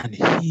 and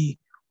he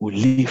will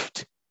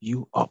lift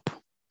you up.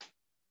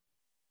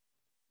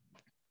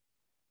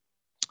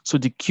 So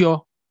the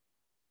cure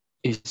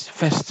is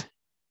first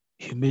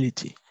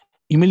humility.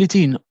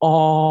 Humility in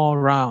all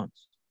rounds.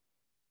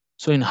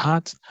 So in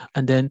heart,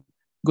 and then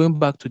going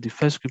back to the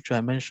first scripture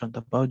I mentioned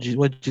about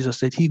what Jesus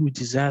said, he who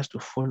desires to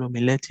follow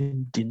me, let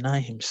him deny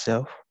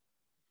himself,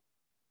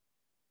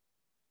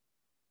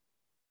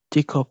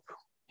 take up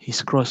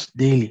his cross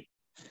daily.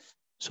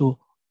 So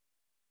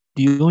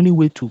the only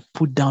way to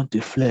put down the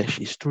flesh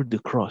is through the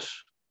cross.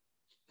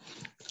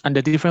 And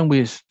the different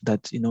ways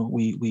that, so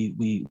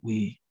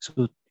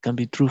it can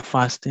be through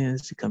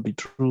fastings, it can be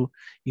through,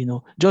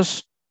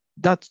 just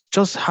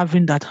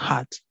having that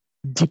heart,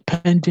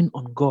 depending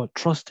on God,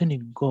 trusting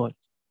in God,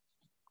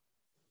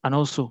 and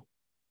also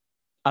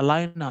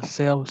allowing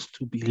ourselves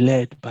to be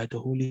led by the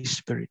Holy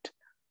Spirit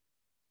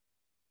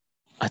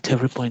at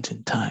every point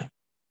in time.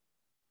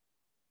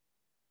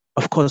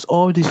 Of course,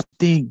 all these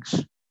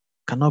things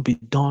cannot be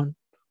done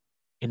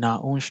in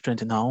our own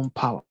strength, in our own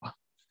power.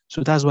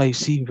 So that's why you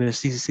see in verse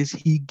 6, it says,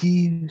 he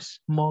gives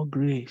more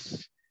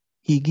grace.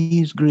 He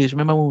gives grace.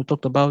 Remember when we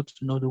talked about,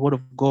 the word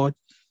of God,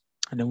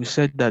 and then we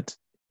said that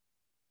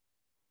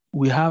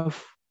we have,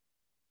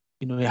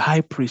 a high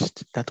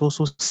priest that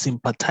also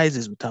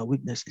sympathizes with our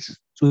weaknesses.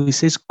 So he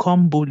says,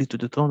 come boldly to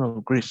the throne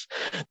of grace,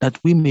 that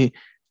we may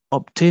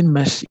obtain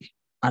mercy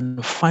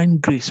and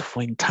find grace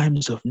for in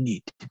times of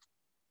need.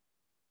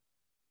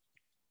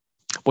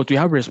 But we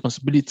have a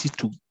responsibility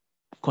to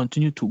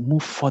continue to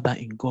move further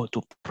in God,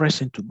 to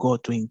press into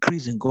God, to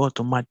increase in God,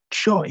 to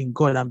mature in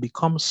God and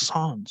become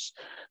sons.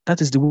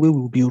 That is the way we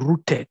will be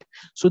rooted,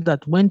 so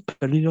that when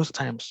perilous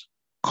times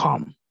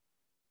come,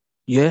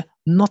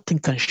 nothing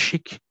can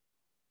shake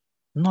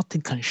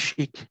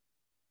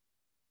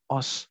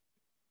us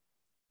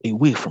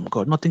away from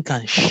God. Nothing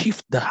can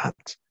shift the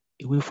heart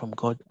away from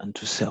God and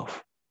to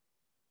self.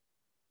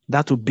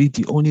 That will be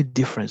the only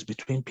difference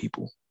between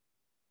people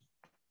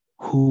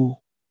whose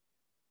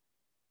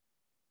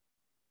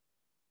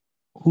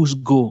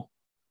goal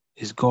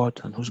is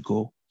God and whose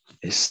goal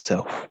is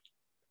self.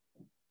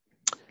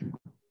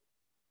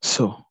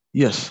 So,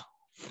 yes.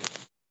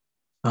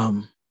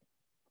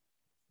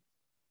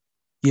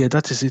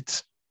 That is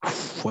it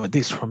for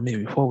this from me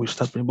before we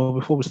start. But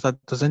before we start,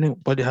 does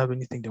anybody have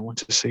anything they want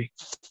to say?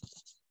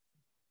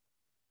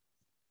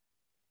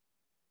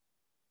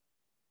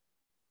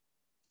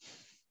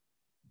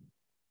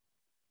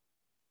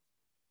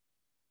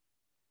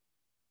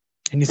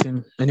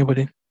 Anything?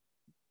 Anybody?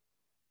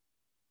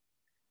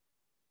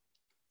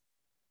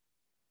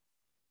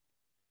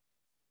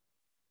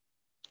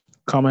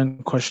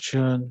 Comment,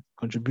 question,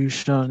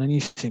 contribution,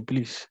 anything,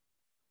 please.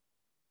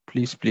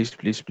 Please.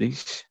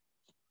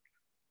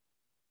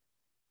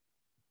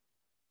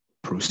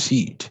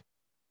 Proceed.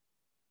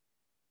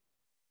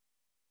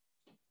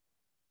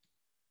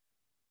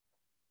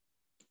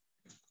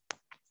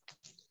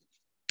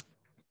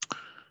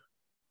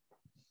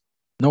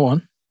 No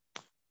one?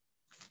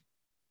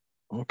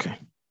 Okay.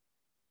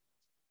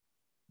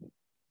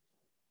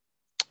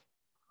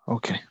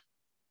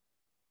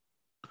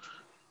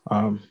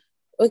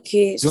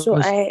 Okay, so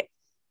I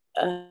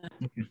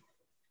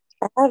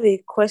have a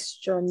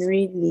question,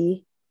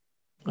 really.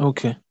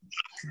 Okay.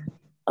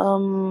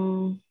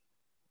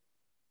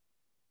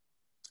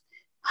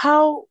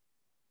 How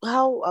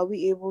are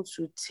we able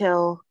to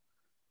tell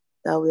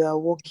that we are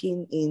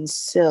walking in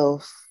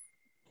self?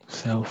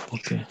 Self,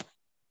 okay.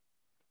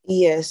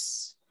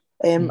 Yes.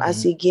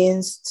 As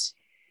against,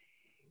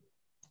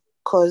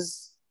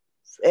 because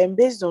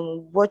based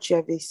on what you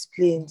have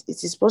explained,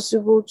 it is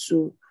possible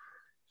to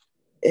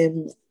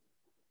in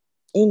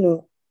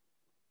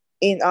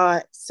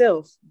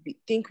ourself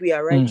think we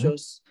are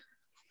righteous,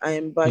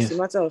 but as a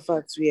matter of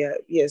fact, we are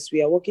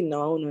working in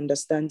our own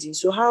understanding.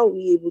 So how are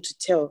we able to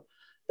tell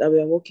that we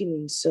are working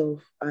in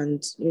self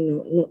and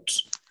not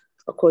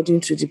according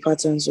to the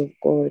patterns of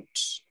God?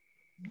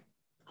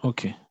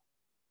 Okay.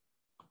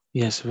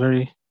 Yes,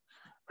 very,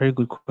 very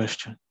good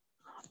question.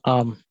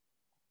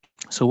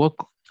 So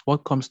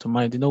what comes to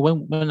mind?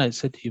 When I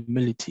said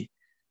humility,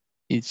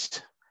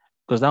 it's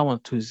because that one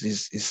too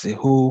is a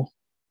whole.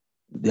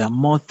 There are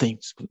more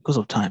things because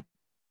of time.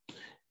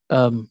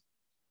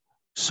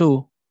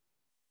 So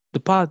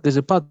there's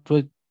a part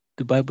where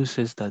the Bible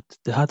says that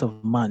the heart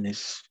of man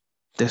is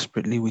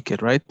desperately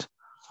wicked, right?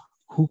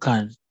 Who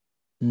can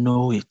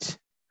know it?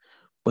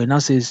 But it now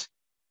says,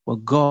 well,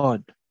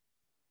 God,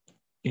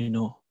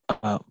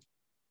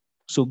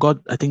 so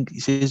God, I think he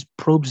says,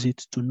 probes it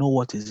to know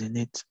what is in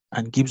it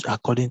and gives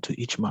according to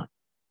each man.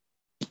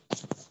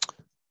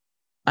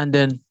 And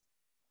then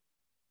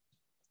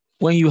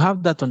when you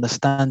have that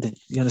understanding,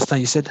 you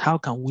understand, you said, how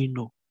can we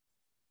know?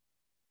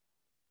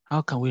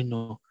 How can we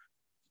know?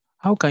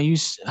 How can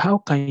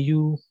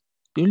you,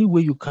 the only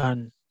way you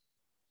can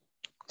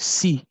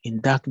see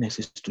in darkness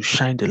is to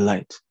shine the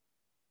light,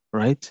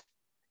 right?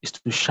 is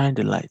to shine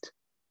the light.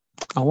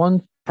 And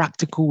one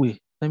practical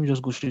way, let me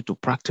just go straight to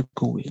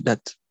practical way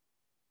that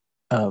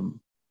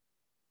one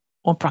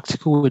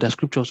practical way that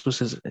scripture also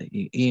says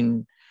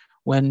in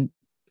when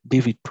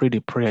David prayed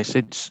a prayer, I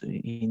said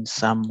in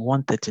Psalm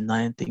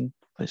 139, I think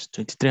verse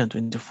 23 and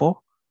 24,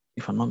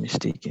 if I'm not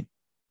mistaken.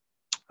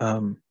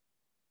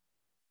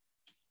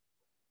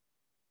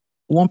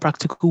 One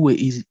practical way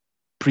is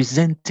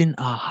presenting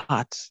our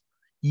hearts,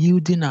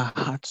 yielding our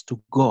hearts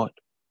to God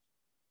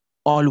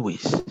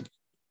always.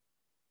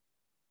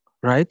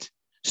 Right?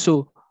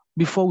 So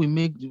before we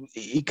make,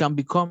 it can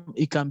be,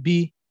 it can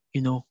be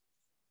a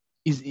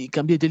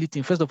daily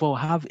thing. First of all,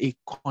 have a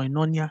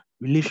koinonia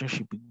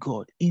relationship with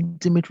God,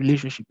 intimate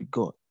relationship with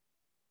God.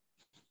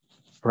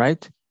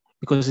 Right?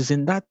 Because it's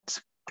in that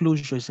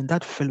closure, it's in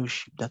that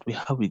fellowship that we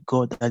have with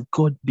God that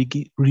God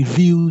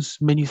reveals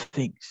many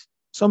things.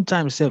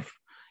 Sometimes, there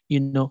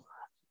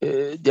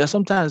are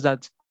sometimes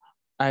that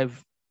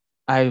I've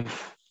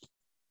thought,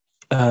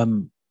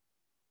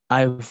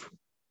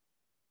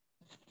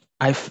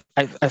 I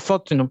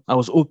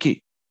was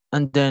okay.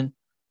 And then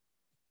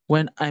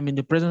when I'm in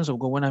the presence of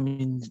God, when I'm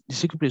in the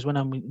secret place, when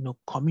I'm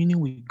communing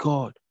with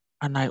God,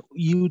 and I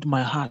yield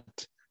my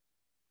heart,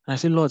 and I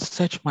say, Lord,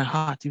 search my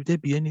heart. If there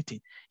be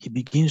anything, he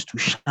begins to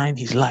shine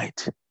his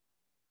light.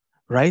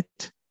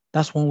 Right?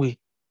 That's one way.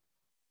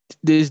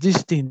 There's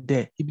this thing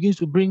there. He begins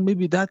to bring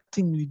maybe that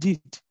thing we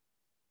did,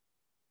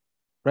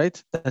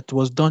 right? That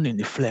was done in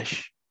the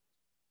flesh.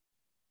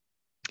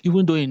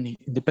 Even though in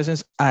the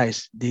person's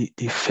eyes, they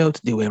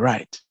felt they were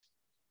right.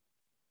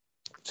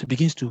 So it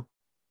begins to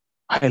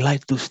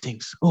highlight those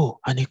things. Oh,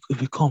 and it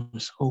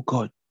becomes, oh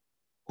God,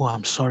 oh,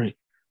 I'm sorry.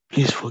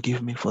 Please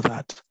forgive me for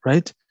that,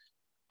 right?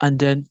 And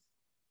then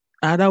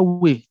another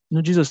way,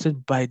 Jesus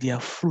said, by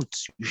their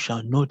fruits you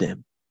shall know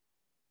them.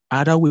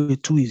 Another way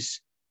too is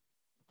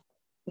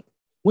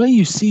when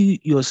you see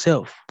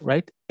yourself,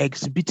 right,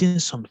 exhibiting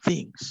some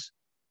things,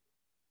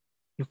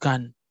 you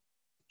can,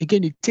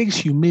 again, it takes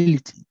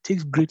humility, it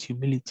takes great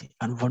humility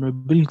and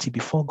vulnerability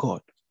before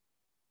God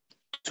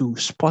to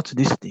spot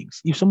these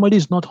things. If somebody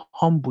is not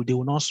humble, they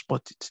will not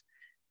spot it.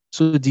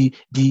 So the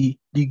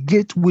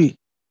gateway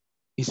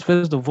is,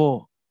 first of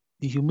all,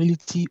 the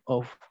humility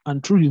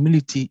and true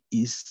humility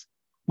is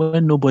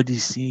when nobody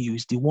is seeing you,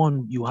 is the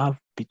one you have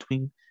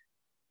between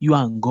you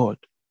and God.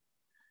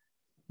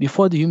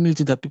 Before the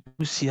humility that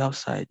people see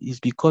outside is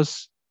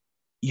because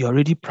you're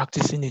already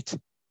practicing it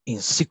in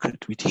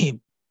secret with him.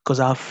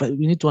 Because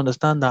we need to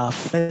understand that our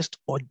first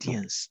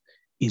audience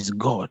is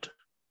God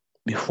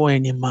before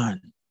any man.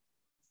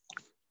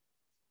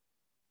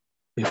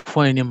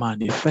 Before any man,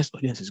 the first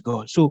audience is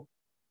God. So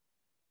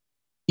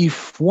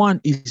if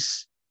one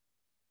is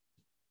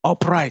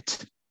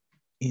upright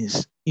in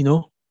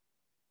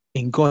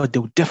God, they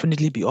will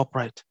definitely be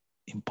upright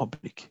in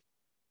public.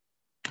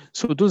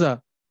 So those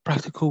are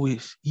practical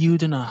ways,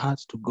 yielding our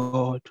hearts to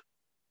God,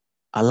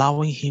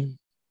 allowing him,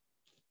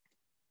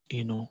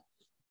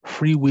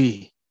 free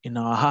way in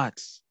our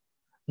hearts,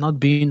 not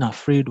being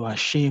afraid or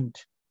ashamed.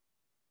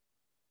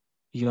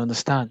 You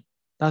understand?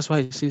 That's why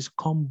it says,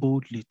 come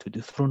boldly to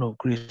the throne of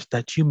grace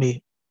that you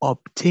may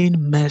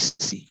obtain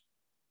mercy.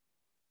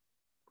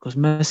 Because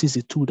mercy is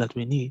the tool that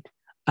we need.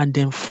 And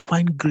then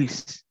find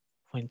grace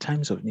for in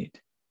times of need.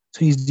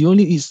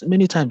 So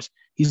many times,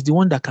 he's the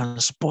one that can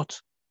spot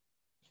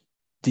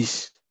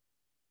this.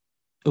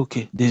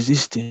 Okay, there's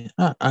this thing.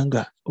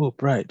 Anger. Oh,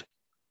 pride.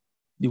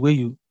 The way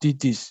you did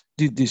this,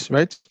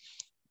 right?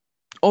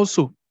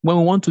 Also, when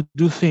we want to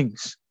do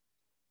things,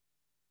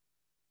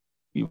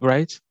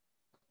 right?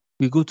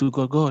 We go to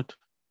God.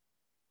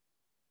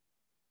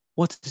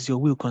 What is your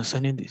will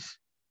concerning this?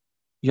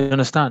 You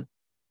understand?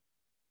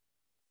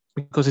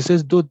 Because it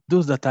says,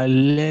 those that are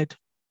led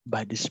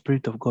by the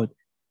Spirit of God,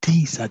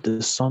 these are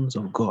the sons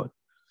of God.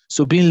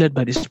 So being led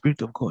by the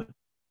Spirit of God,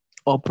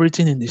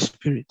 operating in the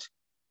Spirit.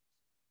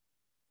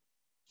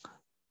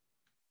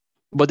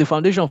 But the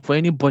foundation for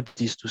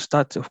anybody is to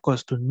start, of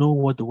course, to know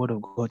what the Word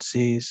of God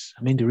says.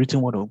 The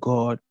written Word of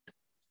God,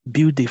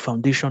 build the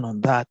foundation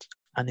on that.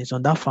 And it's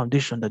on that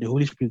foundation that the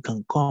Holy Spirit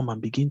can come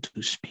and begin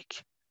to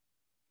speak.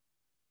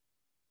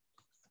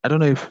 I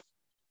don't know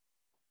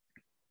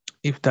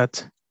if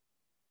that,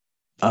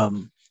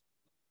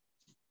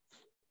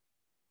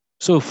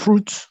 so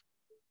fruits,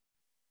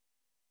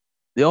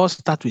 they all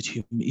start with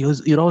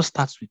it all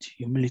starts with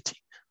humility,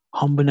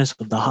 humbleness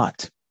of the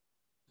heart,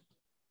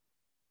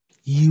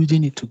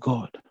 yielding it to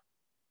God.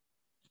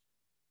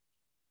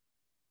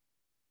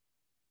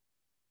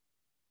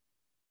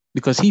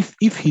 Because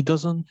if he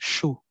doesn't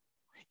show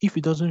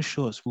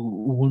us, we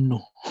won't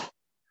know.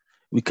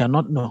 We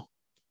cannot know.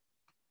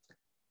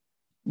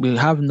 We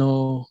have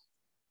no.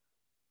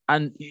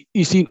 And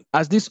you see,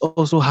 as this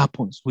also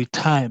happens with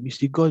time, you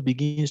see, God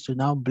begins to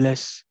now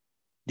bless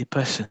the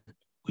person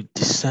with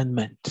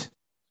discernment.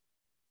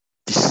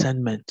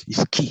 Discernment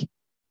is key.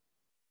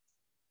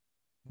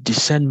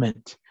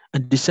 Discernment.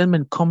 And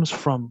discernment comes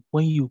from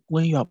when you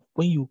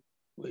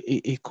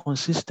a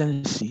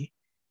consistency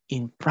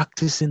in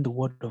practicing the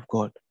Word of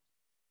God.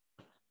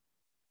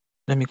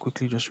 Let me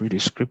quickly just read a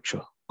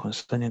scripture.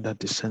 concerning that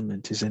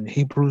discernment is in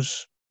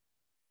Hebrews,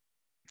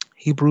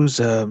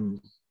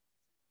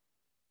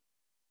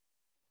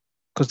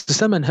 because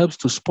discernment helps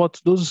to spot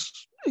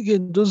those,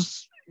 again,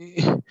 those,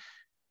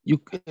 you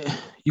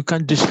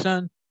can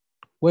discern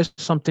where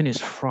something is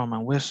from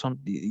and where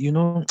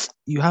something,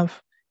 you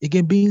have,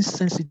 again, being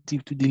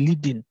sensitive to the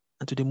leading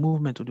and to the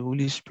movement of the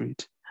Holy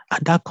Spirit.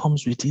 And that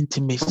comes with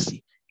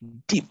intimacy,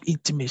 deep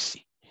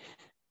intimacy.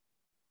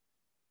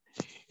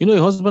 A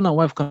husband and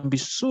wife can be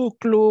so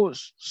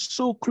close,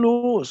 so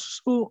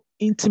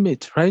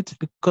intimate, right?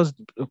 Because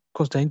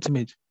they're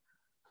intimate,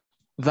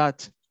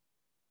 that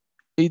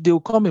there will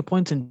come a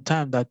point in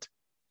time that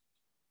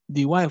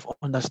the wife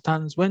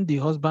understands when the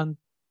husband,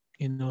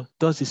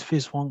 does his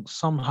face wrong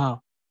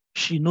somehow,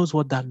 she knows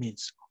what that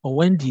means. Or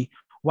when the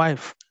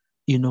wife,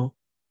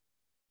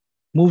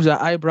 moves her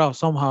eyebrow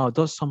somehow,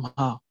 does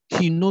somehow,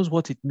 he knows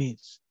what it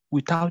means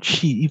without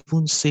she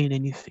even saying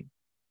anything.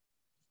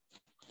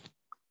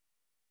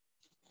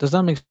 Does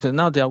that make sense?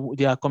 Now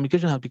their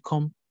communication has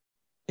become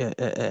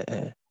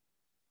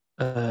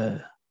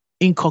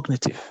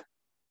incognitive.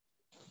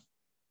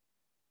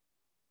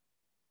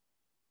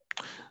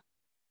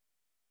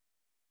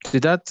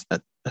 Did that?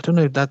 I don't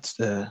know if that's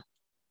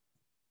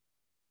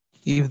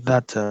if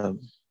that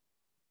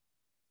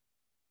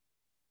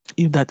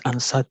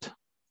answered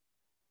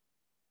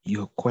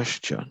your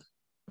question.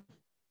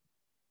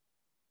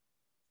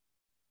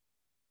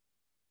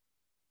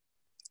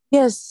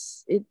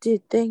 Yes, it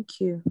did.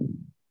 Thank you.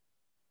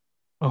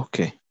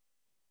 Okay.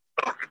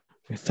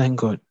 We thank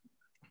God.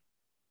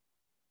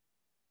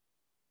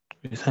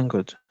 We thank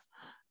God.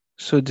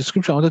 So the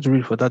scripture I wanted to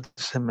read for that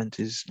segment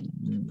is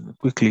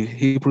quickly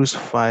Hebrews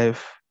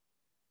 5,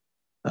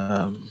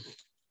 from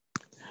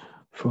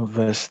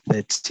verse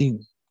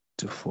 13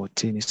 to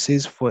 14. It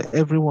says, "For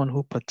everyone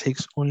who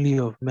partakes only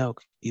of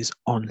milk is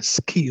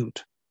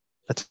unskilled,"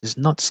 that is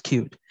not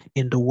skilled,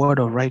 "in the word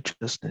of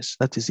righteousness,"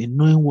 that is in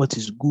knowing what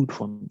is good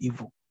from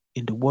evil,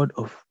 in the word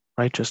of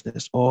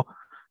righteousness, or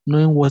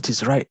knowing what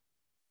is right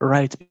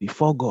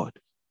before God.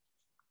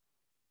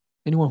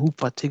 Anyone who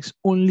partakes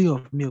only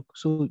of milk.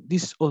 So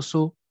this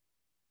also,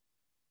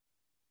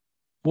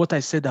 what I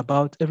said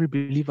about every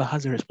believer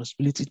has a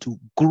responsibility to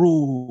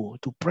grow,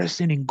 to press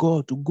in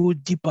God, to go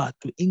deeper,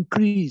 to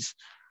increase,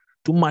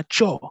 to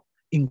mature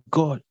in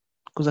God.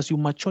 Because as you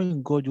mature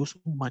in God, you also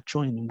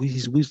mature in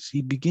His wisdom.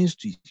 He begins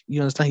to,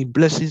 you understand, He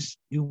blesses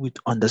you with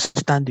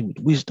understanding, with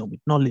wisdom,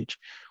 with knowledge,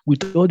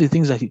 with all the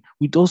things that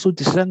with also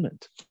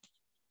discernment.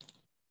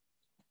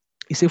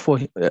 He said, for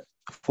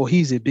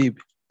he is a babe.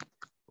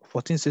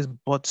 14 says,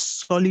 "But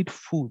solid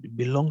food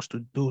belongs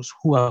to those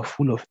who are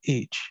full of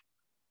age.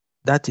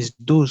 That is,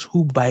 those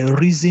who by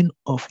reason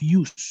of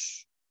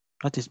use,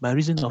 that is, by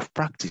reason of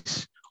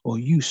practice or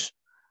use,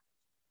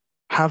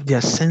 have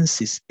their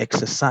senses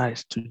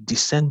exercised to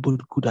discern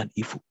both good and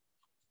evil."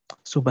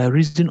 So by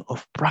reason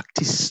of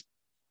practice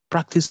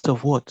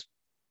of what?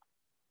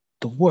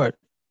 The word,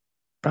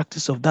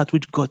 practice of that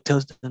which God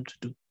tells them to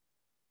do.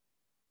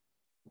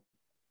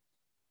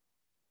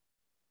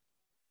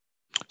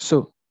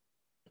 So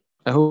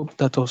I hope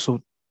that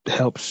also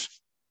helps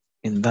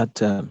in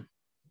that,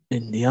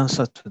 in the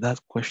answer to that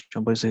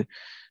question. But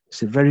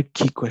it's a very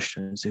key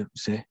question. It's a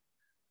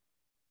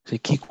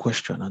key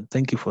question, and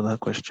thank you for that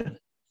question.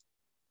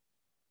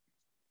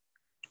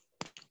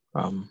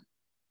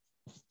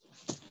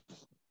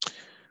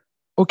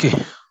 Okay.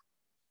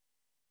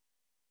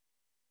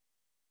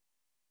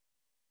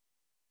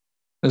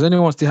 Does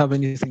anyone still have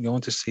anything you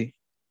want to say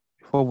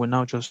before we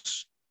now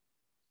just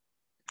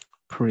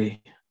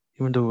pray,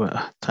 even though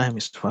time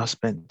is fast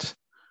spent?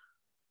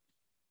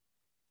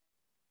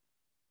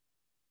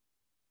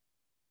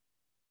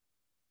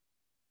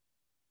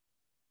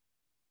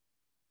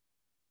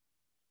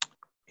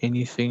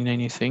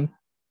 Anything?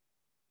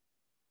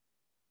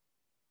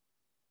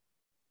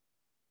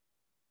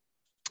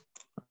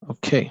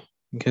 Okay,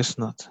 I guess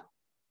not.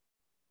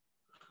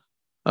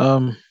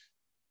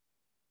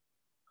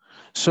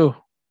 So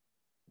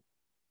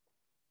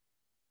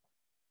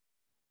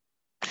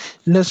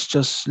let's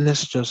just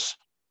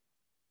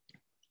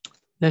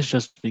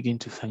begin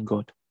to thank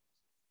God,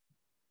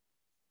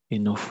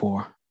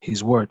 for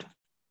His word.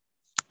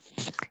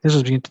 Let's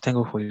just begin to thank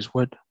God for His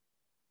word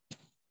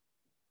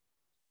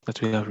that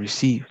we have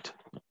received.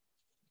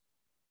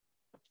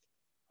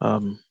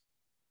 For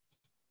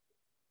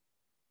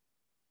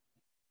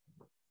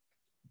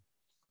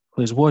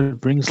His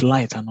word brings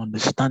light and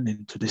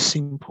understanding to the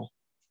simple.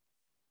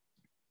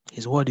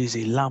 His word is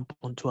a lamp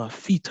unto our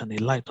feet and a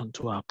light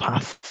unto our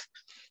path.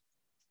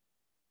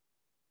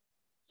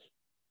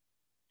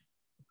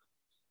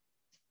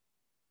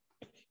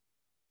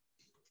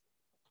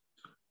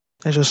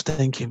 Let's just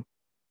thank Him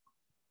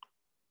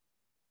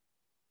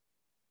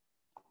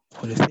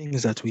for the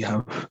things that we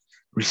have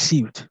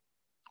received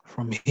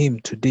from Him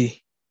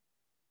today.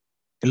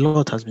 A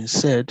lot has been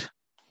said.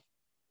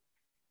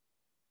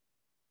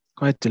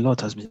 Quite a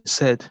lot has been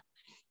said.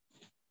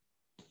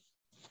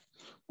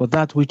 But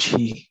that which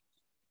He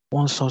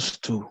wants us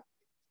to,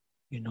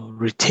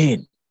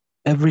 retain,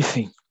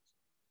 everything.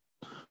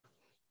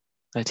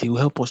 that He will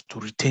help us to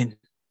retain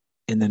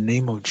in the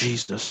name of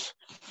Jesus.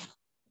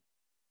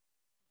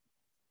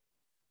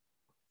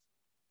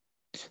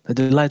 That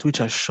the light which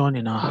has shone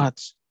in our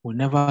hearts will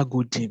never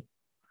go dim,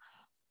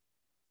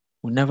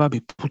 will never be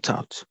put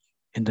out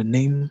in the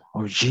name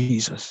of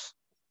Jesus.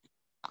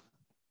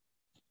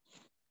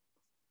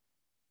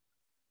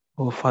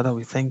 Oh, Father,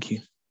 we thank you.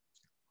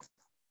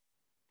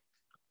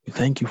 We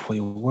thank you for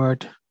your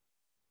word.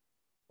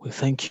 We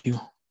thank you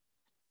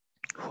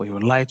for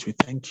your light. We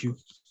thank you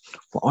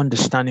for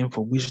understanding,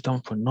 for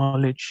wisdom, for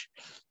knowledge.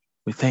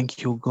 We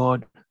thank you,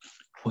 God,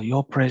 for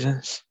your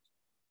presence.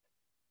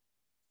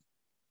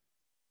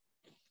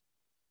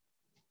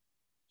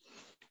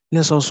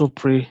 Let's also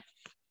pray,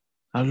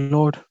 our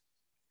Lord,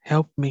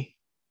 help me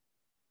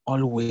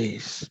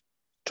always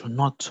to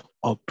not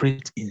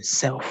operate in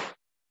self,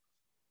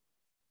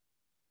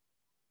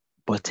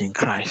 but in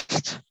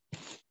Christ.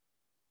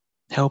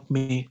 Help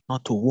me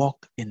not to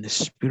walk in the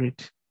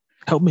Spirit.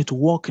 Help me to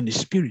walk in the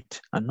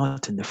Spirit and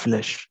not in the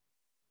flesh.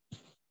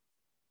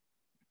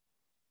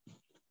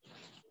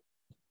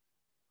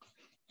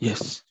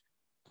 Yes,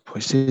 for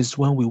it says,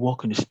 when we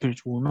walk in the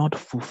Spirit, we will not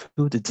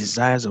fulfill the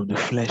desires of the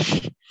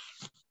flesh.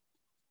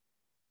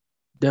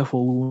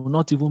 Therefore, we will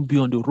not even be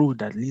on the road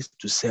that leads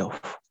to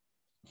self.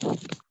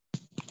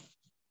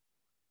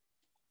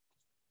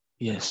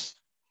 Yes.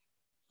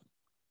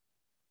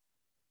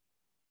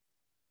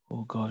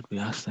 Oh God, we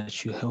ask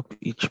that you help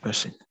each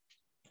person.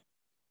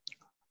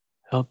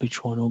 Help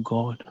each one, oh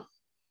God,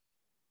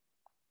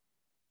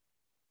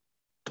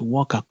 to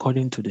walk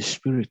according to the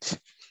Spirit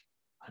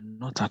and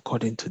not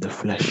according to the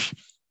flesh.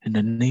 In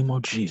the name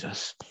of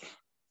Jesus,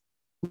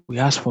 we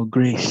ask for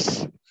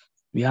grace.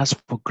 We ask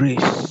for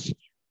grace.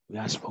 We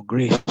ask for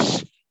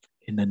grace.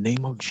 In the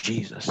name of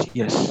Jesus,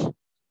 yes.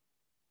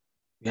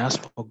 We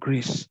ask for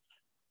grace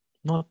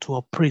not to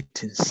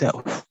operate in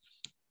self.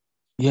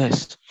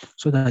 Yes,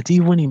 so that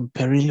even in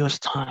perilous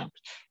times,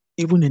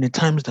 even in the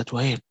times that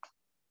we're in,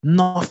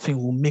 nothing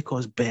will make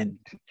us bend.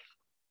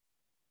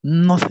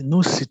 Nothing,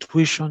 no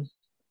situation,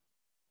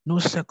 no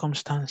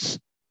circumstance,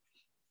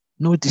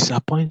 no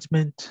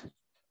disappointment,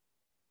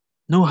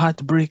 no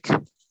heartbreak,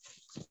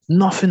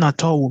 nothing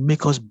at all will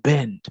make us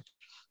bend.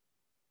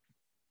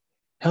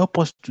 Help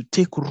us to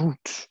take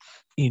root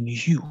in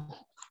you,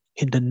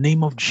 in the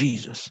name of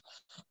Jesus.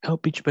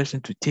 Help each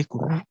person to take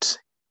root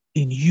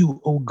in you,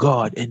 oh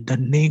God, in the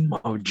name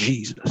of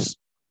Jesus.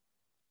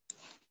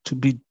 To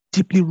be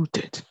deeply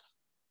rooted,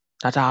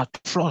 that our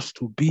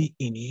trust will be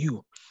in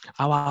you.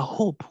 Our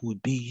hope will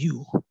be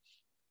you.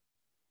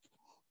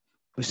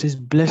 It says,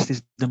 blessed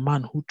is the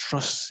man who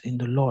trusts in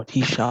the Lord.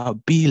 He shall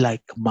be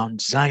like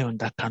Mount Zion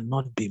that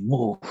cannot be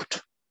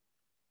moved,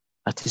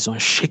 that is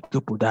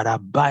unshakable, that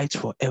abides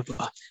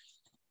forever.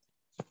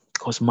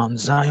 Because Mount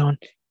Zion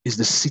is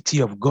the city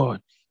of God,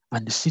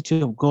 and the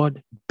city of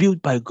God,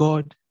 built by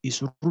God,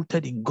 is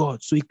rooted in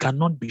God, so it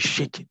cannot be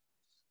shaken.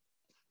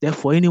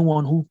 Therefore,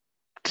 anyone who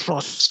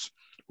trusts,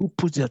 who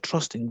puts their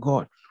trust in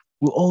God,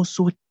 will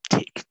also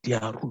take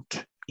their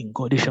root in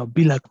God. They shall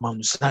be like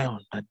Mount Zion,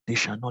 that they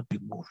shall not be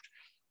moved.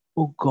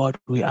 Oh God,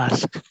 we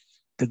ask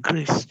the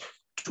grace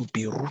to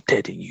be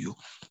rooted in you,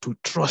 to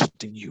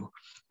trust in you,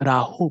 that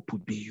our hope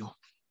would be you.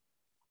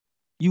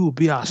 You will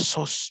be our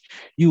source.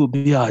 You will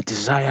be our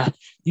desire.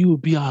 You will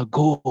be our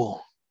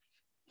goal.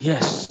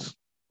 Yes.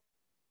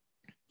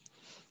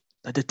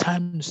 At the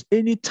times,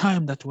 any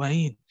time that we're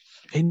in,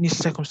 any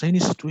circumstance, any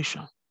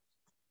situation,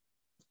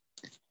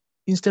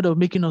 instead of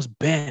making us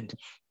bend,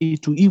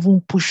 it will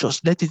even push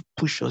us, let it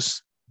push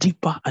us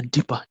deeper and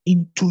deeper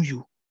into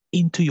you,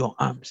 into your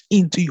arms,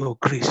 into your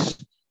grace,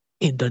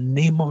 in the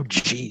name of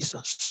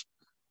Jesus.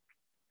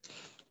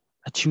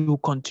 That you will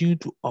continue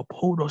to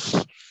uphold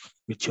us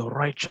with your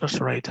righteous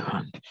right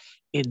hand,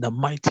 in the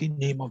mighty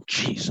name of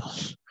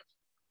Jesus.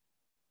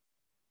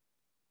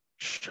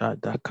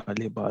 Shada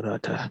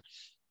kalibarata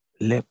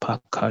lepa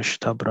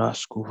kashta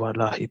brasku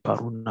valahi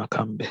paruna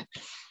kambe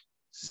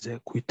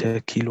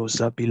zekwite kilo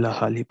zabila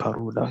hali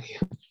parula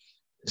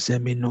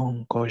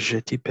zeminon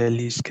kojeti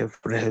pelis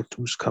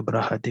kevrehetus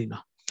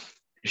kabrahadina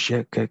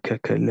jeke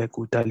kekele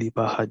kudali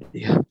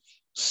bahadia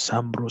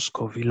Sambros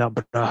kovila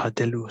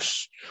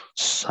brahadelus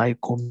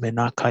saiko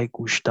menakai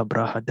kushta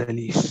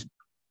brahadelis.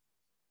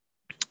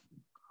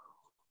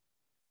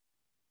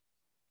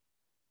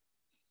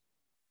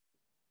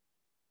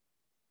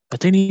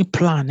 But any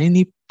plan,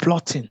 any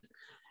plotting,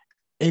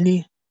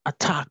 any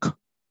attack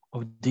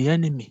of the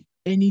enemy,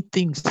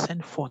 anything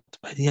sent forth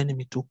by the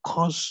enemy to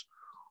cause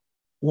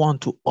one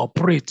to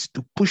operate,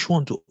 to push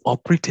one to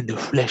operate in the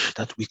flesh,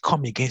 that we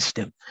come against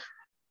them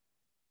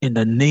in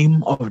the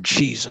name of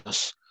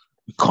Jesus.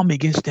 We come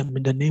against them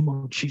in the name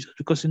of Jesus.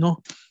 Because, the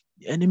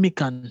enemy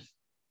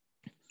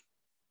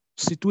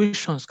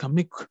situations can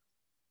make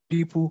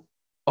people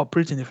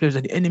operate in the flesh,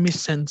 that the enemy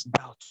sends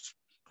doubt,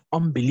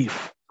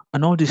 unbelief,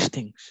 and all these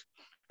things,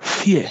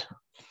 fear.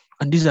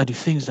 And these are the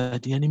things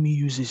that the enemy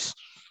uses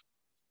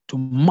to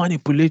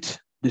manipulate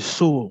the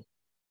soul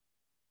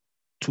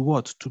to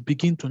what? To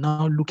begin to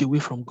now look away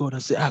from God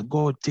and say,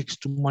 God takes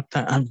too much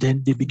time. And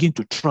then they begin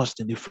to trust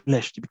in the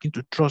flesh. They begin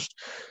to trust.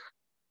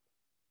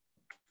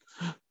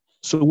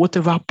 So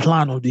whatever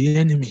plan of the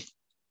enemy,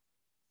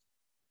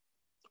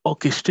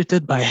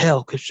 orchestrated by hell,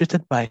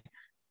 orchestrated by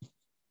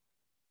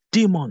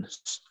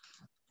demons,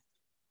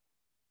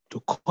 to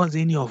cause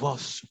any of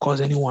us,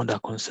 cause anyone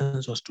that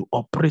concerns us to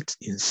operate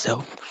in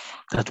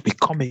self, that we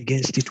come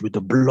against it with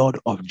the blood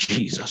of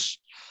Jesus.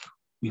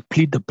 We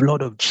plead the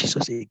blood of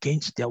Jesus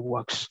against their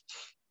works.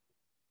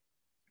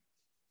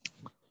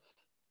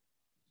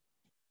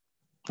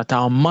 That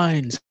our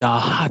minds, our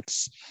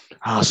hearts,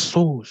 our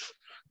souls,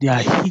 they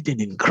are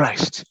hidden in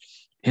Christ.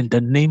 In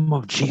the name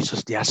of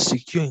Jesus, they are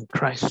secure in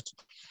Christ.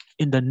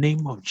 In the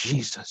name of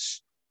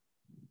Jesus.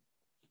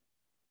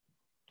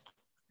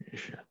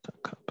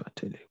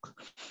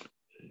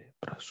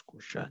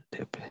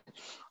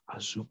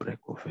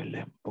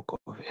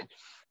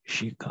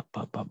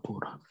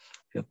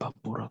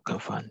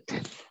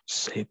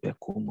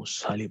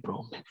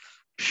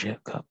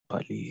 Jeka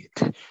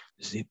palit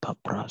zipa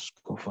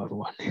prasko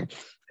varuane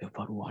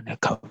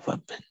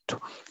kavamento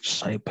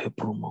saipe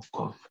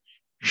brumoko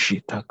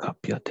jita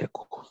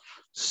kapiateko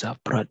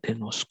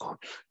zapradenosko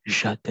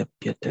jate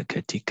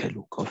pieteketike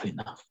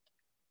lukovina.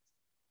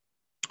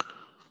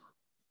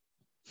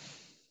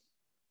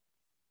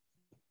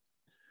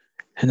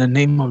 In the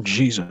name of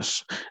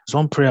Jesus, there's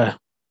one prayer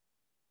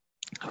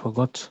I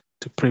forgot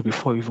to pray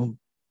before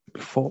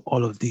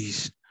all of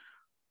these.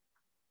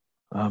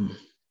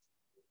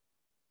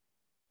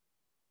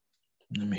 Let me